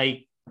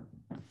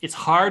 it's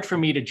hard for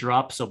me to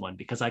drop someone,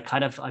 because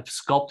I've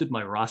sculpted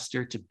my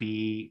roster to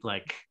be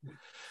like,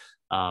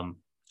 I don't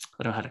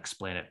know how to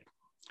explain it.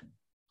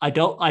 I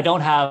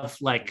don't have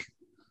like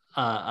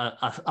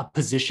a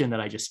position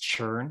that I just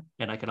churn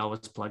and I can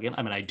always plug in.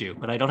 I do,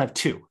 but I don't have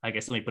 2. I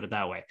guess, let me put it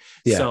that way.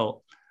 Yeah.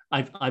 So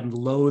I'm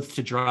loath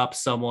to drop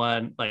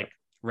someone like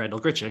Randall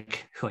Grichuk,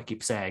 who I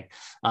keep saying,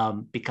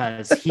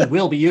 because he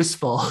will be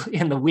useful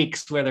in the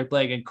weeks where they're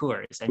playing in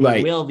Coors, and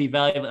he will be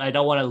valuable. I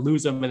don't want to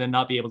lose him and then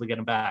not be able to get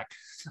him back.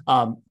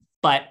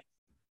 But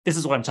this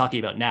is what I'm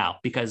talking about now,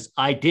 because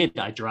I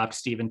dropped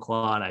Stephen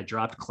Kwan, I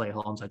dropped Clay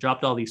Holmes, I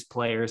dropped all these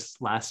players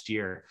last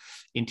year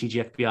in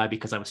TGFBI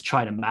because I was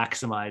trying to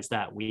maximize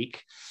that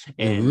week.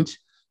 And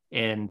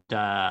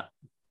I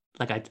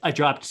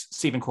dropped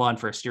Stephen Kwan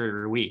for Asturi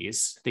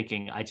Ruiz,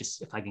 thinking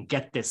if I can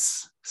get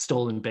this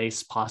stolen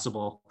base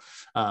possible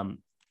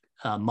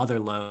mother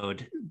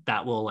load,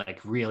 that will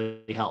like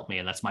really help me.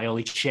 And that's my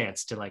only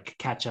chance to like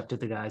catch up to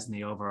the guys in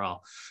the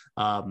overall.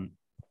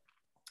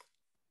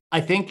 I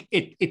think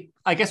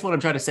I guess what I'm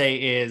trying to say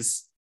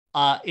is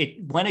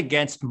it went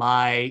against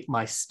my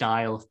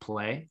style of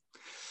play.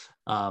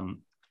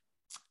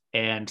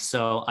 And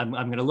so I'm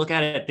going to look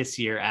at it this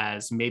year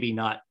as maybe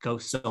not go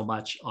so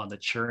much on the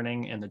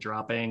churning and the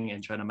dropping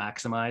and trying to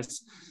maximize,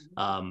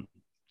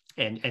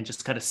 and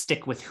just kind of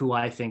stick with who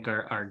I think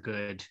are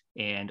good.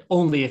 And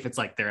only if it's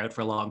like they're out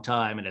for a long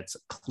time and it's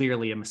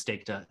clearly a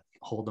mistake to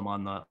hold them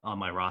on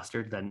my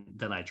roster,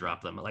 then I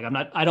drop them. Like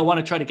I don't want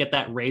to try to get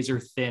that razor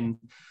thin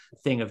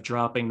thing of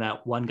dropping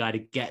that one guy to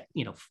get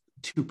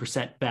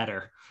 2%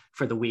 better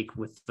for the week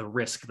with the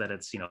risk that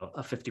it's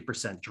a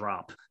 50%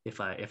 drop if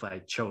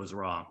I chose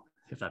wrong,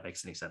 if that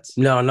makes any sense.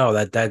 No,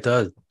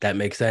 that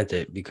makes sense,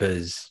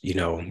 because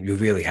you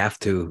really have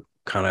to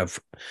kind of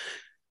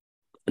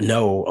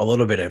know a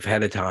little bit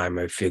ahead of time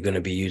if you're going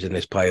to be using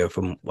this player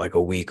from like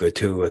a week or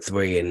 2 or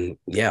 3, and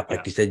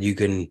like you said, you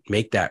can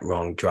make that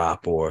wrong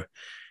drop or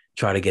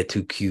try to get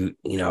too cute.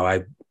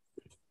 I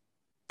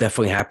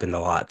definitely happened a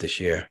lot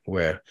this year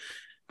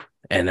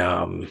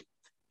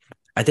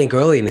I think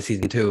early in the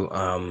season too,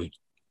 I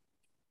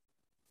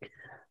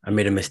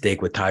made a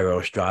mistake with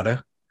Thairo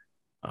Estrada.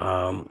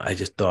 I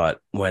just thought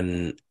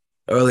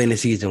early in the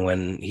season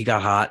when he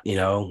got hot,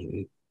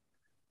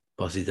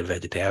 plus he's a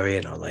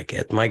vegetarian, I was like,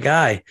 it's my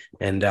guy.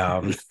 And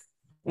but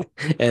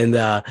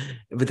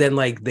then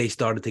like they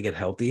started to get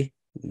healthy,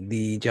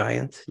 the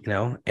Giants,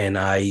 and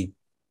I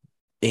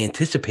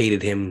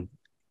anticipated him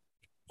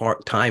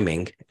part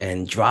timing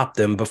and dropped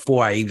him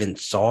before I even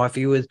saw if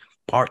he was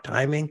part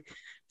timing.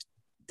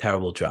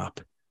 Terrible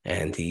drop.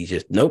 And he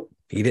just, nope,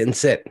 he didn't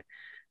sit.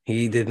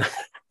 He did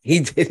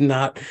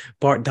not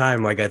part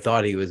time like I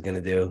thought he was going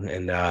to do.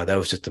 And that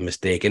was just a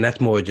mistake. And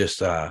that's more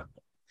just, I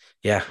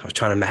was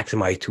trying to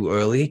maximize too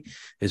early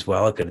as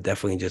well. I could have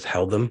definitely just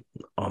held them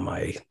on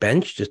my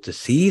bench just to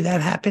see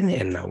that happen.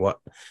 And what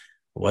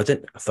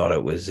wasn't. I thought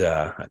it was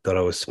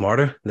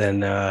smarter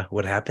than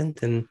what happened.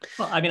 And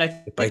I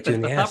think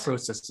the thought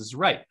process is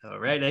right, though,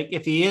 right? Like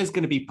if he is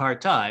going to be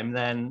part-time,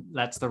 then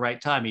that's the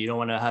right time. You don't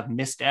want to have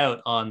missed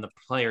out on the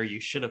player you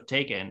should have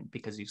taken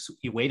because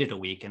you waited a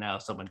week and now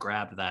someone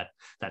grabbed that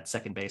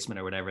second baseman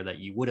or whatever that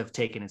you would have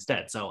taken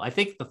instead. So I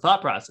think the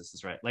thought process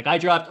is right. Like I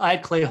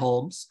had Clay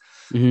Holmes,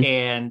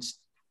 and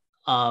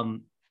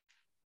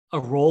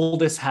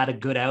Aroldis had a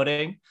good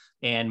outing,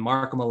 and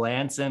Marco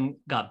Melanson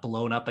got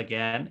blown up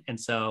again. And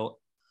so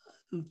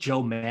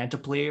Joe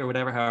Mantiply,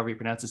 or however you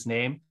pronounce his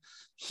name,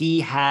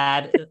 he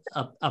had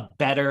a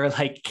better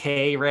like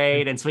K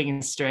rate and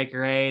swinging strike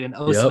rate and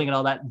Yep. swing and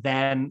all that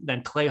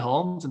than Clay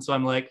Holmes. And so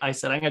I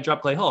said, I'm going to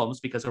drop Clay Holmes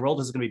because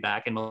Aroldis is going to be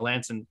back and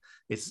Melanson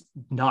is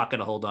not going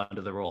to hold on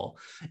to the role.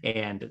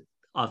 And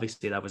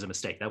obviously that was a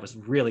mistake. That was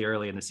really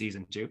early in the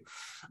season too.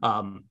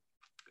 And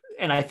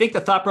I think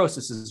the thought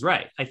process is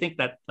right. I think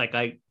that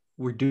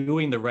we're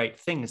doing the right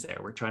things there.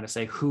 We're trying to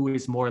say who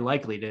is more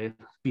likely to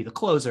be the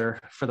closer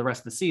for the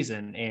rest of the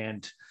season,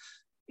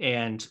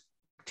 and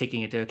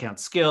taking into account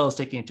skills,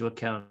 taking into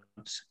account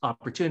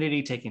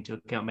opportunity, taking into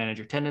account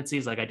manager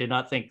tendencies. Like I did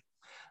not think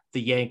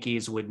the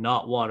Yankees would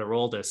not want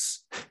Aroldis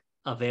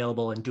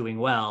available and doing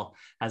well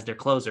as their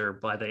closer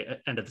by the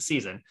end of the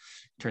season.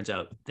 Turns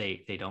out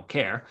they don't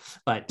care,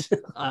 but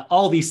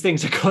all these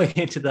things are going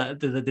into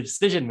the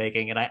decision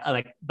making, and I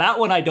like that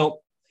one. I don't.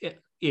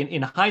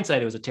 In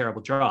hindsight, it was a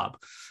terrible job,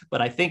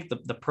 but I think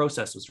the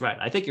process was right.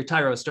 I think your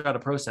Thairo Estrada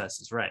process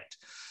is right.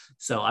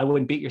 So I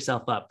wouldn't beat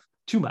yourself up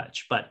too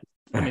much, but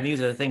I mean,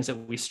 these are the things that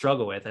we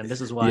struggle with. And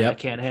this is why I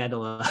can't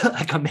handle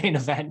a main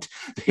event,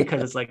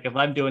 because it's like, if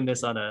I'm doing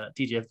this on a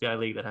TGFBI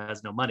league that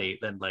has no money,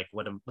 then like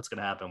what's going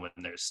to happen when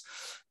there's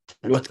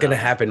what's going to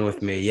happen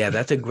with me? Yeah,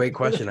 that's a great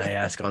question I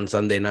ask on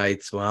Sunday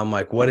nights when I'm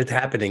like, what is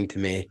happening to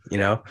me? You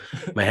know,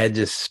 my head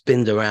just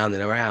spins around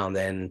and around,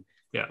 and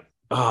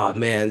oh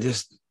man,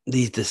 just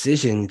these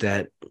decisions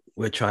that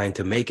we're trying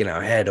to make in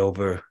our head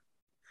over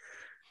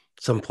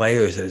some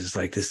players is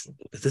like this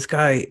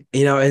guy,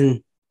 you know.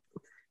 And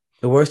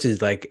the worst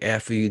is like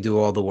after you do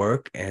all the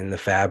work and the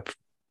fab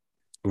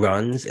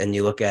runs and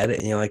you look at it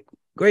and you're like,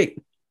 great,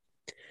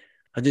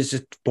 I just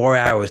 4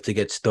 hours to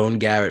get Stone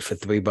Garrett for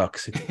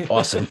 $3.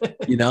 Awesome.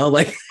 You know,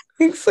 like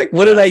it's like,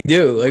 what did I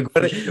do? Like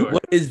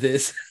what is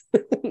this?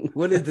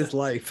 What is this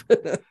life?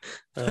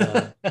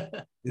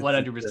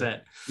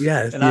 100%.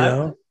 Yes. And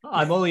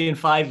I'm only in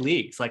 5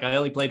 leagues. Like I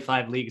only played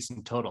 5 leagues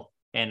in total.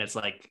 And it's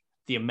like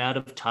the amount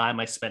of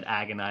time I spent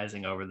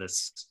agonizing over the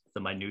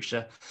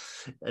minutia.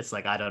 It's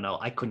like, I don't know.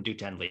 I couldn't do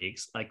 10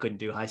 leagues. I couldn't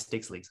do high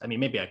stakes leagues. I mean,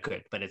 maybe I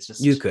could, but it's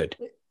just, you could.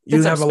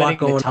 You have a lot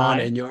going on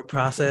in your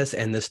process,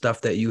 and the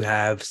stuff that you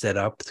have set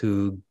up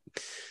to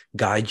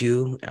guide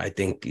you. I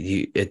think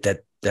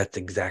that's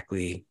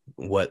exactly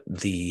what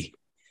you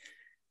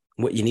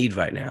need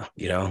right now,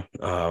 you know?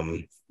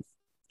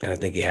 And I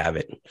think you have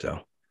it. So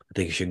I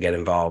think you should get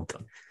involved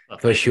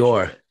for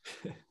sure.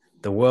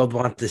 The world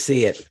wants to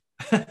see it.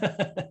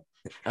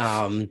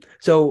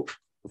 So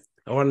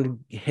I want to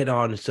hit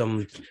on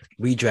some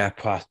redraft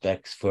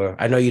prospects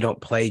I know you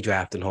don't play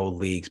draft and hold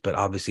leagues, but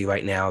obviously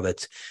right now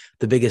that's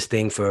the biggest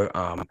thing for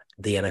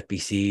the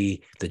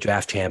NFBC, the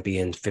draft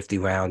champions,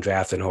 50-round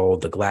draft and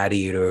hold, the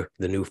Gladiator,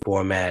 the new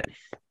format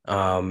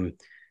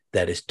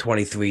that is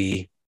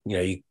 23, you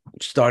know, you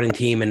starting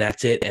team and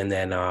that's it. And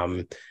then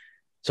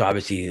so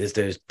obviously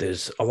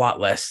there's a lot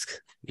less,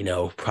 you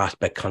know,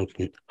 prospect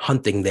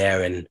hunting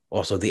there, and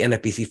also the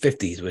NFBC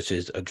 50s, which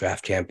is a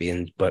draft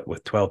champion, but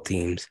with 12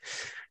 teams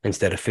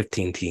instead of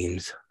 15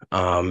 teams.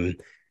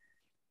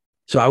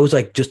 So I was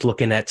like just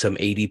looking at some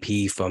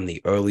ADP from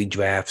the early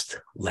drafts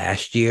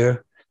last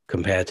year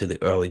compared to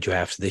the early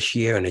drafts this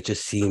year, and it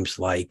just seems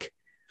like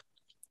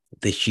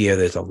this year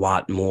there's a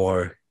lot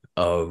more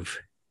of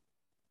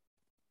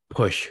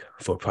push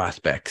for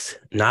prospects.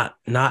 Not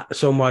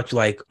so much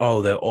like,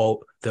 oh, they're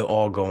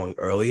all going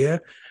earlier,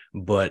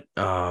 but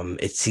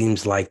it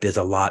seems like there's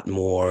a lot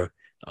more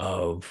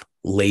of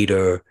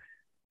later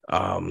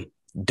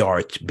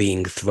darts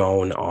being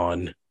thrown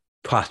on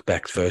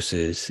prospects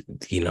versus,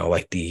 you know,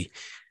 like the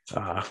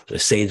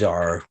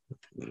Cesar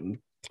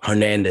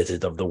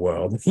Hernandezes of the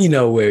world, you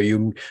know, where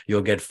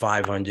you'll get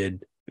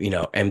 500, you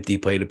know, empty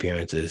plate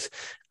appearances.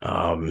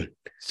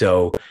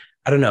 So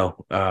I don't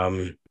know.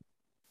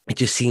 It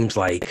just seems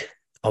like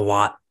a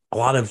lot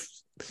of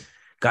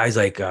guys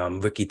like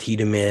Ricky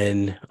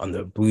Tiedemann on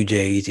the Blue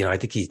Jays, you know, I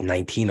think he's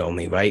 19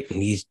 only, right?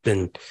 And he's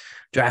been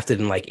drafted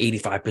in like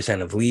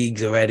 85% of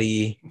leagues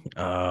already.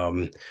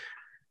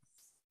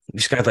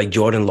 These guys like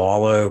Jordan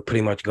Lawler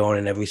pretty much going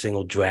in every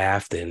single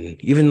draft,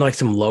 and even like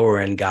some lower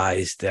end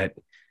guys that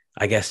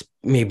I guess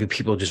maybe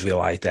people just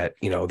realize that,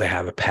 you know, they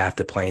have a path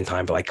to playing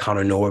time, but like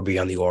Connor Norby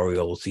on the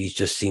Orioles, he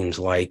just seems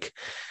like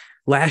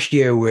last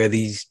year where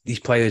these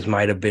players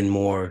might have been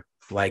more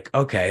like,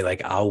 okay,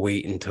 like I'll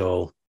wait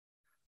until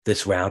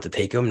this round to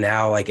take them.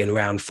 Now, like in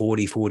round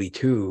 40,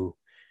 42,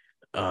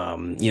 you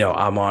know,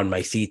 I'm on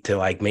my seat to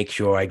like make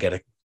sure I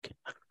get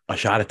a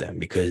shot at them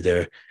because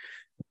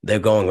they're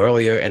going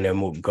earlier and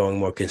they're going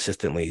more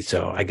consistently.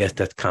 So I guess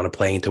that's kind of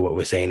playing to what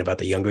we're saying about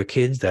the younger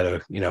kids that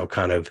are, you know,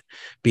 kind of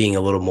being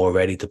a little more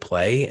ready to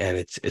play, and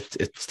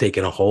it's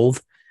taken a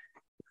hold,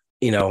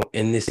 you know,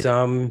 in this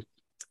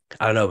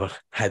I don't know, but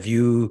have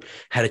you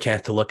had a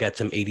chance to look at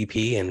some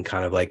ADP and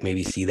kind of like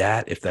maybe see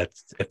that if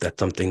that's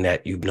something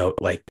that you know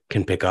like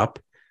can pick up?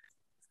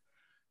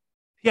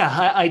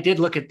 Yeah, I did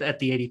look at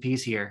the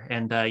ADPs here,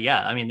 and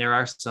yeah, I mean there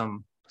are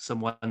some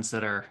ones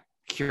that are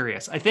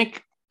curious. I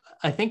think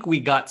I think we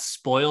got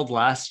spoiled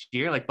last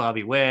year, like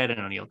Bobby Witt and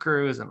O'Neal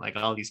Cruz and like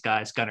all these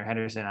guys, Gunnar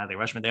Henderson, Adley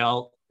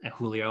Rushman, and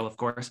Julio, of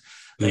course,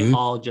 they Mhm.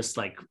 all just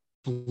like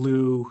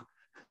blew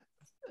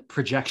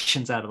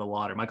projections out of the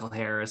water. Michael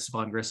Harris,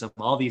 Vaughn Grissom,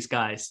 all these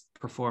guys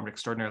performed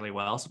extraordinarily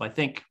well. So I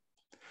think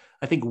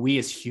we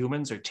as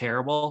humans are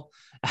terrible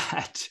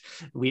at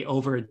we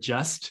over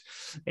adjust,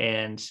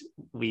 and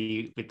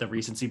we with the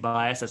recency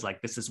bias as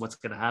like this is what's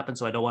going to happen.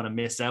 So I don't want to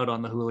miss out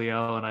on the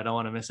Julio and I don't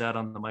want to miss out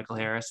on the Michael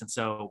Harris. And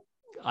so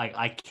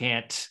I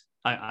can't.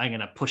 I'm going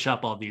to push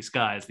up all these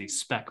guys, these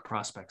spec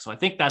prospects. So I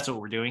think that's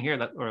what we're doing here.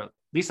 That, or at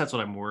least that's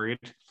what I'm worried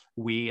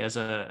we as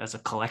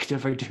a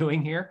collective are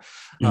doing here.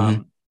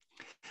 Mhm.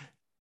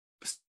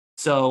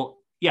 So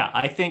yeah,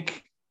 I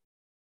think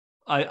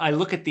I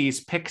look at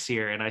these picks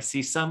here and I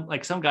see some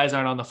guys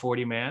aren't on the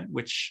 40 man,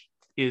 which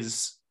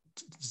is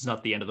it's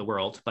not the end of the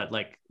world, but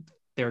like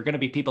there are going to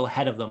be people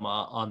ahead of them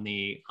on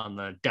the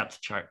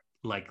depth chart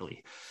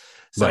likely.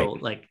 So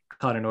Right. like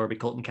Connor Norby,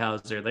 Colton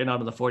Cowser, they're not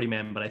on the 40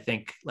 man, but I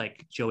think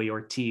like Joey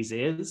Ortiz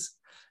is.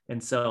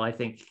 And so I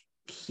think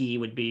he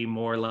would be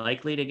more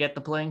likely to get the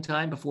playing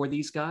time before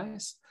these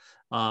guys.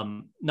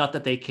 Not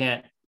that they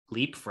can't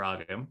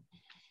leapfrog him.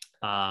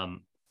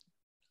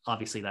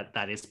 Obviously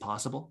that is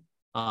possible.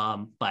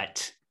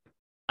 But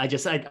I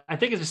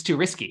think it's just too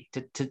risky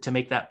to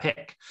make that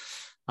pick.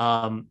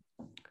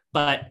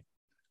 But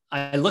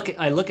I look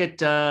at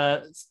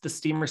the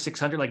Steamer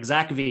 600, like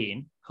Zach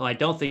Veen, who I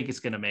don't think is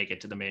going to make it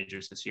to the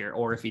majors this year,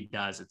 or if he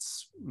does,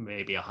 it's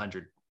maybe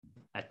 100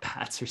 at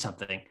bats or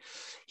something.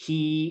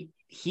 He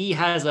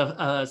has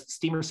a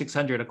Steamer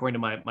 600, according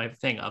to my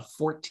thing, of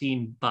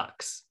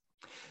 $14.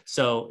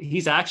 So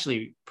he's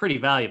actually pretty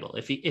valuable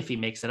if he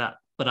makes it up.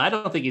 But I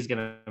don't think he's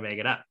going to make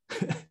it up.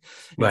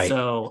 Right.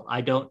 So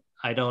I don't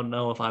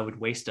know if I would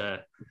waste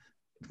a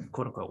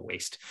quote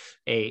unquote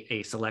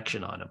a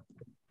selection on him.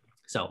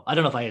 So I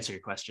don't know if I answered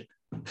your question.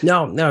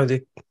 No,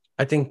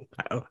 I think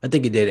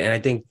you did, and I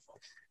think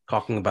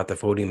talking about the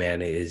 40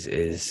 man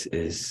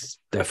is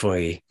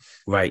definitely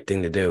right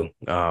thing to do.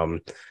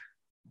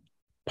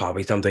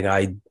 Probably something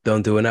I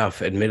don't do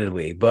enough,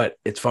 admittedly. But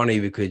it's funny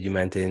because you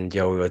mentioned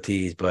Joey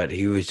Ortiz, but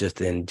he was just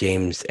in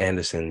James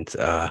Anderson's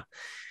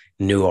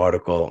new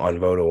article on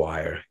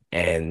RotoWire,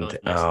 and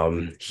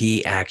Nice.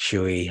 he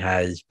actually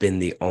has been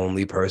the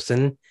only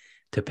person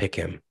to pick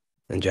him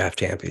in Draft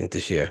Champions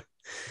this year.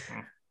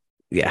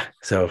 Yeah,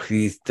 so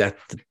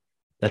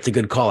that's a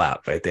good call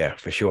out right there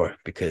for sure,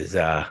 because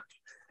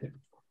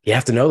you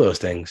have to know those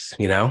things,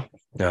 you know.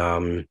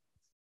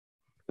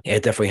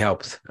 It definitely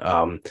helps.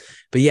 But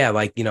yeah,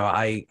 like, you know,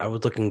 I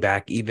was looking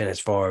back even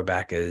as far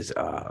back as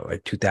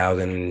like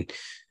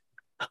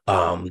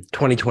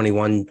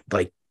 2021,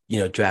 like, you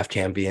know, Draft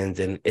Champions,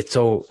 and it's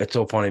so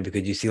funny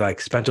because you see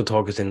like Spencer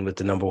Torkelson was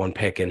the number one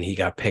pick and he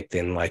got picked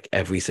in like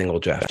every single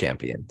Draft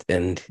Champion,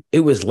 and it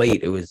was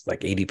late. It was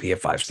like ADP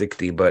at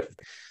 560, but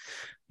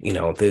you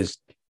know, there's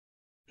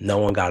no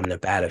one got an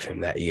at bat of him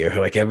that year.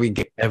 Like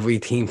every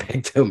team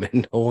picked him,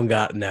 and no one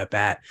got an at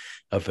bat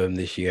of him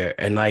this year.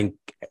 And like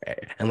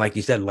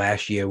you said,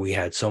 last year we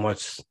had so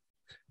much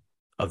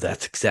of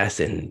that success,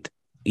 and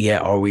yeah,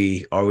 are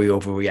we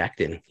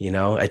overreacting? You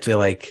know, I feel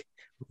like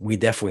we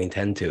definitely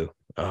intend to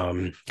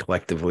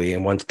collectively,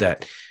 and once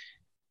that,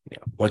 you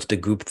know, once the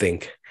group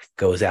think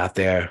goes out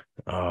there.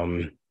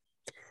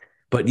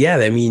 But yeah,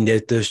 I mean,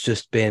 there's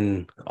just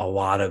been a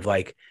lot of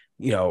like,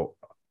 you know,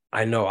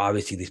 I know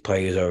obviously these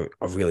players are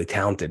really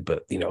talented,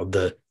 but you know,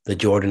 the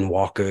Jordan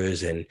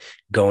Walkers and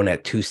going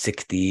at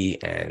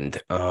 260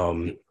 and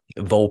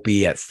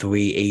Volpe at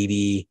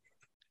 380.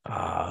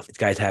 These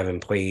guys haven't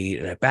played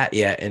an at bat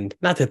yet, and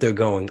not that they're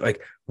going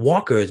like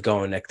Walker is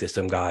going next to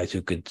some guys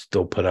who could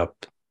still put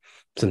up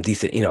some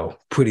decent, you know,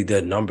 pretty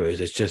good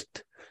numbers. It's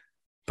just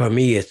for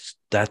me,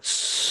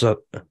 that's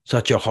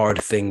such a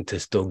hard thing to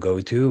still go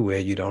to where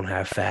you don't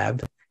have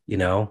Fab. You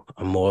know,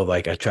 I'm more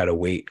like I try to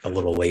wait a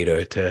little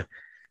later to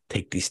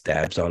take these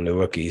stabs on the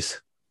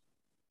rookies.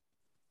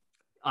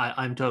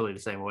 I'm totally the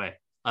same way.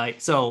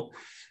 So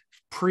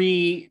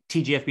pre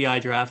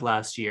TGFBI draft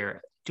last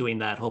year, doing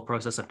that whole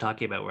process I'm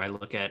talking about, where I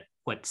look at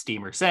what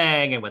Steamer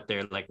saying and what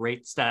their like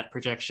rate stat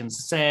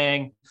projections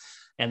saying,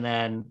 and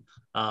then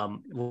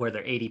where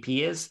their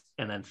ADP is,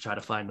 and then try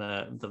to find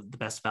the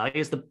best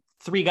values. The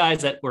three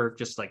guys that were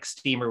just like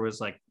Steamer was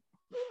like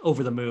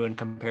over the moon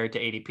compared to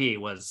ADP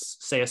was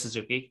Seiya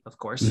Suzuki, of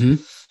course,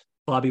 Mm-hmm.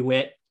 Bobby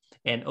Witt,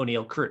 and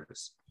O'Neal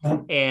Cruz.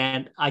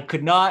 And I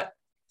could not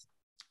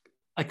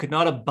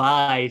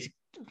abide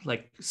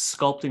like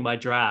sculpting my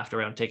draft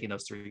around taking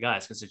those three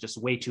guys because it's just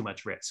way too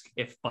much risk.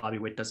 If Bobby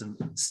Witt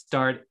doesn't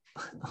start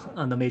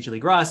on the major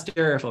league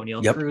roster, if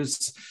O'Neal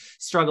Cruz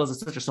struggles,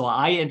 etc. So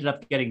I ended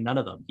up getting none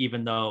of them,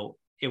 even though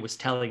it was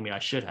telling me I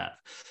should have.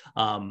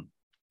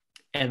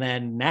 And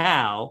then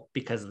now,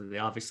 because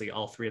obviously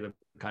all three of them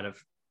kind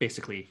of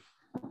basically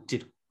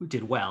did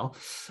well,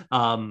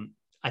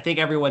 I think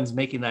everyone's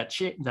making that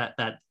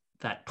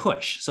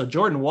push. So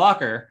Jordan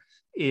Walker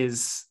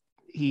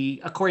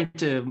according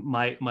to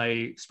my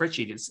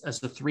spreadsheet, is as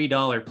the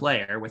 $3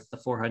 player with the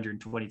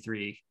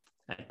 423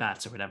 at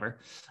bats or whatever.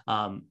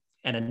 And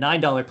a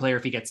 $9 player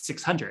if he gets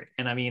 600.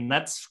 And I mean,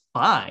 that's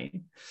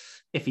fine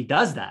if he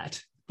does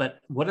that. But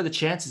what are the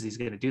chances he's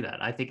going to do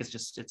that? I think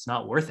it's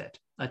not worth it.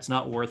 It's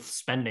not worth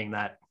spending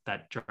that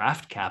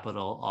draft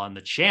capital on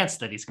the chance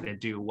that he's going to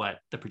do what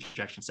the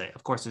projections say.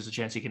 Of course, there's a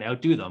chance he can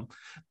outdo them,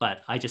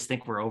 but I just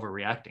think we're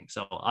overreacting.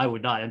 So I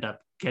would not end up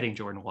getting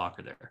Jordan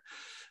Walker there.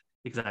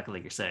 Exactly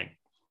like you're saying.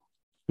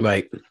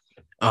 Right.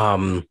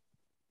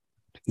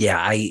 Yeah,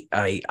 I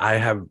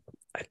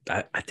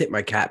tip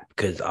my cap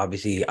because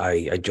obviously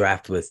I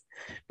draft with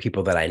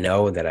people that I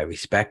know and that I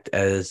respect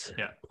as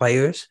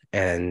players,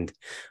 and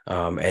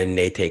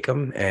they take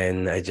them,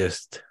 and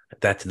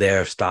that's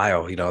their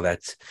style,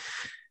 that's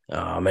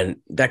and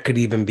that could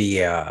even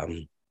be a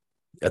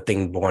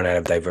thing born out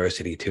of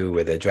diversity too,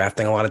 where they're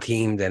drafting a lot of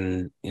teams,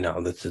 and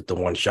this is the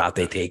one shot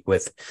they take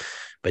with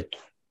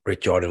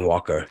Jordan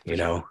Walker.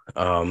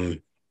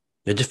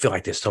 I just feel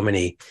like there's so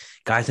many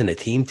guys in the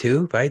team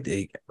too,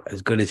 right?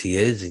 As good as he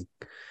is,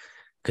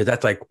 because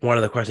that's like one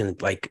of the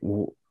questions, like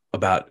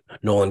about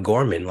Nolan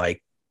Gorman,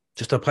 like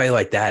just a play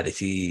like that. Is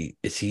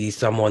he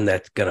someone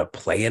that's gonna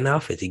play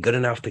enough? Is he good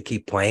enough to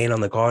keep playing on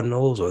the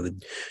Cardinals, or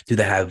do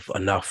they have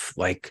enough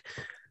like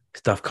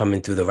stuff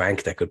coming through the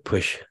ranks that could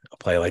push a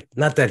play like?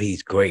 Not that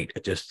he's great,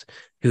 it just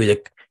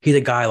he's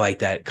a guy like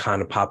that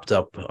kind of popped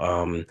up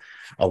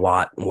a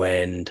lot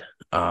when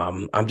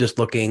I'm just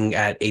looking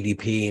at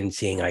ADP and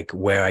seeing like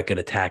where I could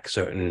attack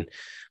certain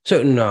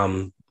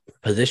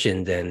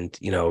positions, and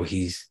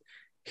he's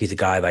a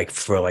guy like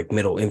for like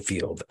middle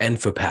infield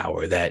and for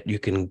power that you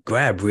can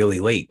grab really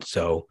late.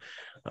 So,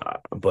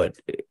 but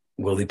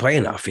will he play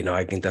enough?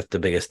 I think that's the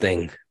biggest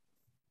thing.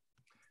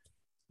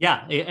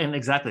 Yeah, and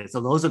exactly.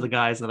 So those are the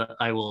guys that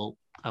I will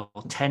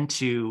tend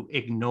to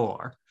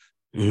ignore.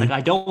 Mm-hmm. Like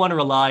I don't want to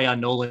rely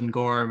on Nolan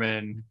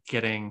Gorman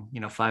getting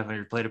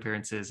 500 plate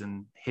appearances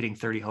and hitting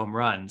 30 home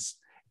runs.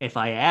 If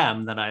I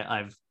am, then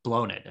I've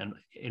blown it, and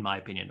in my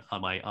opinion,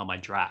 on my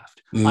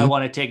draft. Mm-hmm. I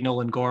want to take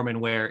Nolan Gorman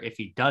where if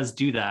he does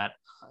do that,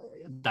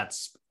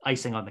 that's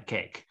icing on the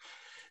cake.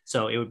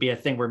 So it would be a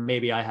thing where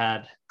maybe I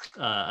had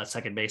a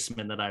second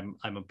baseman that I'm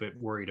a bit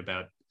worried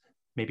about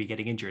maybe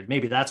getting injured.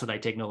 Maybe that's what I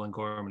take Nolan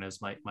Gorman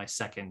as my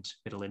second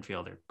middle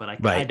infielder.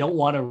 But I don't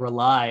want to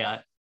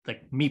rely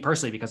like me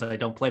personally, because I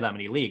don't play that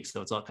many leagues.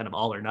 So it's all kind of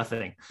all or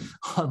nothing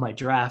on my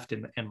draft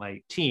and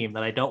my team,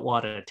 that I don't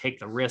want to take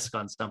the risk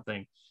on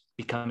something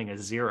becoming a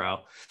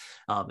zero.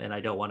 And I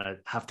don't want to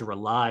have to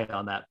rely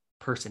on that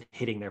person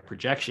hitting their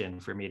projection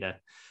for me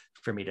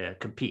to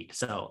compete.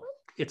 So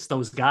it's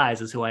those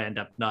guys is who I end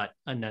up not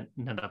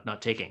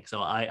taking.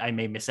 So I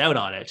may miss out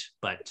on it,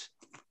 but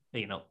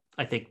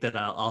I think that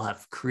I'll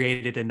have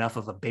created enough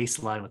of a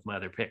baseline with my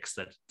other picks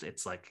that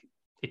it's like,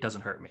 it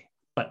doesn't hurt me.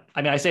 But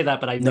I mean, I say that,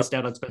 but I missed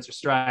out on Spencer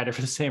Strider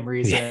for the same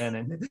reason.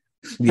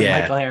 Yeah.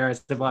 And Michael Harris,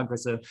 Devon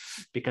Grissom,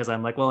 because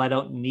I'm like, well, I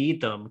don't need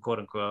them, quote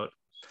unquote.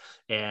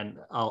 And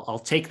I'll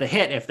take the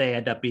hit if they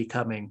end up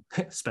becoming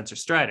Spencer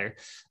Strider.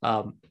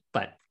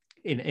 But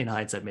in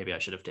hindsight, maybe I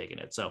should have taken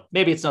it. So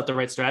maybe it's not the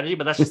right strategy,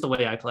 but that's just the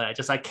way I play.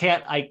 I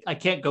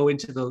can't go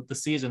into the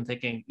season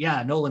thinking,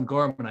 yeah, Nolan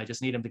Gorman, I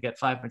just need him to get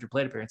 500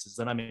 plate appearances,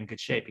 then I'm in good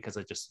shape, because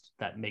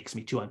that makes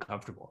me too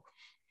uncomfortable.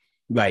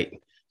 Right.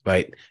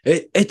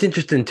 It's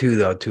interesting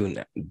too,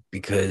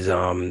 because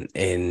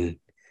in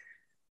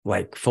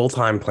like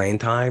full-time playing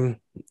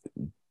time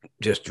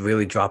just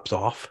really drops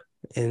off.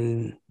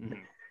 And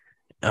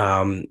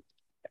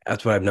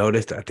that's what I've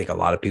noticed. I think a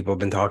lot of people have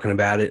been talking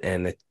about it,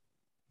 and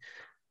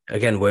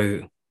again,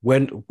 where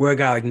a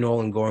guy like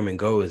Nolan Gorman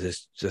goes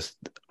is just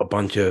a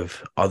bunch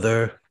of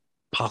other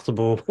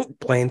possible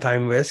playing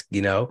time risk,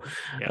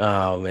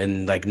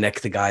 and like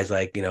next to guys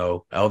like,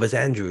 Elvis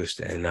Andrus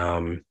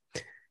and,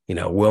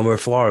 Wilmer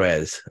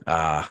Flores.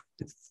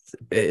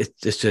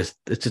 It's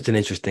just an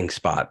interesting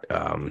spot.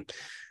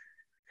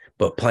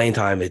 But playing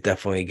time is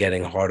definitely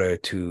getting harder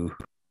to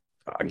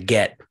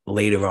get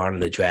later on in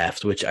the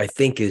draft, which I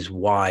think is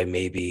why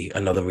maybe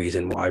another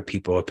reason why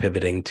people are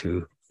pivoting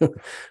to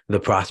the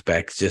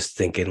prospects, just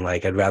thinking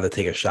like, I'd rather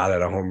take a shot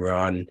at a home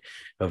run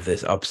of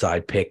this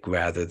upside pick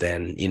rather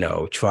than,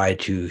 try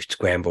to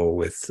scramble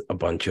with a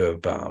bunch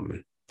of,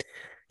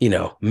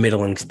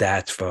 middling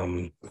stats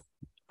from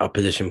a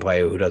position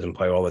player who doesn't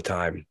play all the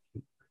time.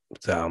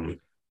 So,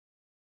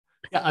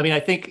 yeah, I mean,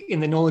 I think in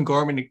the Nolan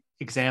Gorman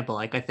example,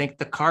 like I think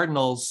the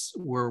Cardinals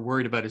were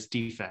worried about his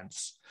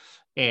defense.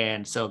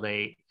 And so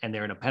they're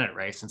in a pennant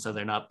race. And so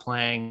they're not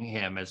playing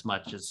him as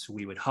much as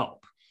we would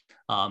hope.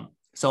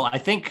 So I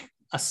think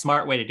a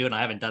smart way to do it, and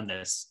I haven't done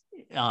this,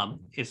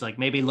 is like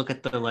maybe look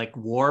at the like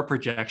WAR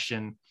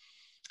projection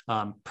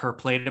per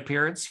plate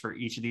appearance for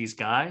each of these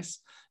guys.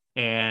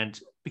 And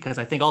because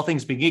I think all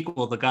things being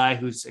equal, the guy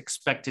who's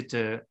expected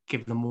to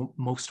give the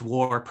most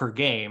WAR per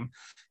game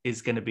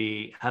is going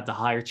to have the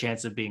higher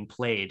chance of being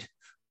played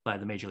by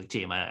the major league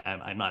team.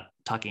 I'm not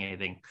talking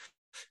anything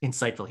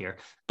insightful here,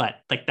 but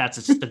like that's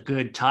just a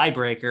good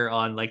tiebreaker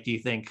on like, do you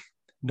think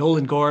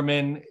Nolan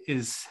Gorman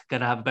is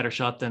going to have a better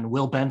shot than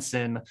Will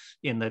Benson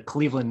in the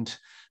Cleveland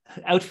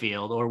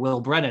outfield, or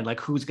Will Brennan? Like,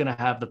 who's going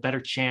to have the better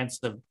chance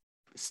of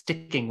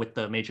sticking with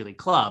the major league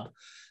club,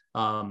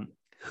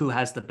 who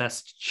has the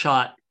best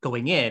shot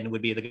going in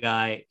would be the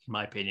guy, in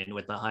my opinion,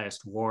 with the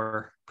highest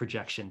WAR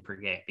projection per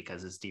game,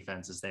 because his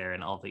defense is there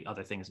and all the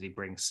other things that he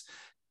brings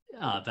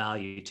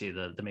value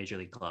to the major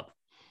league club,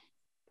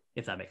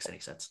 if that makes any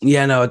sense.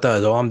 Yeah, no, it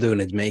does. All I'm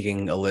doing is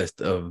making a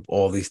list of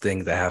all these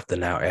things I have to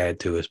now add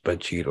to a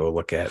spreadsheet or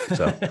look at.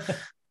 So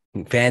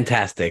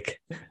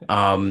fantastic.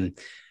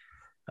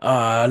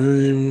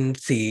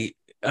 Let's see.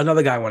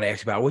 Another guy I want to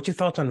ask you about. What's your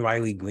thoughts on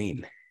Riley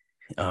Green?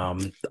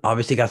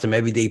 Obviously got some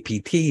everyday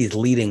PTs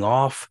leading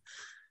off.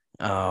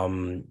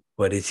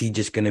 But is he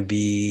just going to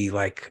be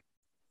like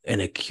an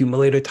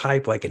accumulator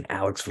type, like an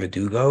Alex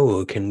Verdugo,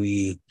 or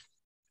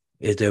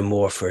is there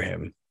more for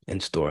him in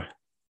store?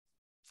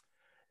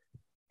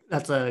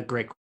 That's a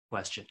great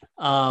question.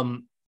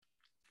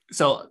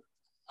 So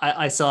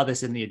I saw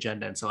this in the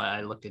agenda, and so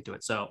I looked into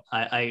it. So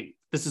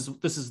this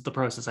is the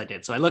process I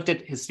did. So I looked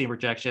at his Steam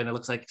projection. It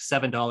looks like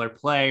 $7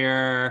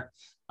 player,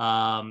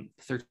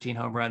 13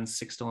 home runs,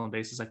 6 stolen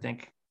bases, I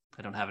think.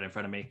 I don't have it in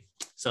front of me.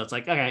 So it's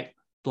like, okay,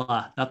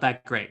 blah, not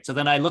that great. So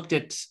then I looked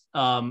at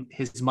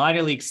his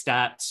minor league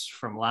stats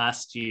from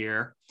last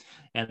year,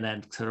 and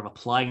then sort of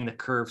applying the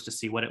curves to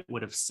see what it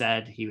would have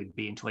said he would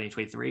be in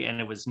 2023,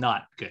 and it was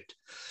not good.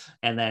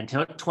 And then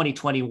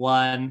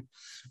 2021,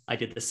 I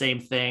did the same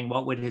thing.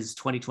 What would his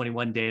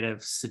 2021 data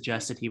have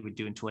suggested he would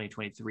do in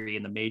 2023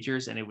 in the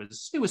majors? And it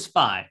was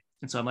fine.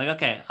 And so I'm like,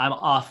 okay, I'm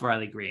off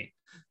Riley Green.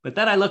 But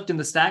then I looked in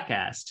the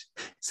StatCast,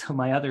 so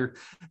my other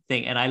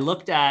thing, and I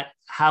looked at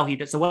how he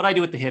did. So what I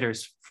do with the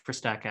hitters for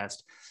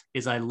StatCast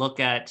is I look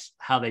at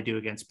how they do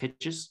against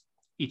pitches,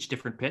 each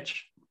different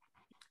pitch.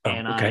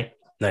 And okay.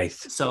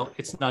 Nice. So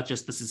it's not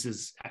just this is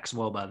his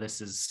xWOBA.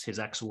 This is his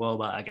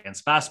xWOBA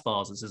against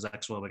fastballs. This is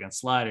xWOBA against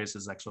sliders.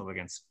 This is xWOBA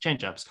against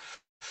changeups.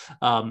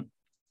 And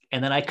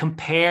then I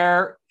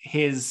compare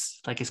his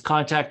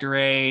contact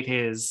rate,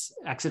 his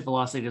exit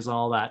velocities, and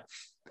all that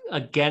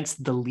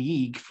against the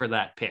league for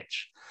that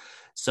pitch.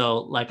 So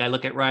like I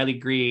look at Riley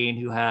Green,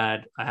 who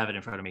had, I have it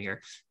in front of me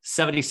here,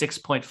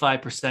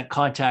 76.5%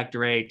 contact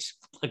rate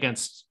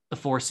against the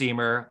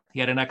four-seamer.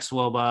 He had an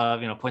xWOBA of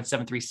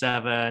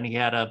 0.737. He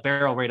had a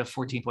barrel rate of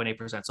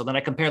 14.8%. So then I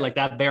compare like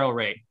that barrel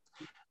rate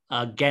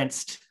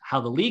against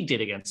how the league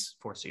did against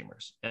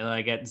four-seamers, and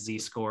I get Z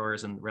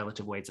scores and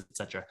relative weights,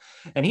 etc.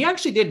 And he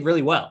actually did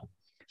really well.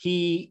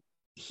 He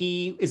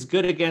is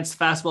good against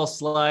fastball,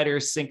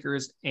 sliders,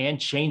 sinkers, and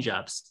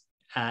changeups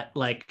at,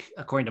 like,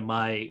 according to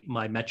my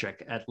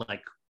metric, at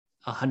like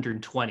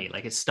 120,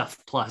 like it's stuff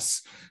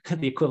plus,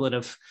 the equivalent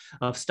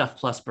of stuff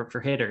plus for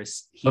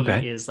hitters. He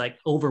is like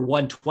over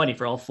 120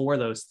 for all four of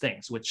those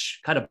things, which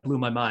kind of blew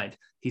my mind.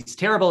 He's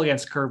terrible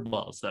against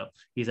curveballs, though.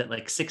 He's at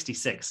like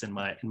 66 in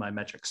my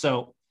metric.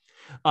 So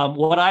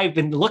what I've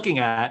been looking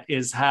at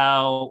is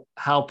how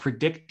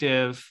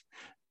predictive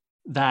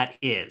that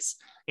is.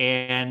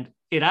 And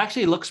it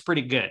actually looks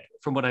pretty good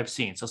from what I've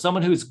seen. So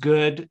someone who's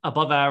good,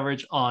 above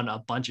average on a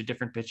bunch of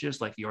different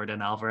pitches, like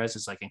Yordan Alvarez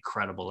is like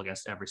incredible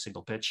against every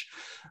single pitch.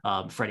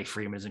 Freddie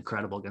Freeman is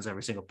incredible against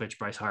every single pitch.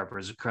 Bryce Harper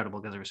is incredible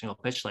against every single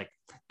pitch. Like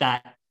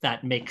that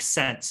makes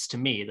sense to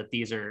me, that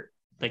these are,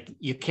 like,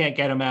 you can't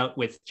get him out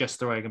with just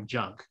throwing him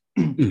junk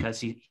because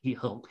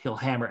he'll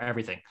hammer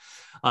everything.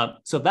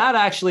 So that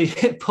actually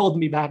pulled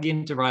me back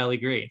into Riley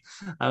Green.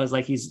 I was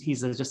like, he's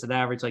just an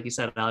average, like you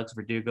said, Alex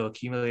Verdugo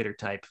accumulator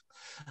type.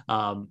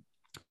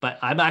 But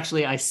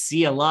I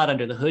see a lot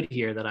under the hood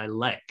here that I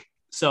like.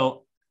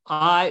 So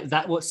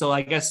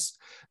I guess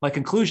my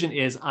conclusion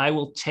is I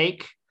will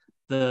take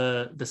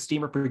the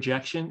Steamer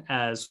projection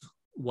as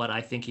what I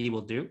think he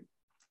will do,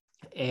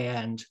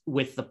 and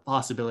with the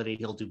possibility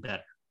he'll do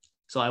better.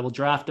 So I will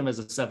draft him as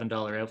a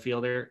 $7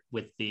 outfielder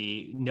with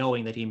the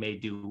knowing that he may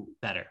do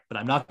better, but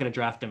I'm not going to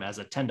draft him as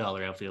a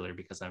 $10 outfielder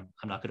because I'm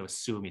not going to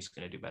assume he's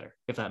going to do better,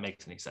 if that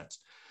makes any sense.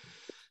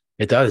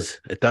 It does.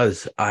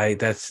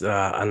 That's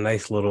a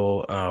nice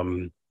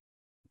little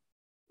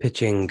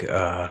pitching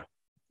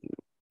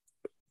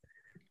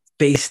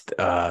based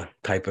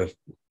type of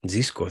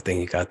Z-score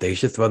thing you got there. You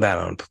should throw that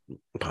on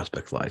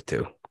Prospects Live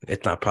too.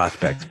 It's not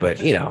prospects, but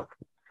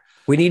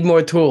we need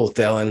more tools,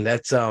 Dylan.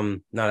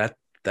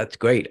 That's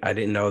great. I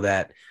didn't know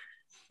that.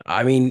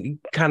 I mean, you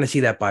kind of see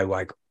that by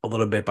like a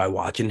little bit by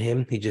watching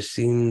him. He just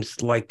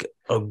seems like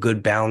a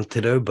good balanced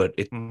hitter, but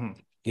it,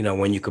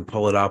 when you could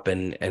pull it up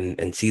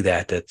and see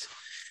that's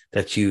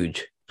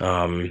huge.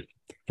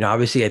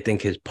 Obviously I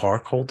think his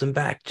park holds him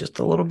back just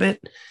a little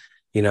bit.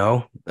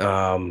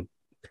 I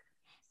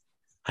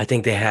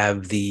think they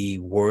have the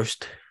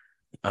worst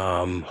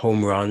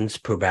home runs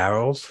per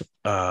barrels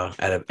out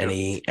of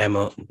any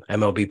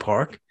MLB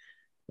park.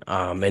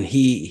 And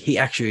he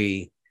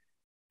actually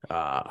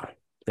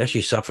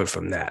suffered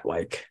from that,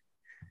 like,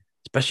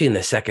 especially in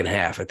the second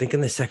half. I think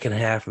in the second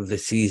half of the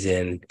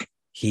season,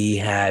 he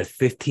had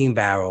 15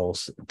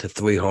 barrels to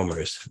 3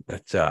 homers.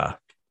 That's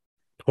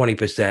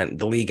 20%.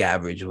 The league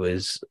average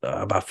was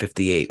about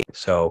 58.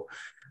 So,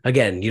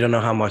 again, you don't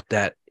know how much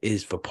that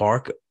is for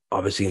Park,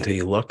 obviously, until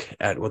you look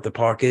at what the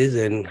Park is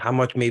and how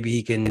much maybe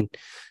he can,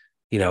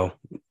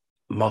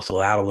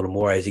 muscle out a little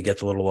more as he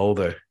gets a little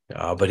older.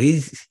 But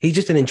he's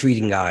just an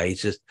intriguing guy.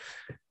 He's just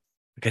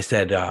like I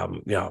said. I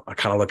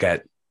kind of look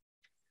at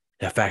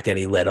the fact that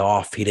he led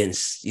off. He didn't,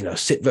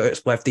 sit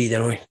versus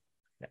lefties,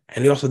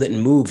 and he also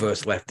didn't move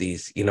versus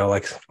lefties.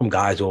 Like some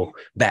guys will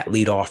bat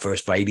lead off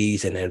versus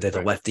righties, and then there's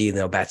a lefty and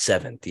they'll bat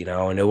seventh.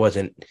 And there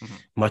wasn't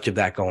much of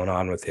that going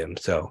on with him.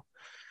 So,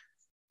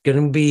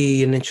 gonna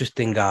be an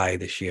interesting guy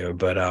this year.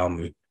 But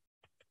I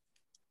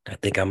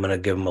think I'm gonna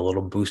give him a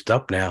little boost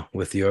up now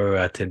with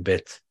your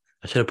tidbits.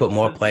 I should have put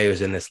more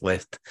players in this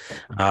list.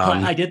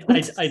 I did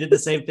the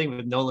same thing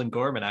with Nolan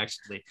Gorman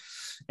actually,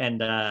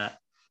 and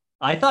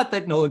I thought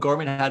that Nolan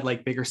Gorman had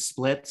like bigger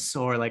splits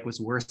or like was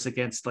worse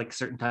against like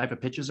certain type of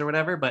pitches or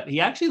whatever, but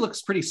he actually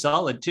looks pretty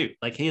solid too.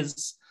 Like he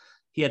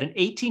had an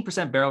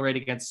 18% barrel rate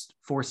against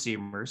four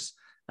seamers,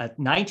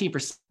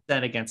 19%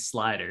 against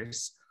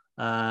sliders,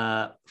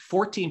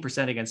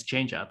 14% against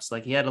changeups.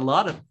 Like he had a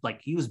lot of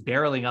he was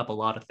barreling up a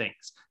lot of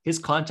things. His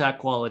contact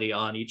quality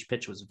on each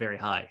pitch was very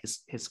high.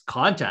 His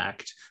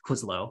contact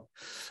was low.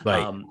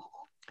 Right.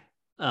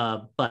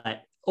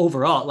 But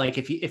overall, like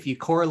if you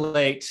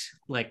correlate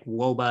like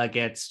WOBA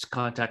against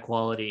contact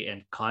quality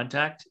and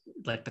contact,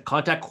 like the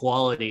contact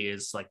quality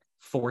is like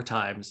 4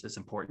 times as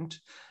important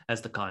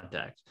as the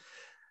contact.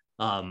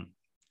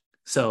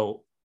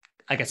 So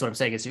I guess what I'm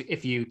saying is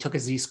if you took a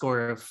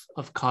Z-score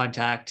of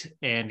contact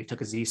and you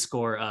took a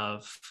Z-score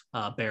of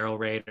barrel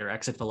rate or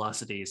exit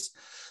velocities,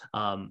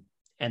 and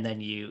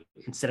then you,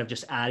 instead of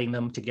just adding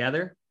them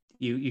together,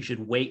 you should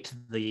weight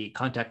the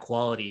contact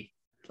quality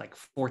like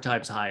 4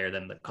 times higher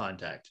than the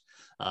contact.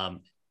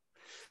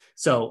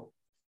 So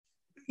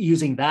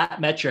using that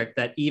metric,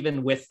 that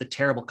even with the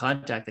terrible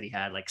contact that he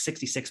had, like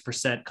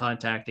 66%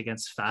 contact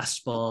against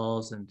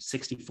fastballs and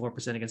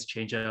 64% against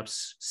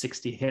changeups,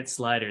 60 hit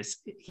sliders,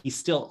 he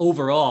still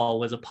overall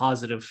was a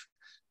positive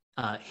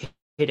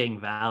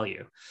hitting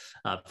value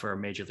for a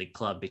major league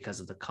club because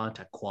of the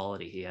contact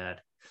quality he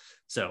had.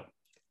 So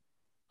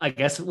I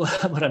guess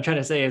what I'm trying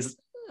to say is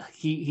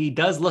he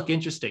does look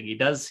interesting. He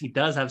does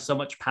have so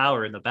much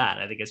power in the bat.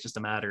 I think it's just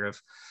a matter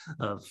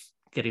of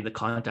getting the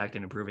contact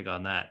and improving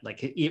on that. Like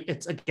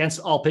it's against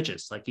all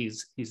pitches. Like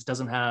he's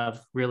doesn't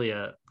have really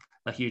a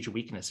huge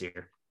weakness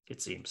here,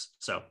 it seems.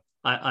 So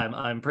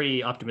I'm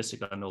pretty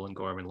optimistic on Nolan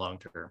Gorman long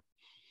term.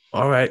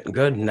 All right,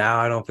 good. Now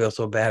I don't feel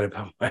so bad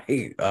about my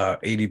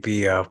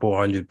ADP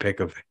 400 pick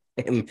of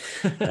him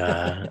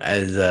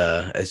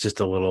as just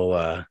a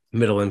little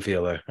middle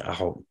infielder.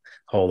 I'll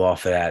hold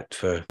off of that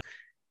for.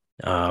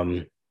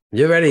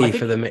 You're ready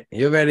for the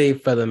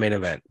main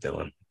event,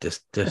 Dylan.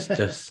 Just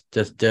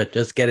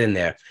get in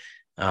there.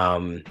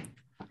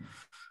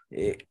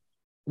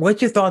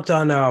 What's your thoughts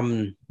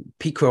on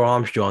Pete Crow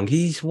Armstrong?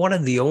 He's one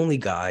of the only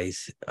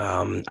guys.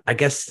 I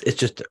guess it's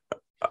just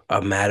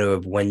a matter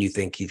of when you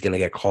think he's going to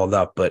get called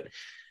up, but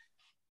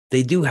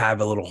they do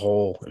have a little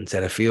hole in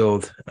center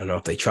field. I don't know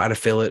if they try to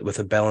fill it with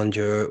a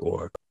Bellinger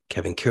or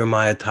Kevin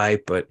Kiermaier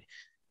type, but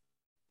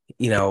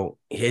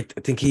I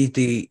think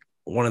he's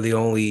one of the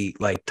only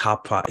like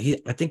top five.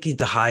 I think he's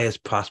the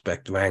highest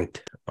prospect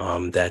ranked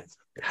that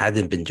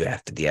hasn't been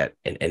drafted yet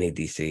in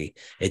NADC.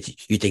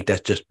 You think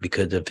that's just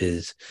because of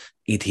his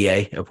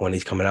ETA of when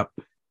he's coming up?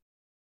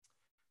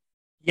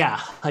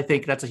 Yeah, I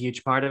think that's a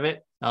huge part of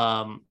it.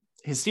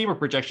 His steamer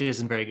projection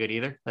isn't very good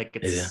either. Like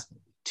it's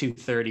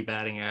 230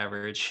 batting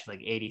average,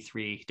 like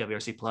 83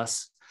 WRC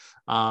plus.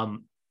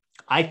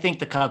 I think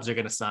the Cubs are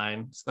going to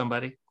sign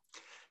somebody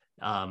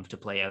to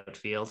play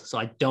outfield. So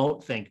I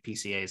don't think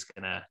PCA is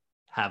going to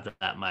have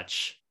that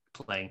much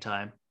playing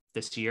time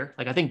this year.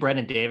 Like I think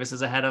Brendan Davis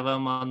is ahead of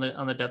him on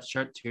the depth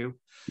chart too.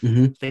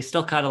 Mm-hmm. They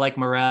still kind of like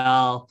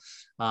Morel,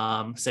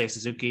 Seiya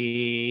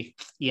Suzuki,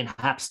 Ian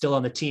Happ still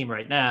on the team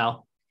right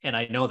now, and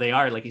I know they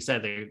are, like you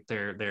said,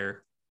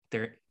 they're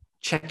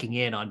checking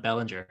in on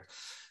Bellinger.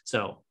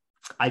 So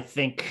I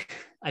think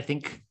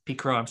Pete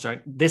Crow Armstrong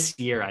this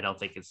year, I don't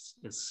think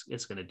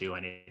it's going to do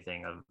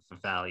anything of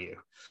value.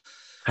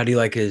 How do you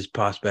like his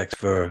prospects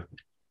for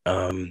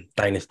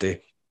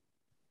Dynasty?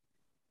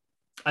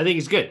 I think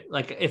he's good.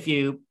 Like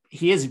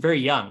he is very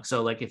young.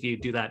 So like if you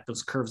do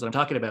those curves that I'm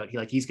talking about,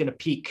 he's going to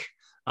peak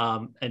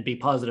and be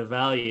positive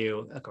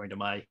value according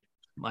to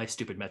my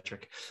stupid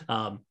metric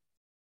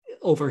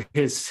over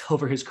his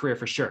career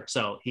for sure.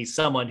 So he's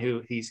someone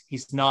who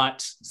he's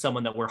not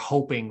someone that we're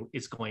hoping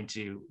is going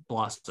to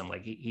blossom.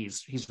 Like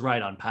he's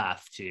right on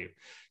path to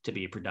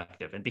be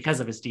productive. And because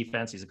of his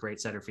defense, he's a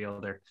great center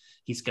fielder.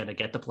 He's going to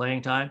get the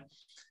playing time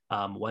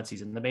once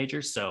he's in the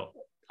majors. So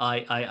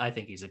I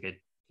think he's a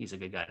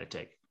good guy to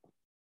take.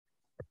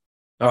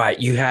 All right.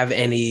 You have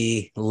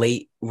any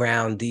late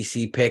round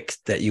DC picks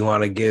that you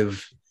want to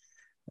give?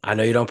 I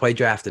know you don't play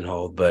draft and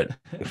hold, but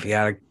if you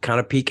got to kind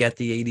of peek at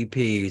the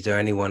ADP, is there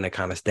anyone that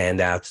kind of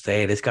stand out to say,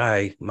 hey, this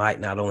guy might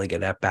not only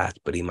get at bats,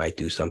 but he might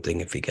do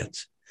something if he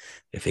gets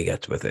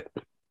with it,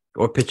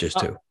 or pitchers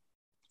too?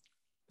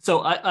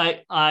 So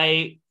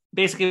I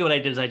basically what I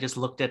did is I just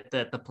looked at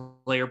the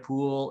player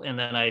pool, and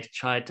then I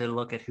tried to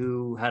look at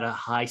who had a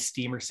high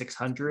steamer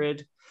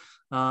 600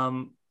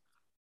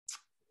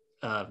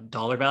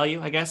 dollar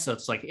value, I guess. So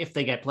it's like if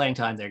they get playing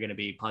time, they're going to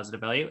be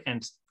positive value.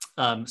 And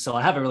so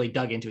I haven't really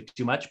dug into it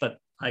too much, but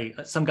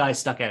some guys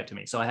stuck out to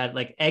me. So I had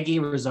like Eggy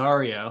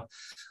Rosario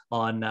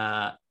on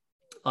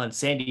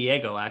San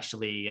Diego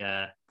actually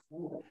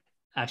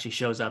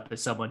shows up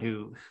as someone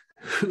who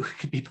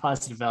could be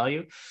positive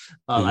value.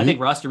 I think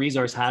Roster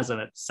Resource has him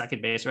at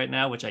second base right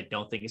now, which I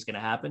don't think is going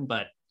to happen,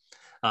 but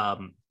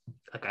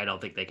like I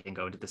don't think they can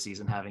go into the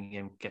season having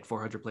him get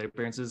 400 plate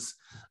appearances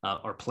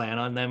or plan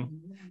on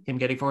him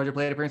getting 400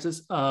 plate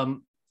appearances.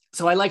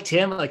 So I liked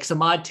him. Like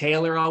Samad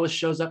Taylor always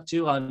shows up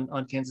too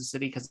on Kansas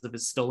City because of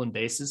his stolen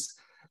bases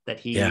that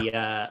he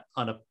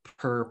on a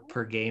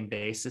per game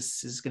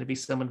basis is going to be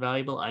someone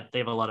valuable. They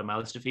have a lot of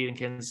mouths to feed in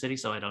Kansas City,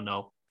 so I don't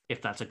know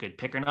if that's a good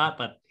pick or not,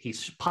 but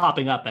he's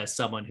popping up as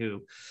someone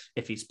who,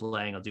 if he's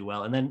playing, will do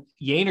well. And then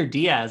Yainer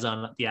Diaz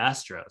on the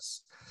Astros,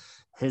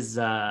 his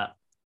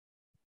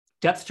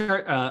depth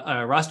chart,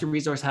 Roster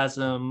Resource has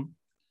him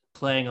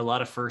playing a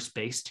lot of first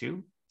base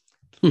too.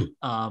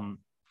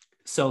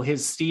 So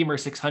his Steamer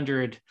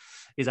 600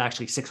 is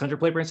actually 600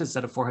 plate appearances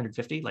instead of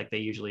 450. Like they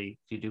usually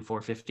do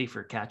 450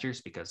 for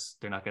catchers because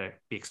they're not going to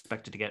be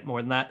expected to get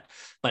more than that.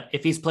 But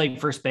if he's playing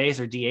first base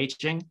or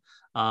DHing,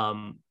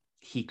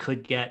 he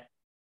could get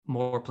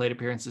more plate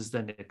appearances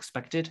than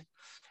expected.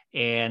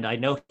 And I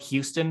know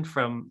Houston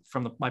from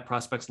my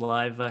Prospects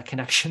Live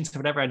connections or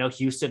whatever, I know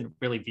Houston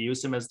really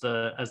views him as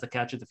the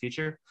catcher of the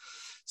future.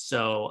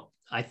 So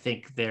I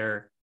think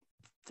that's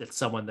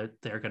someone that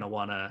they're going to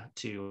want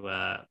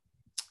to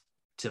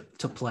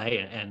play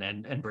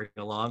and bring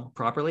along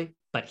properly.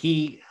 But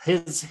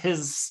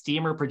his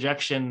Steamer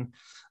projection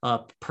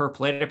per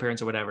plate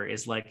appearance or whatever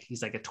is like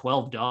he's like a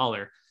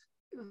 $12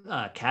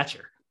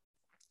 catcher.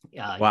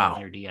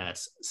 Wow.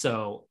 Diaz.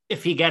 So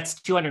if he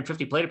gets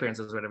 250 plate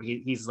appearances or whatever,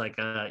 he's like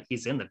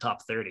he's in the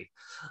top 30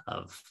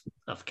 of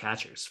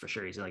catchers for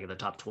sure. He's like in the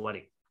top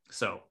 20.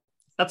 So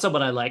that's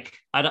someone I like.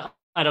 I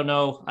don't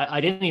know.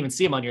 I didn't even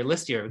see him on your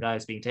list here of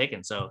guys being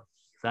taken. So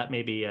that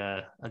may be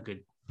a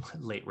good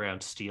late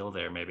round steal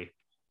there, maybe.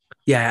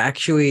 Yeah,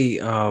 actually,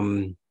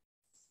 I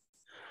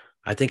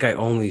think I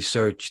only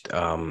searched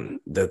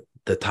the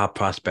top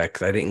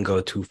prospects. I didn't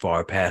go too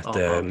far past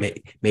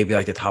maybe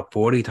like the top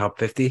 40, top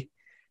 50.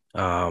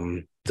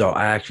 So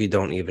I actually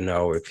don't even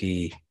know if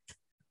he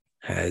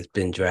has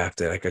been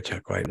drafted. I could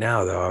check right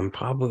now, though. I'm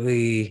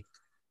probably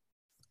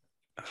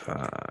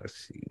let's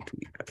see.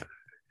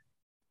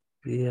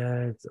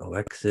 Yeah, it's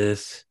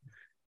Alexis.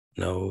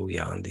 No,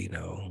 Yandy,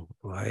 no.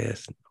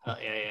 Elias.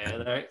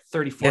 Yeah.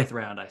 34th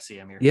round. I see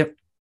him here. Yep.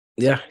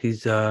 Yeah,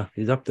 he's up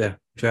there.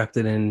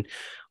 Drafted in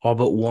all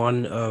but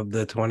one of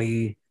the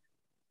 20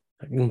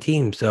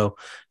 teams. So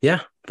yeah,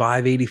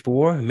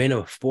 584,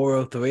 minimum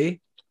 403.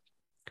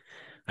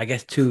 I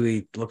guess too,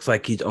 he looks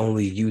like he's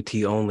only UT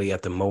only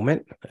at the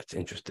moment. That's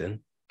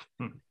interesting.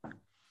 He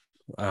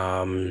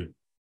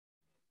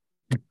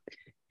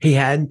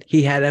had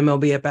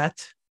MLB at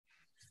bats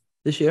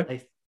this year.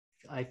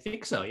 I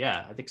think so.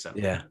 Yeah, I think so.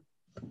 Yeah.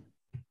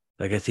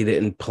 I guess he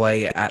didn't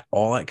play at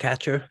all at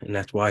catcher, and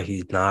that's why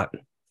he's not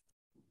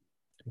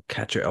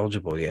catcher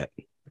eligible yet.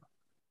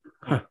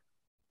 Huh.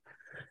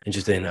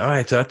 Interesting. All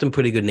right, so that's some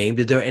pretty good names.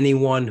 Is there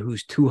anyone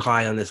who's too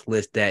high on this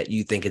list that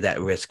you think is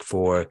at risk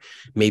for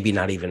maybe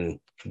not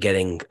even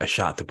getting a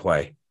shot to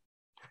play?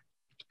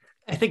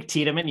 I think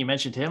Tiedemann, you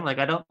mentioned him. Like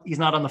he's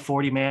not on the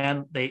 40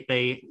 man.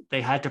 They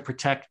had to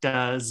protect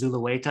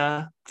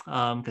Zulueta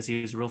because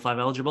he was Rule 5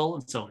 eligible,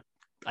 and so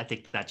I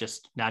think that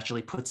just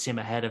naturally puts him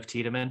ahead of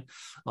Tiedemann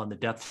on the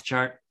depth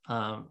chart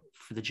for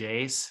the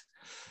Jays.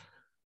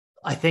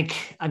 I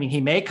mean, he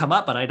may come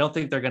up, but I don't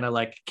think they're going to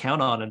like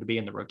count on him to be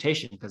in the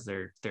rotation because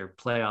they're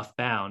playoff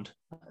bound.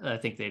 I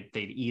think they'd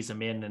ease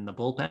him in the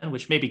bullpen,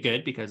 which may be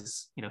good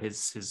because, you know,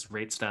 his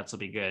rate stats will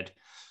be good.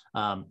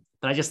 But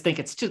I just think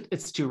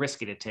it's too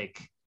risky to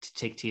take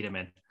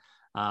Tiedemann.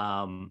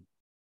 Who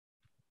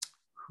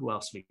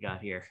else we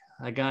got here?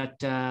 I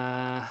got,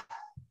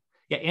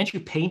 Andrew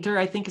Painter,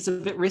 I think is a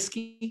bit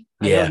risky.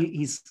 Yeah. I know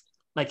he's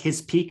like,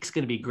 his peak's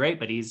going to be great,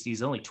 but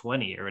he's only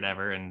 20 or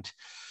whatever. And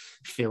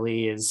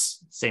Philly is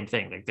same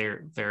thing. Like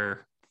they're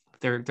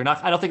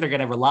not, I don't think they're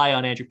going to rely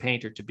on Andrew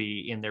Painter to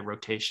be in their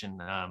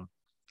rotation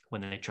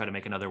when they try to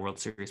make another World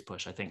Series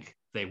push. I think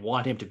they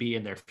want him to be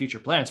in their future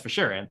plans for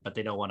sure. But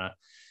they don't want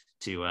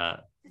to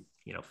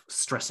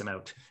stress him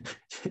out.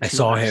 I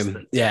saw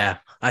him. Yeah.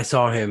 I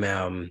saw him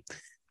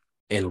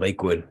in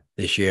Lakewood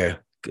this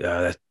year.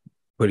 That's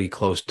pretty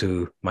close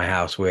to my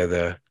house where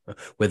the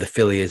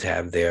Phillies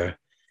have the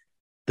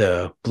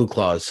Blue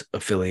Claws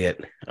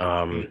affiliate.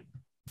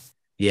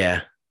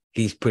 Yeah,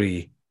 he's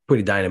pretty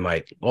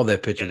dynamite. All their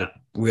pitchers are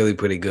really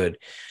pretty good.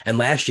 And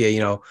last year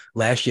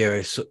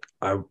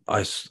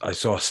I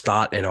saw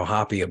Stott and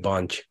Ohapi a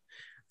bunch,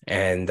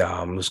 and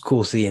it was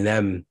cool seeing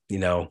them,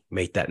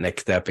 make that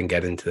next step and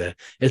get into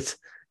it's.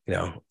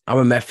 I'm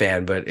a Met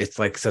fan, but it's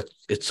like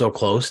it's so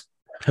close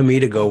to me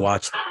to go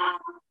watch.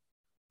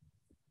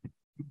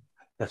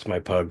 That's my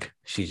pug.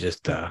 She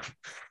just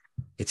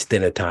it's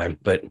dinner time,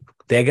 but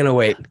they're gonna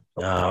wait.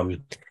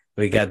 But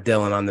we got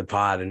Dylan on the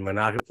pod, and we're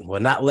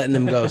not letting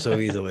him go so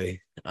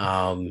easily.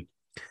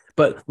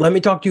 But let me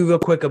talk to you real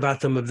quick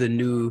about some of the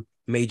new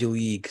major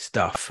league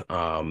stuff.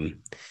 The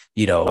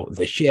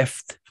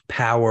shift,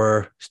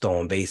 power,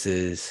 stolen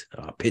bases,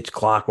 pitch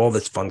clock, all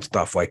this fun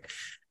stuff like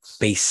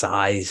base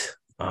size.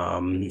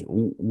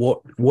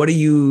 What are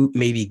you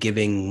maybe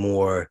giving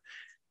more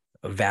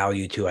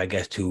value to, I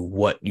guess, to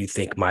what you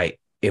think might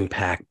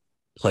impact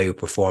player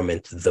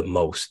performance the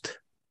most?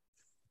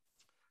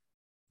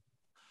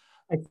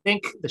 I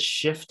think the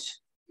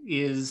shift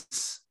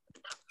is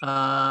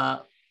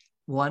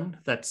one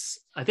that's,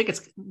 I think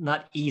it's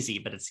not easy,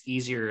 but it's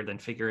easier than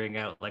figuring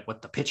out like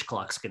what the pitch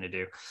clock's going to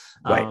do.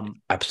 Right.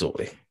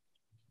 Absolutely.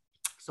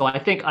 So I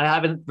think I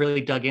haven't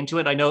really dug into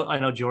it. I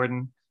know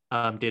Jordan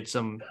did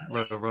some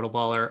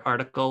Rotoballer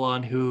article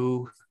on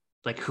who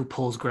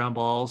pulls ground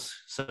balls,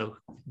 so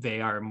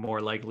they are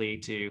more likely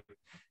to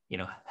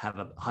have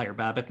a higher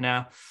BABIP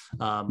now.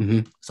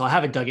 So I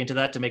haven't dug into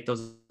that to make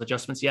those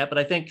adjustments yet, but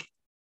I think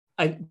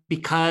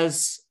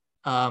because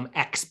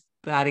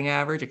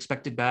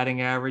expected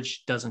batting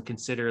average doesn't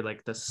consider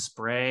like the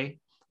spray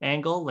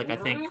angle. Like I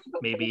think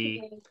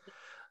maybe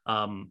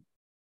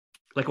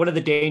like one of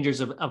the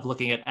dangers of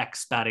looking at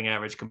X batting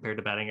average compared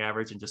to batting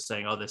average and just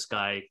saying, oh, this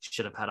guy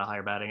should have had a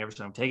higher batting average,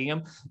 so I'm taking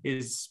him,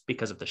 is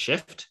because of the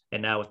shift.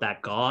 And now with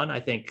that gone, I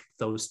think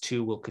those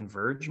two will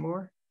converge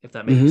more, if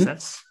that makes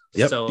sense.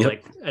 Yep.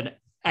 Like an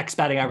X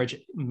batting average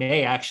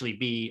may actually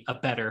be a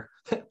better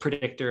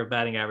predictor of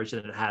batting average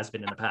than it has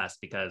been in the past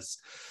because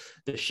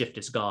the shift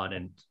is gone.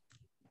 And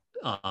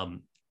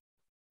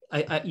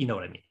I you know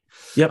what I mean?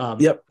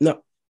 Yep.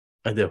 No,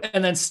 I do.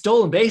 And then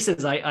stolen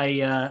bases, I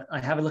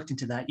haven't looked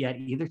into that yet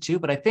either too,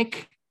 but I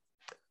think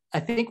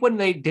when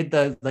they did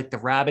the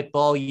rabbit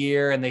ball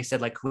year and they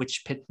said like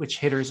which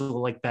hitters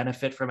will like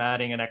benefit from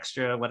adding an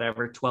extra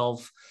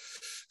 12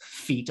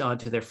 feet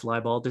onto their fly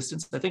ball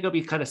distance, I think it'll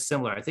be kind of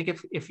similar. I think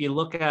if you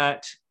look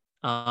at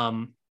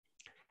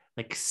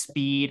like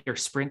speed or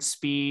sprint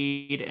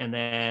speed and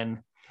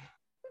then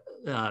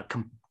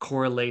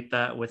correlate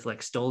that with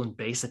like stolen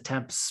base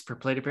attempts per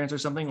plate appearance or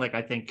something, like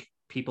I think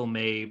people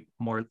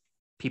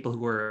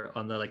who are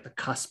on the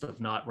cusp of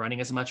not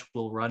running as much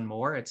will run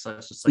more. It's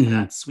just like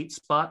that sweet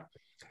spot,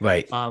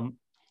 right?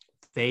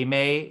 They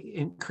may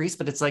increase,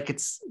 but it's like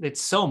it's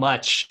so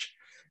much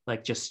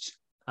like just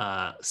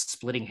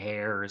splitting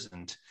hairs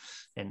and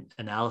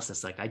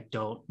analysis. Like I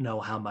don't know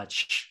how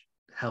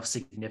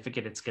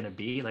significant it's going to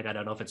be. Like I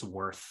don't know if it's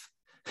worth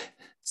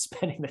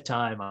spending the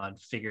time on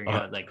figuring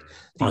out like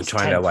on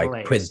trying to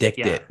like predict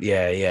it.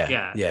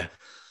 Yeah.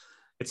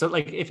 It's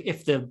like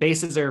if the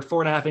bases are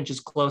 4.5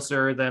 inches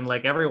closer, then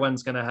like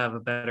everyone's gonna have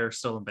a better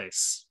stolen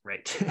base,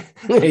 right?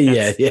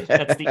 Yeah.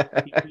 That's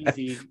the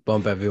easy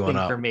bump everyone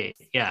up for me.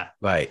 Yeah.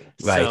 Right.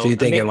 So you're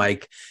thinking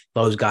like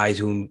those guys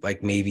who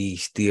like maybe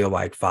steal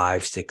like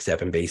 5, 6,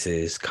 7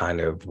 bases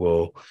kind of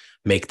will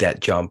make that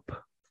jump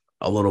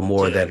a little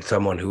more than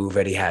someone who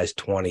already has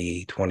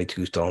 20,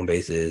 22 stolen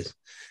bases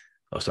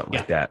or something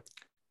like that.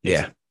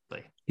 Yeah.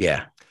 Exactly.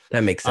 Yeah.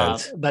 That makes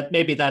sense. But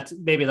maybe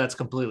that's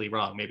completely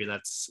wrong. Maybe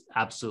that's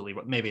absolutely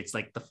wrong. Maybe it's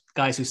like the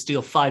guys who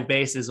steal 5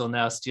 bases will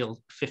now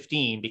steal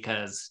 15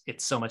 because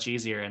it's so much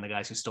easier. And the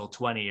guys who stole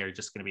 20 are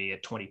just going to be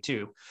at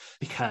 22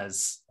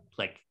 because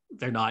like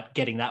they're not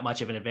getting that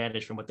much of an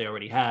advantage from what they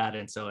already had.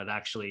 And so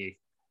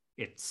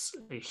it's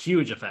a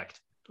huge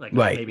effect. Like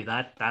maybe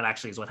that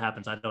actually is what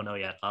happens. I don't know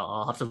yet.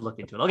 I'll have to look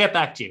into it. I'll get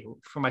back to you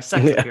for my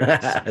second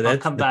appearance. I'll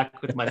come back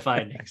with my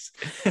findings.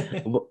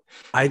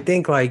 I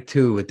think like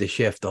too with the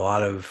shift, a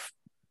lot of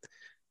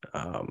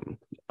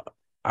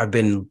I've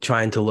been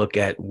trying to look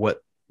at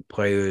what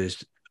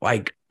players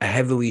like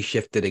heavily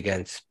shifted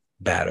against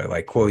batter,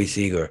 like Corey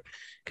Seager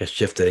gets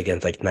shifted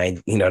against like 99%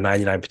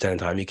 of the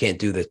time. You can't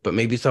do this, but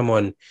maybe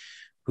someone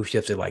who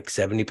shifted like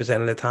 70%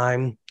 of the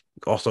time.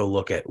 Also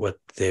look at what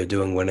they're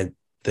doing when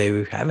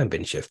they haven't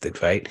been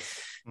shifted, right?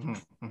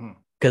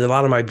 Because a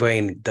lot of my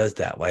brain does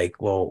that.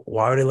 Like, well,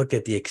 why would I look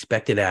at the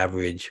expected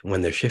average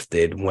when they're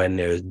shifted when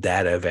there's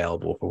data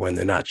available for when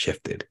they're not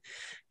shifted?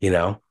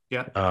 Yeah.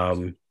 I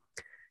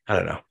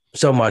don't know.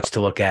 So much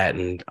to look at,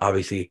 and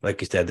obviously,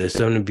 like you said, there's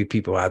going to be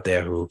people out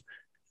there who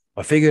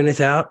are figuring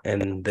this out,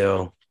 and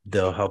they'll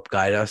help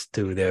guide us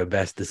to their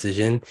best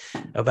decision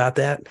about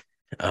that.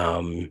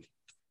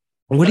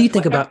 What do you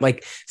think about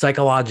like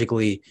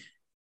psychologically?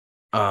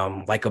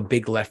 Like a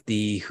big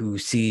lefty who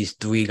sees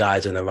 3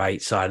 guys on the right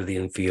side of the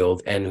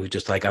infield and who's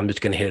just like, I'm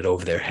just going to hit it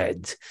over their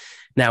heads.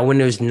 Now, when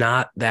there's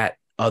not that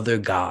other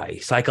guy,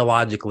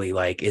 psychologically,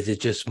 like, is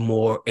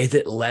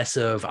it less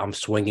of I'm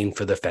swinging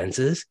for the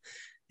fences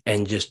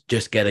and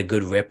just get a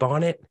good rip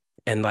on it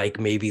and like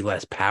maybe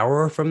less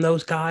power from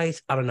those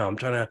guys? I don't know. I'm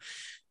trying to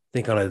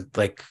think on a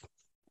like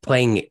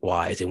playing it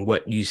wise and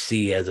what you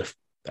see as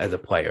a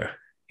player,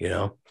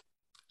 Yeah,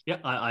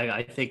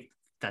 I think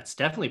that's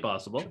definitely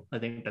possible. I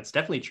think that's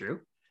definitely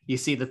true. you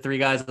see the three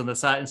guys on the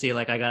side and see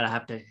like I gotta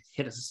have to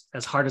hit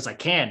as hard as I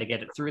can to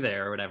get it through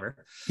there or whatever.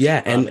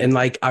 Yeah, and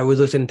like I was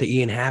listening to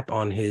Ian Happ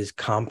on his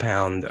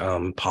Compound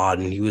pod,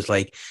 and he was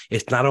like,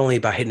 it's not only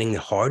about hitting it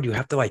hard, you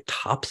have to like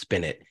top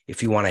spin it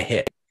if you want to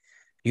hit.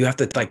 You have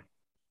to like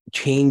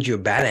change your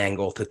bat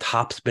angle to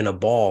top spin a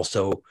ball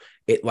so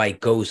it like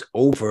goes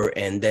over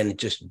and then it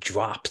just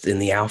drops in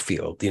the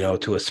outfield,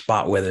 to a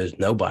spot where there's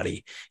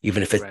nobody,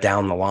 even if it's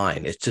down the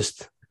line.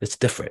 It's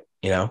different,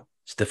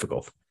 it's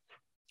difficult.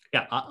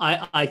 Yeah,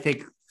 I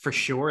think for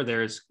sure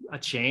there's a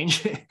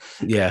change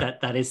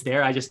that is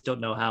there. I just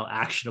don't know how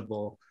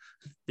actionable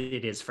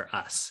it is for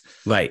us,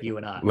 right? You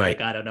and I, right?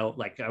 Like, I don't know.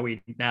 Like, are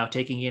we now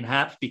taking Ian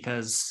Happ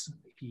because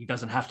he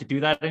doesn't have to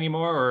do that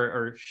anymore,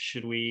 or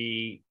should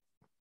we?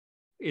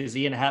 Is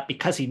Ian Happ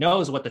because he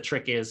knows what the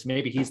trick is?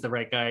 Maybe he's the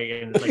right guy,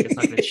 and like it's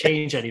not going to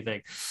change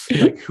anything.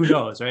 Like, who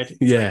knows, right?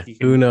 Yeah,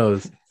 like who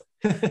knows?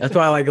 That's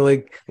why I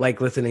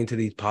like listening to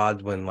these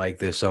pods when like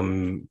there's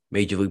some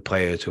major league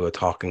players who are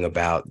talking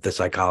about the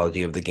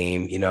psychology of the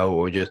game,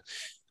 or just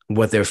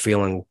what they're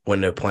feeling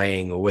when they're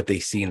playing or what they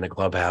see in the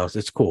clubhouse.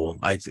 It's cool.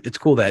 It's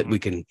cool that we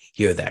can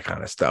hear that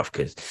kind of stuff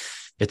because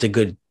it's a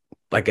good,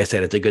 like I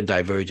said, it's a good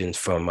divergence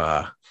from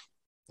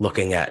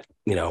looking at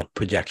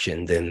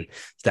projections and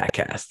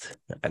Statcast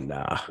and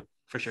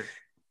for sure.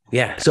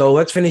 Yeah. So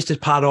let's finish this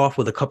pod off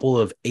with a couple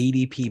of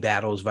ADP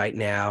battles right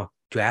now.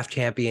 Draft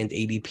champions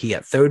ADP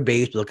at third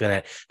base, we're looking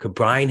at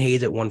Brian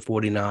Hayes at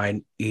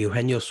 149,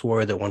 Eugenio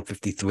Suarez at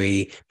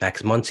 153,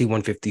 Max Muncy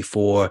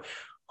 154,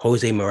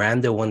 Jose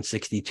Miranda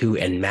 162,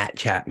 and Matt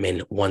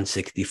Chapman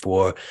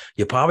 164.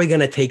 You're probably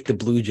going to take the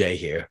Blue Jay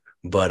here,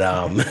 but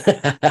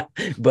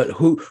but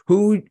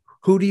who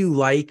do you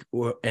like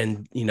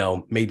and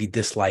maybe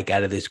dislike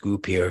out of this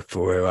group here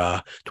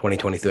for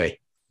 2023?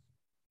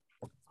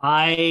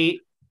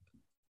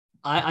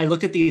 I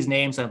looked at these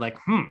names and I'm like,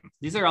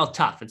 these are all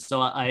tough. And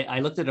so I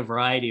looked at a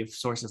variety of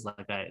sources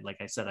like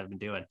I said, I've been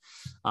doing.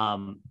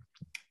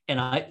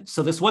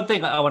 So this one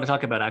thing I want to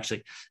talk about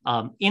actually,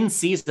 in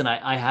season,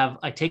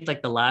 I take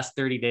like the last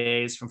 30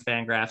 days from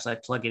Fangraphs, I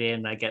plug it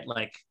in,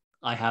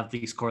 I have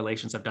these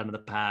correlations I've done in the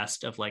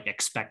past of like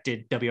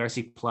expected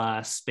WRC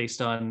plus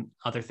based on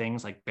other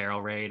things like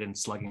barrel rate and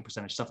slugging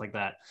percentage, stuff like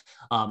that.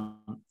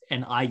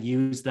 And I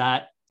use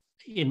that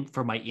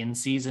for my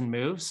in-season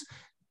moves.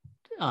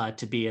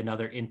 To be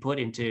another input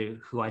into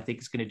who I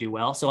think is going to do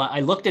well. So I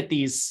looked at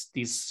these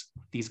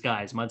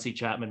guys, Muncy,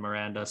 Chapman,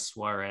 Miranda,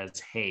 Suarez,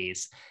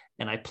 Hayes,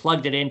 and I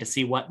plugged it in to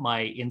see what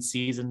my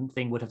in-season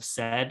thing would have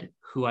said,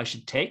 who I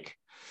should take.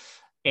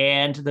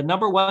 And the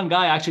number one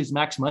guy actually is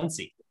Max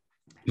Muncy.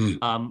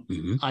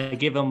 I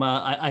give him,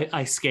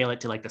 I scale it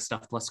to like the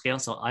Stuff Plus scale.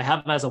 So I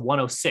have him as a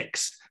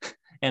 106.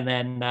 And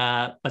then,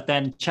 but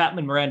then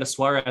Chapman, Miranda,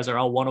 Suarez are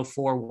all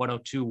 104,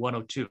 102,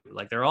 102.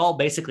 Like they're all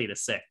basically the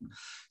same.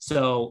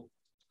 So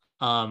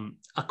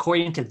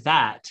according to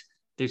that,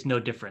 there's no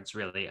difference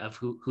really of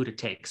who to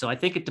take. So I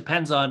think it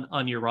depends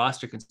on your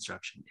roster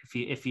construction.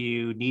 If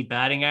you need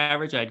batting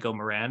average, I'd go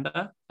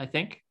Miranda. I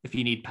think if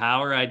you need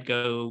power, I'd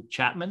go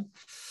Chapman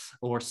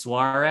or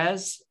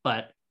Suarez.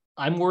 But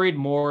I'm worried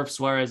more of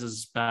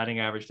Suarez's batting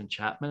average than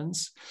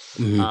Chapman's.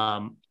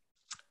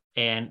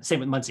 And same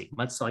with Muncy.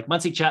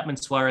 Muncy, Chapman,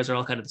 Suarez are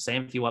all kind of the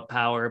same if you want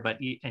power,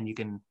 and you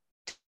can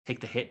take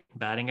the hit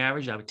batting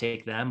average, I would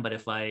take them. But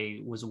if I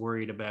was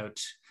worried about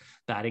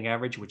batting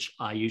average, which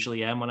I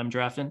usually am when I'm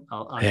drafting,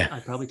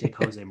 I'd probably take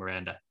Jose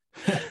Miranda.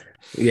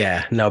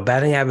 Yeah, no,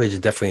 batting average is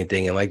definitely a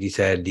thing. And like you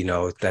said,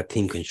 that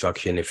team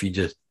construction, if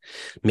you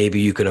maybe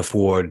you can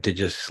afford to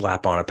just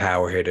slap on a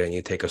power hitter and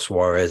you take a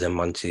Suarez and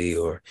Muncy,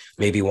 or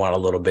maybe want a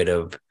little bit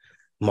of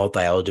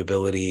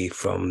multi-eligibility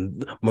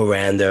from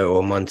Miranda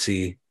or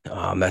Muncy,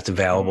 that's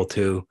available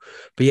too.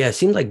 But yeah, it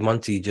seems like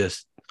Muncy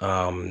just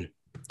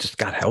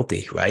got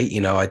healthy, right?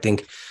 I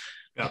think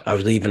I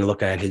was even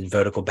looking at his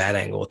vertical bat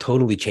angle,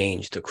 totally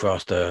changed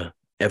across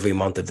every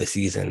month of the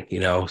season,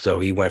 so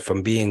he went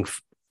from being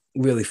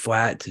really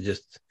flat to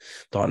just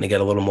starting to get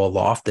a little more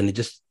loft, and it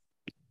just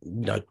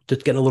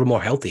getting a little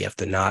more healthy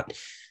after not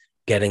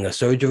getting a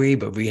surgery,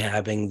 but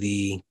rehabbing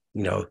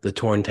the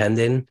torn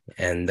tendon.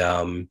 And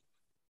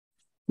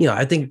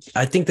I think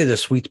there's a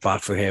sweet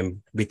spot for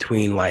him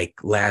between like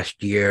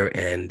last year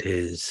and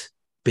his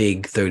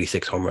big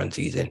 36 home run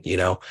season.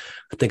 I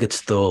think he's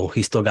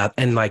still got,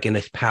 and like in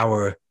this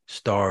power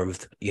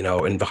starved,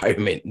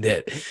 environment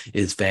that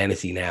is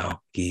fantasy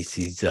now,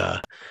 he's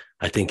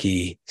I think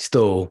he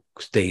still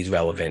stays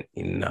relevant.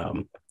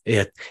 And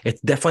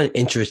it's definitely an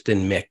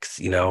interesting mix,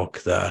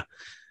 because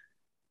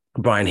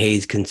Brian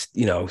Hayes can,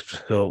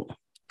 he'll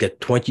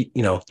get 20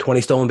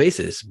 stolen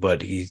bases,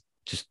 but he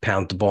just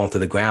pounds the ball into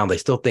the ground. I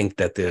still think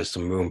that there's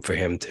some room for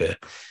him to,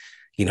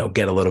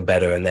 get a little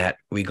better in that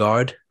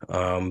regard.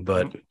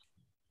 But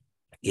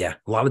yeah,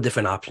 a lot of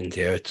different options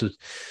here.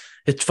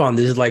 It's fun.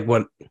 This is like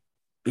what,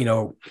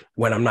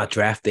 when I'm not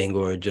drafting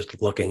or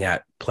just looking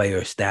at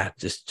player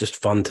stats, it's just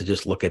fun to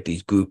just look at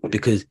these groups,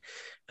 because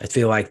I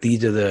feel like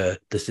these are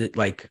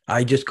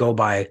I just go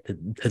by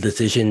the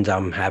decisions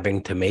I'm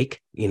having to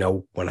make,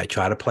 when I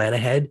try to plan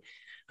ahead.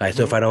 All right,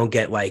 so if I don't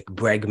get like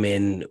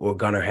Bregman or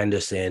Gunnar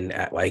Henderson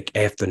at like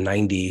after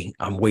 90,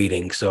 I'm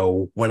waiting.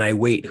 So when I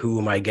wait, who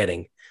am I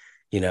getting?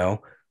 You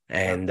know?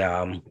 Yeah.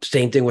 And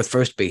same thing with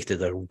first base.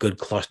 There's a good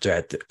cluster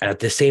at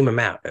the same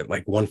amount, at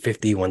like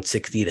 150,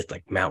 160. That's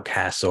like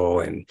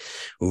Mountcastle and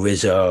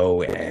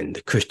Rizzo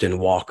and Christian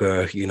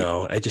Walker. You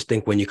know, I just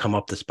think when you come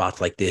up to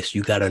spots like this,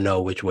 you got to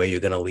know which way you're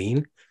going to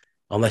lean,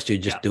 unless you're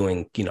just Yeah.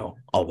 doing,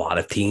 a lot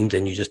of teams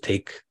and you just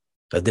take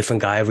a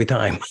different guy every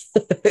time,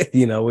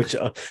 which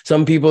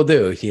some people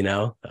do,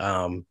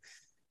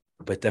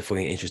 but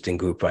definitely an interesting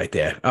group right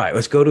there. All right,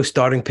 let's go to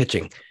starting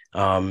pitching.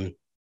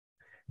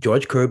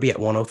 George Kirby at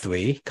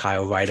 103,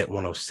 Kyle Wright at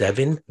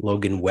 107,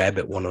 Logan Webb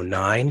at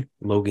 109,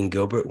 Logan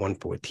Gilbert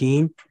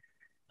 114,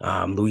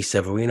 Luis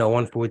Severino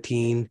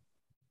 114,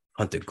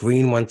 Hunter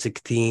Green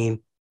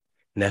 116,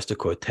 Nestor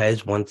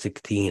Cortez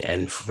 116,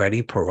 and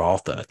Freddie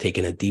Peralta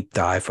taking a deep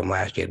dive from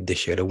last year to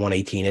this year to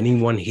 118.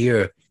 Anyone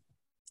here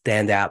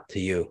stand out to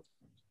you?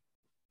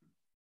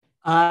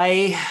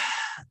 I'm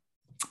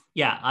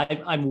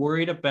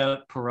worried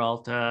about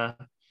Peralta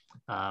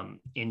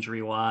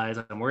injury wise.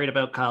 I'm worried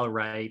about Kyle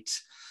Wright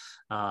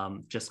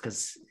just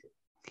because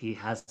he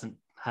hasn't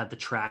had the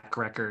track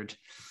record.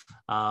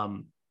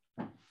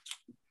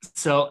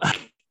 So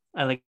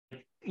I like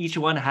each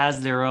one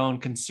has their own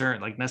concern.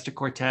 Like Nestor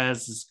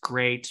Cortez is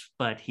great,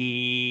 but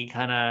he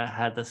kind of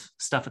had the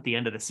stuff at the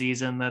end of the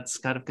season that's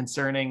kind of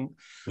concerning.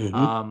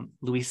 Mm-hmm.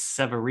 Luis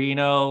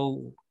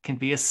Severino can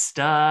be a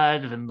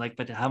stud, and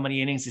but how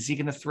many innings is he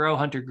going to throw?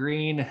 Hunter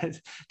Green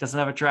doesn't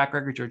have a track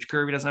record. George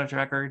Kirby doesn't have a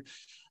track record.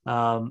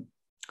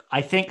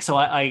 I think so.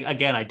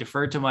 I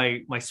deferred to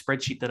my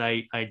spreadsheet that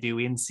I do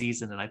in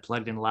season, and I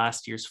plugged in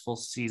last year's full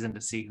season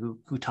to see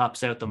who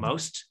tops out the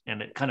most,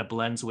 and it kind of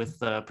blends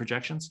with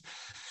projections.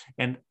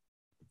 And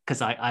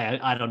because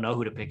I don't know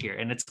who to pick here,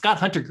 and it's got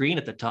Hunter Green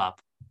at the top.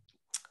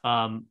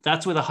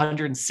 That's with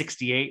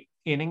 168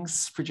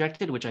 innings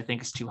projected, which I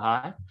think is too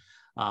high.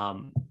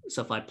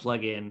 So if I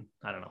plug in,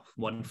 I don't know,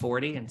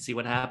 140 and see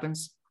what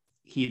happens,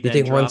 you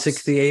think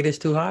 168 is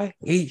too high?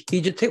 He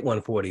just hit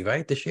 140,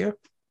 right, this year?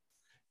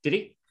 Did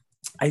he?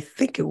 I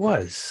think it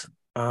was.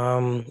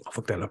 I'll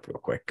look that up real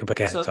quick.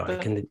 So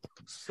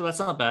that's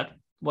not bad.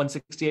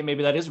 168,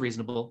 maybe that is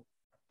reasonable.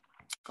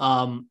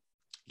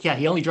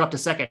 He only dropped a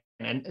second,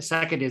 and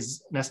second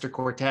is Nestor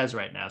Cortez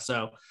right now.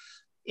 So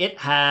it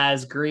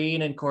has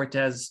Green and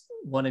Cortez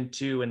 1 and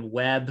 2, and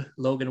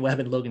Logan Webb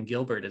and Logan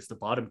Gilbert as the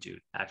bottom two,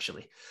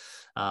 actually.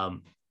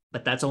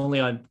 But that's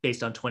only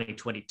based on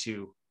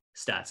 2022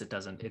 stats. It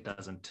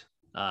doesn't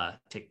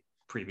take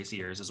previous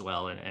years as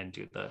well and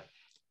do the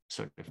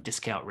sort of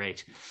discount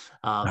rate.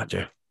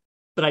 Gotcha.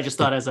 But I just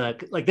thought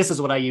this is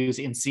what I use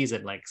in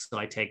season. So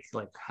I take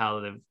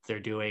how they're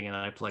doing and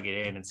I plug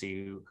it in and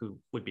see who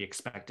would be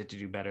expected to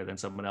do better than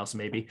someone else,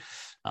 maybe.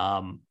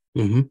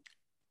 Mm-hmm.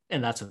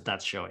 And that's what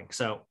that's showing.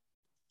 So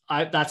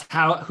that's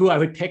who I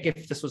would pick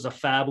if this was a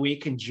fab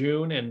week in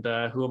June. And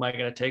who am I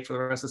going to take for the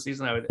rest of the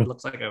season? It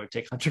looks like I would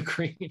take Hunter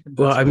Green.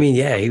 Well, I mean,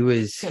 yeah, he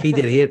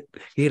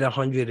had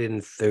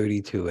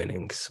 132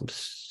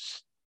 innings.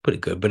 Pretty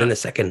good. But in the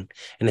second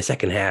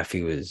half,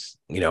 he was,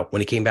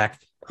 when he came back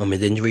from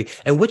his injury,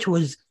 and which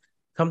was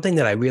something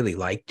that I really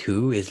liked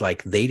too, is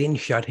they didn't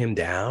shut him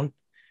down,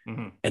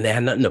 mm-hmm. and they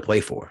had nothing to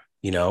play for,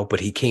 but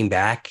he came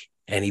back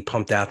and he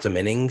pumped out some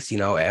innings,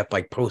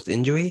 at post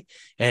injury.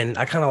 And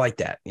I kind of like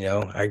that,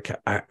 I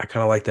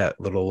kind of like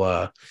that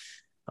little,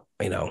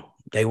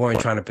 they weren't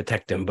trying to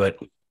protect him, but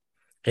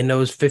in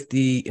those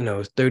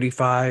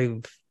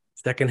 35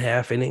 second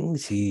half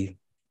innings, he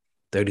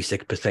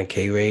 36%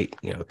 K rate,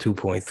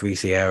 2.3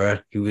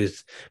 Sierra. He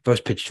was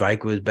first pitch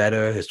strike was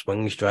better. His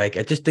swing strike.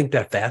 I just think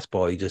that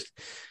fastball,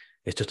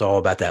 it's just all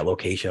about that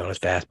location on his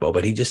fastball,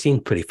 but he just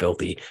seemed pretty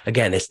filthy.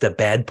 Again, it's the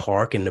bad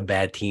park and the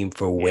bad team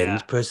for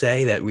wins per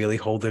se that really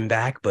hold him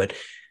back. But,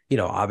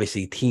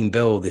 obviously team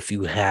build, if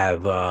you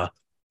have,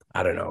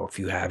 if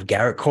you have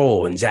Garrett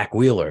Cole and Zach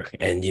Wheeler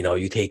and,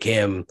 you take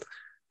him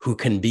who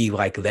can be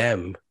like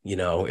them,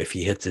 if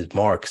he hits his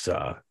marks,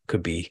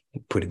 could be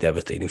pretty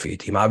devastating for your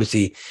team.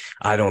 Obviously,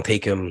 I don't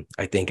take him,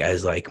 I think,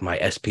 as my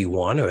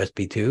SP1 or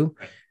SP2,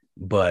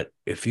 but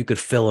if you could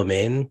fill him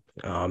in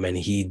and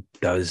he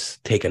does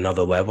take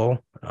another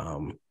level,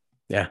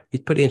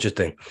 he's pretty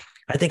interesting.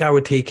 I think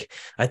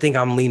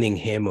I'm leaning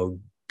him or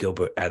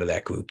Gilbert out of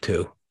that group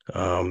too.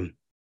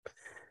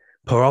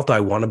 Peralta, I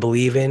want to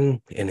believe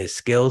in his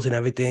skills and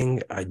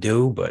everything. I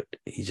do, but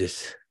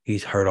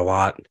he's hurt a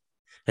lot.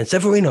 And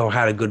Severino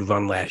had a good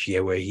run last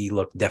year where he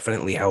looked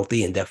definitely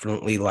healthy and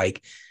definitely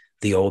like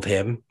the old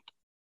him.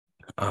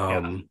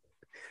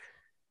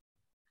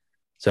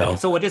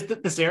 So what is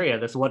this area?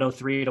 This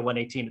 103 to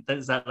 118.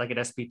 Is that like an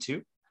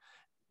SP2?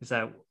 Is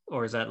that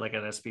like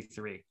an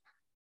SP3?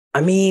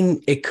 I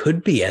mean, it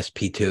could be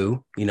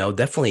SP2.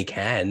 Definitely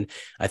can.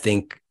 I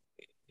think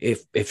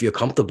if you're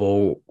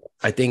comfortable,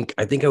 I think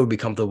I would be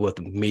comfortable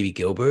with maybe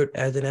Gilbert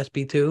as an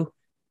SP2.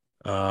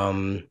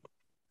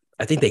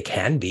 I think they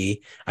can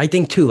be. I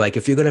think too,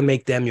 if you're going to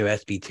make them your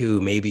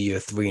SP2, maybe your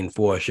 3 and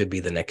 4 should be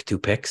the next two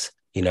picks,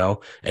 and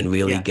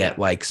really get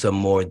some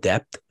more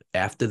depth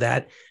after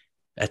that.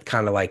 That's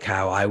kind of like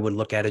how I would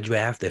look at a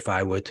draft. If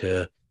I were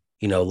to,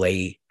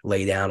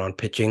 lay down on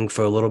pitching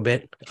for a little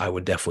bit, I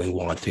would definitely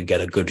want to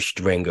get a good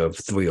string of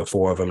 3 or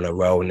 4 of them in a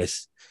row in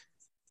this,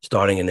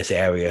 starting in this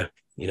area,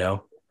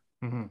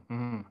 Mm-hmm,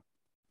 mm-hmm.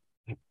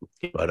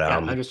 But yeah,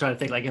 I'm just trying to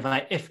think, like, if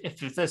I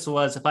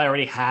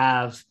already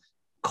have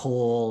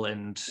Cole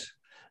and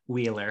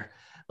Wheeler,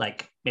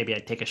 like maybe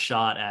I'd take a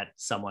shot at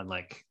someone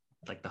like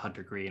the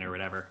Hunter Green or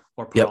whatever,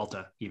 or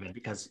Peralta, even,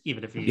 because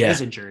even if he is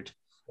injured,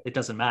 it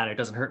doesn't matter. It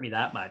doesn't hurt me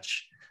that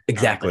much.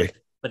 Exactly.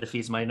 But if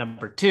he's my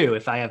number 2,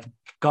 if I have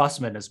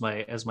Gossman as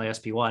my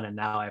SP1, and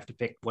now I have to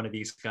pick one of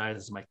these guys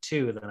as my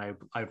 2, then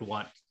I would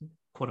want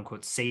quote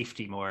unquote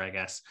safety more, I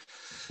guess.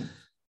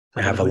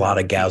 I have a lot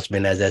of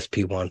Gausman as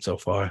SP1 so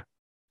far.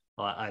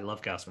 Well, I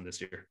love Gausman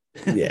this year.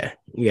 yeah.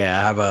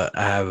 I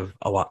have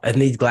a lot.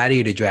 And these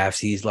gladiator drafts,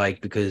 he's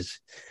like, because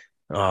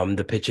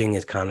the pitching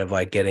is kind of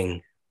like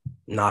getting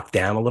knocked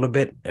down a little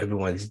bit.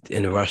 Everyone's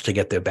in a rush to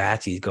get their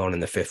bats. He's going in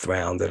the 5th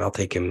round, and I'll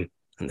take him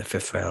in the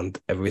 5th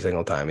round every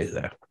single time he's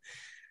there.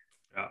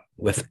 Yeah.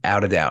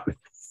 Without a doubt.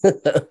 But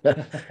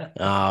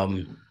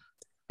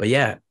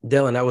yeah,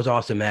 Dylan, that was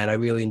awesome, man. I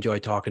really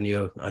enjoyed talking to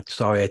you. I'm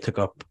sorry I took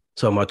up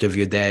so much of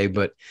your day,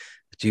 but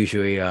it's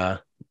usually I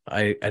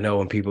know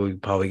when people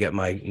probably get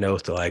my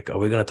notes, they're like, are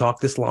we going to talk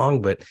this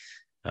long? But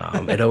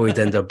it always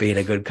ends up being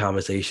a good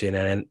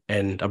conversation,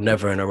 and I'm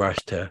never in a rush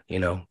to,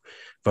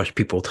 rush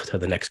people to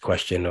the next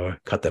question or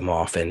cut them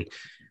off. And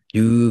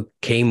you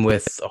came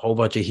with a whole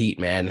bunch of heat,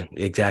 man.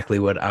 Exactly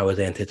what I was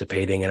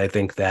anticipating. And I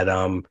think that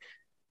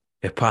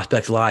if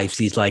Prospects Live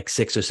sees like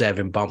 6 or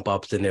 7 bump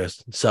ups in their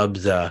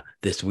subs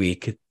this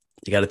week,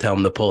 you got to tell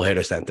them the pull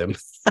hitter sent them.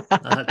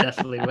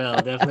 Definitely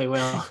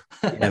will.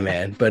 Yeah,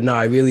 man. But no,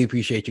 I really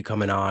appreciate you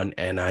coming on.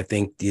 And I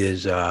think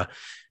the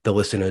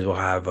listeners will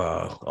have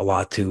a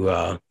lot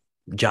to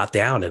jot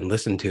down and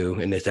listen to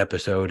in this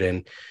episode.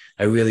 And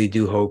I really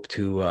do hope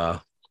to, I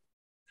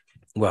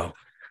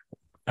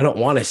don't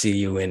want to see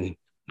you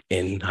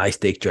in high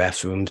stake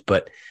draft rooms,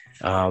 but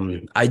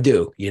I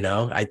do,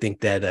 I think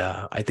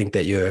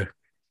that you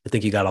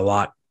got a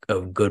lot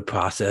of good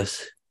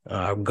process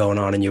going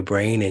on in your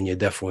brain, and you're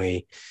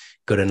definitely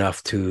good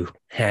enough to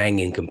hang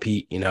and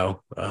compete. I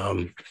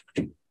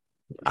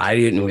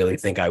didn't really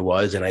think I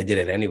was, and I did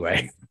it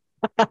anyway.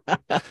 So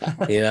I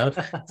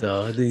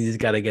think you just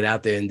got to get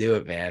out there and do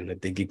it, man. I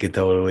think you could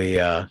totally,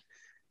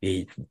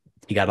 you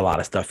got a lot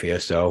of stuff here.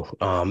 So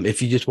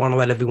if you just want to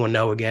let everyone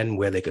know again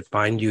where they could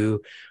find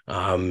you,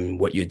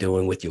 what you're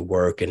doing with your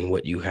work and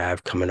what you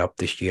have coming up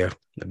this year,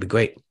 that'd be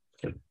great.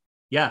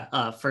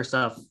 Yeah. First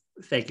off,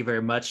 thank you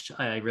very much.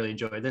 I really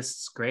enjoyed this.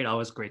 It's great.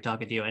 Always great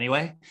talking to you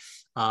anyway.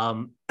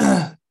 I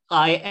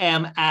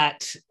am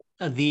at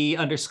the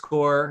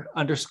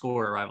 __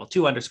 arrival,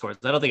 2 underscores.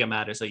 I don't think it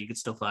matters, so you can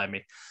still find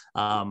me.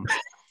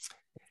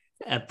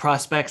 At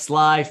Prospects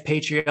Live,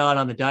 Patreon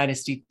on the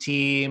Dynasty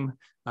team.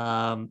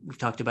 We've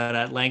talked about it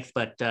at length,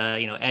 but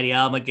Eddie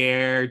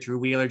Almaguer, Drew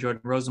Wheeler,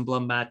 Jordan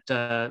Rosenblum, Matt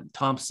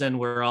Thompson,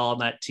 we're all on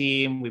that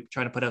team. We're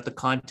trying to put out the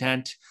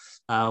content.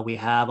 We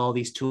have all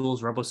these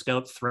tools: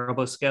 RoboScout,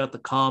 ThrowboScout, the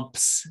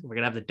comps. We're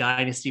going to have the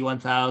Dynasty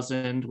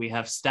 1000. We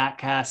have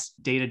StatCast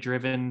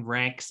data-driven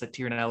ranks that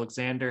Tieran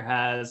Alexander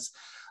has.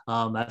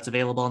 That's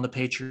available on the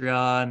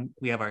Patreon.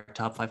 We have our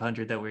top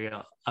 500 that we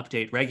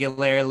update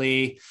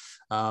regularly.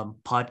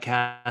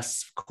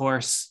 Podcasts, of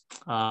course.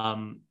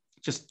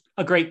 Just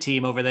a great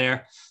team over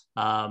there.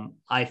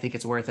 I think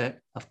it's worth it,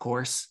 of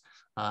course.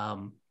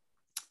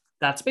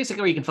 That's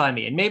basically where you can find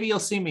me. And maybe you'll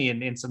see me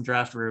in some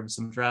draft rooms,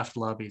 some draft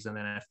lobbies, and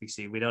then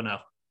FBC. We don't know.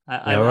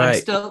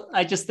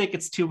 I just think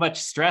it's too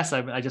much stress.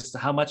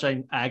 How much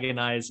I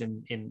agonize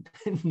in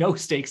no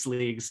stakes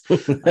leagues.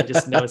 I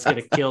just know it's going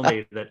to kill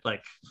me that,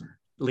 like,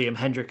 Liam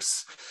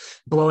Hendriks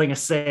blowing a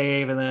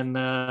save and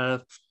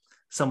then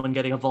someone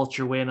getting a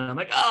vulture win. And I'm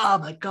like, oh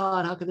my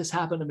God, how could this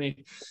happen to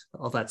me?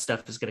 All that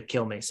stuff is going to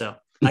kill me. So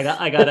I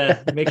got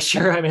to make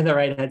sure I'm in the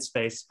right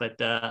headspace, but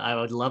I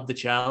would love the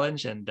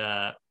challenge, and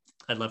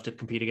I'd love to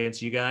compete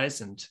against you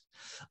guys and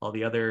all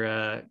the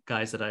other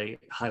guys that I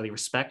highly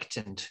respect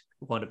and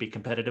want to be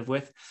competitive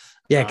with.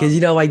 Yeah, because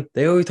like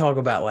they always talk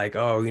about like,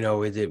 oh,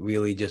 is it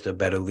really just a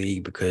better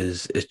league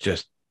because it's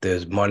just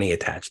there's money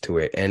attached to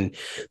it, and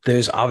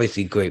there's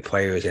obviously great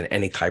players in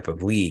any type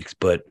of leagues,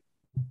 but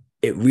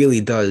it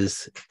really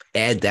does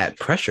add that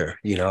pressure,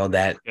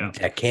 that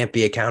can't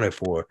be accounted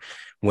for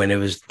when it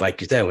was,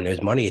 like you said, when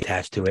there's money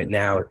attached to it.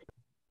 Now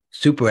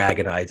super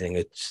agonizing.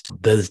 It's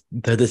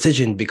the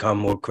decision become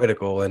more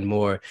critical and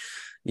more,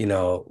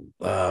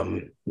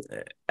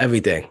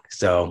 everything.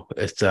 So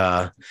it's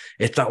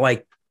not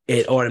like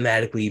it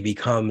automatically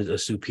becomes a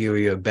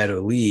superior,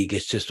 better league.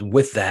 It's just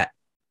with that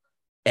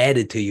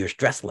added to your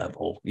stress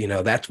level,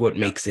 that's what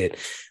makes it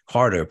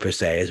harder per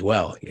se as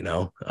well,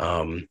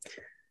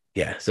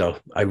 so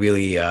I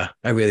really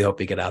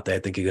hope you get out there. I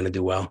think you're going to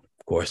do well,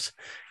 of course.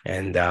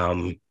 And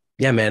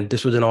man,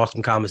 this was an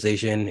awesome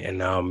conversation,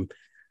 and I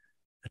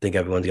think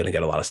everyone's going to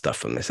get a lot of stuff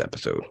from this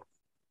episode.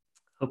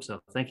 Hope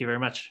so. Thank you very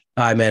much.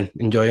 All right, man.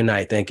 Enjoy your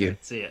night. Thank you.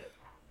 See ya.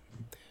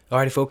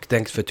 Alrighty, folks,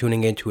 thanks for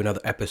tuning in to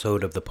another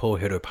episode of the Pull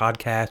Hitter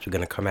Podcast. We're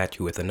going to come at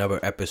you with another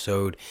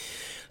episode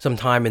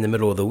sometime in the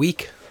middle of the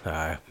week.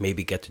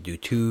 Maybe get to do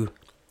 2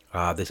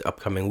 this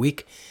upcoming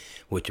week,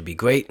 which would be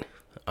great.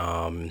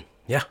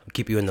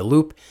 Keep you in the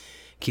loop.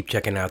 Keep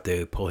checking out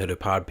the Pull Hitter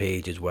Pod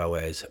page as well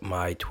as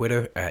my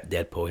Twitter at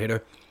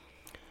DeadPullHitter.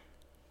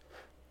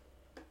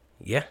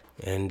 Yeah,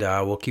 and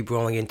we'll keep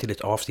rolling into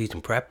this off-season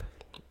prep.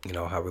 You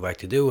know how we like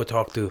to do. We'll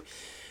talk to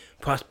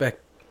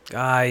prospect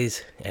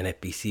guys,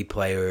 NFBC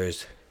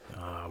players,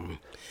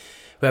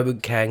 whoever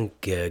can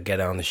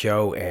get on the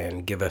show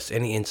and give us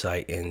any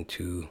insight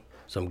into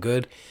some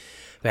good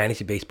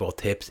fantasy baseball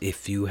tips.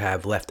 If you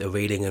have left a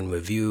rating and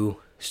review,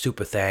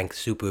 super thanks,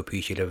 super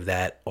appreciative of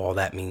that. All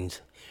that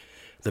means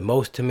the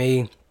most to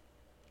me.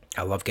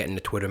 I love getting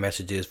the Twitter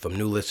messages from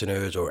new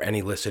listeners or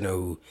any listener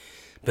who's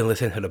been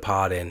listening to the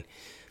pod and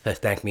has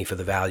thanked me for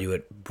the value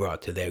it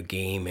brought to their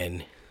game.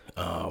 And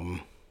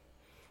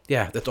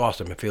that's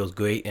awesome. It feels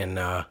great, and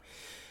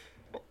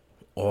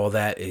all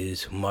that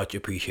is much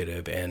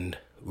appreciative, and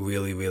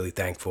really, really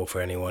thankful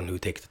for anyone who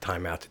takes the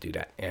time out to do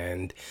that.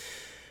 And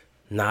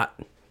not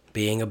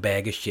being a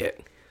bag of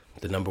shit,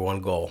 the number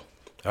one goal.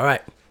 All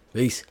right,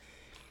 peace.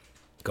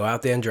 Go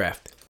out there and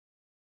draft.